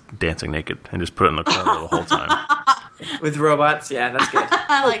Roz dancing naked and just put it in the corner the whole time. With robots? Yeah, that's good.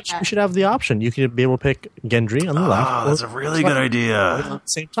 I like We that. should have the option. You could be able to pick Gendry on the left. Oh, that's a really good idea. At the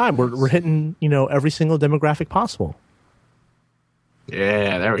same time, we're hitting every single demographic possible,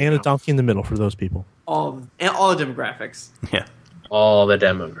 Yeah, there we and a go. donkey in the middle for those people. all the demographics. Yeah. All the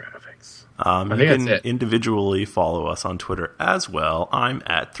demographics. You think can that's it. individually follow us on Twitter as well. I'm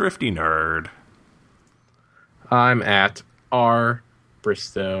at Thrifty Nerd. I'm at R.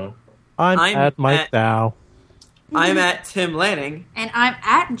 Bristow. I'm I'm at Mike at- Dow. I'm at Tim Lanning. And I'm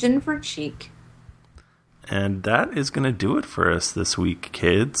at Jennifer Cheek. And that is going to do it for us this week,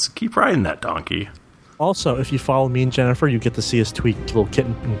 kids. Keep riding that donkey. Also, if you follow me and Jennifer, you get to see us tweak little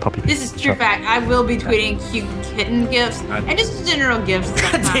kitten and puppy. This is true fact. I will be tweeting cute kitten gifts and just general gifts.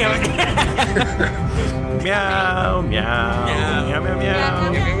 Damn it. Meow, meow, meow, meow,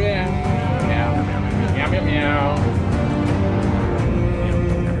 meow. Meow, meow, meow, meow, meow.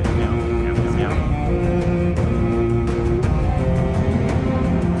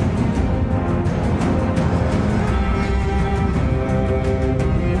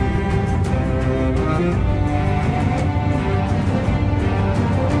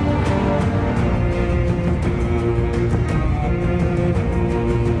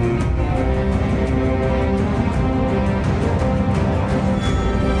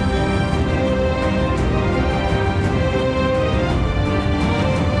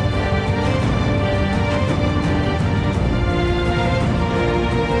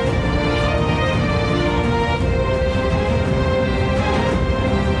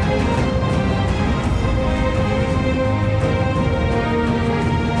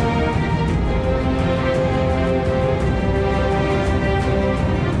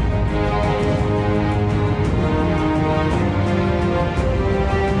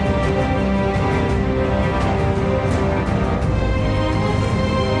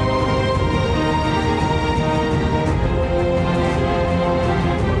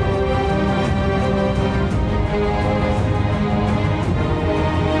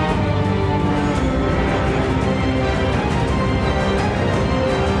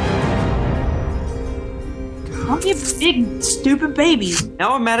 Don't be a big stupid baby.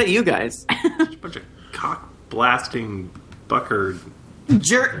 Now I'm mad at you guys. Bunch of cock blasting bucker.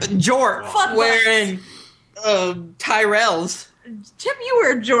 Jort Fuck wearing Tyrells. Chip, you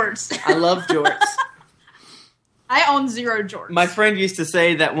wear jorts. I love jorts. I own 0 jorts. My friend used to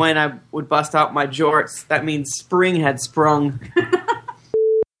say that when I would bust out my jorts, that means spring had sprung.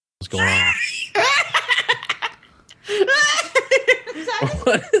 What's going on?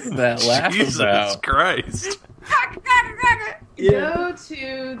 What is that laugh Jesus about? Christ. Go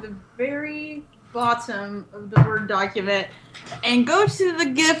to the very bottom of the Word document and go to the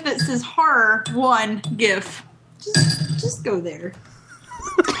GIF that says horror 1 GIF. Just go there.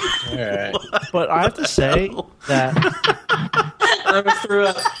 All right. But I have to say that I threw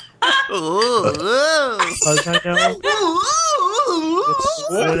up.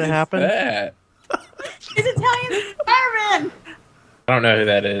 what did happen? That? It's Italian Spider-Man. I don't know who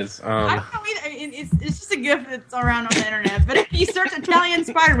that is. I don't know either. It's just a GIF that's around on the internet. But if you search Italian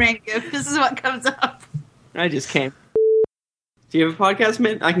Spider-Man GIF, this is what comes up. I just came. Do you have a podcast,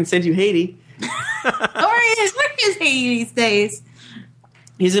 Mint? I can send you Haiti. Where is he these days?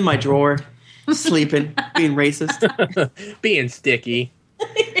 He's in my drawer, sleeping, being racist. Being sticky.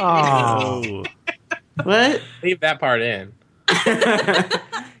 Oh, What? Leave that part in.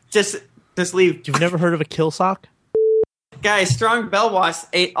 just leave. you've never heard of a kill sock? Guys, Strong Bell Wasp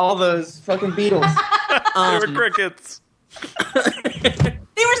ate all those fucking beetles. They were crickets. They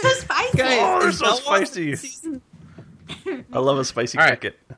were so spicy. Guys, Oh, they're is so Bell Wasp spicy. season- I love a spicy All right. cricket.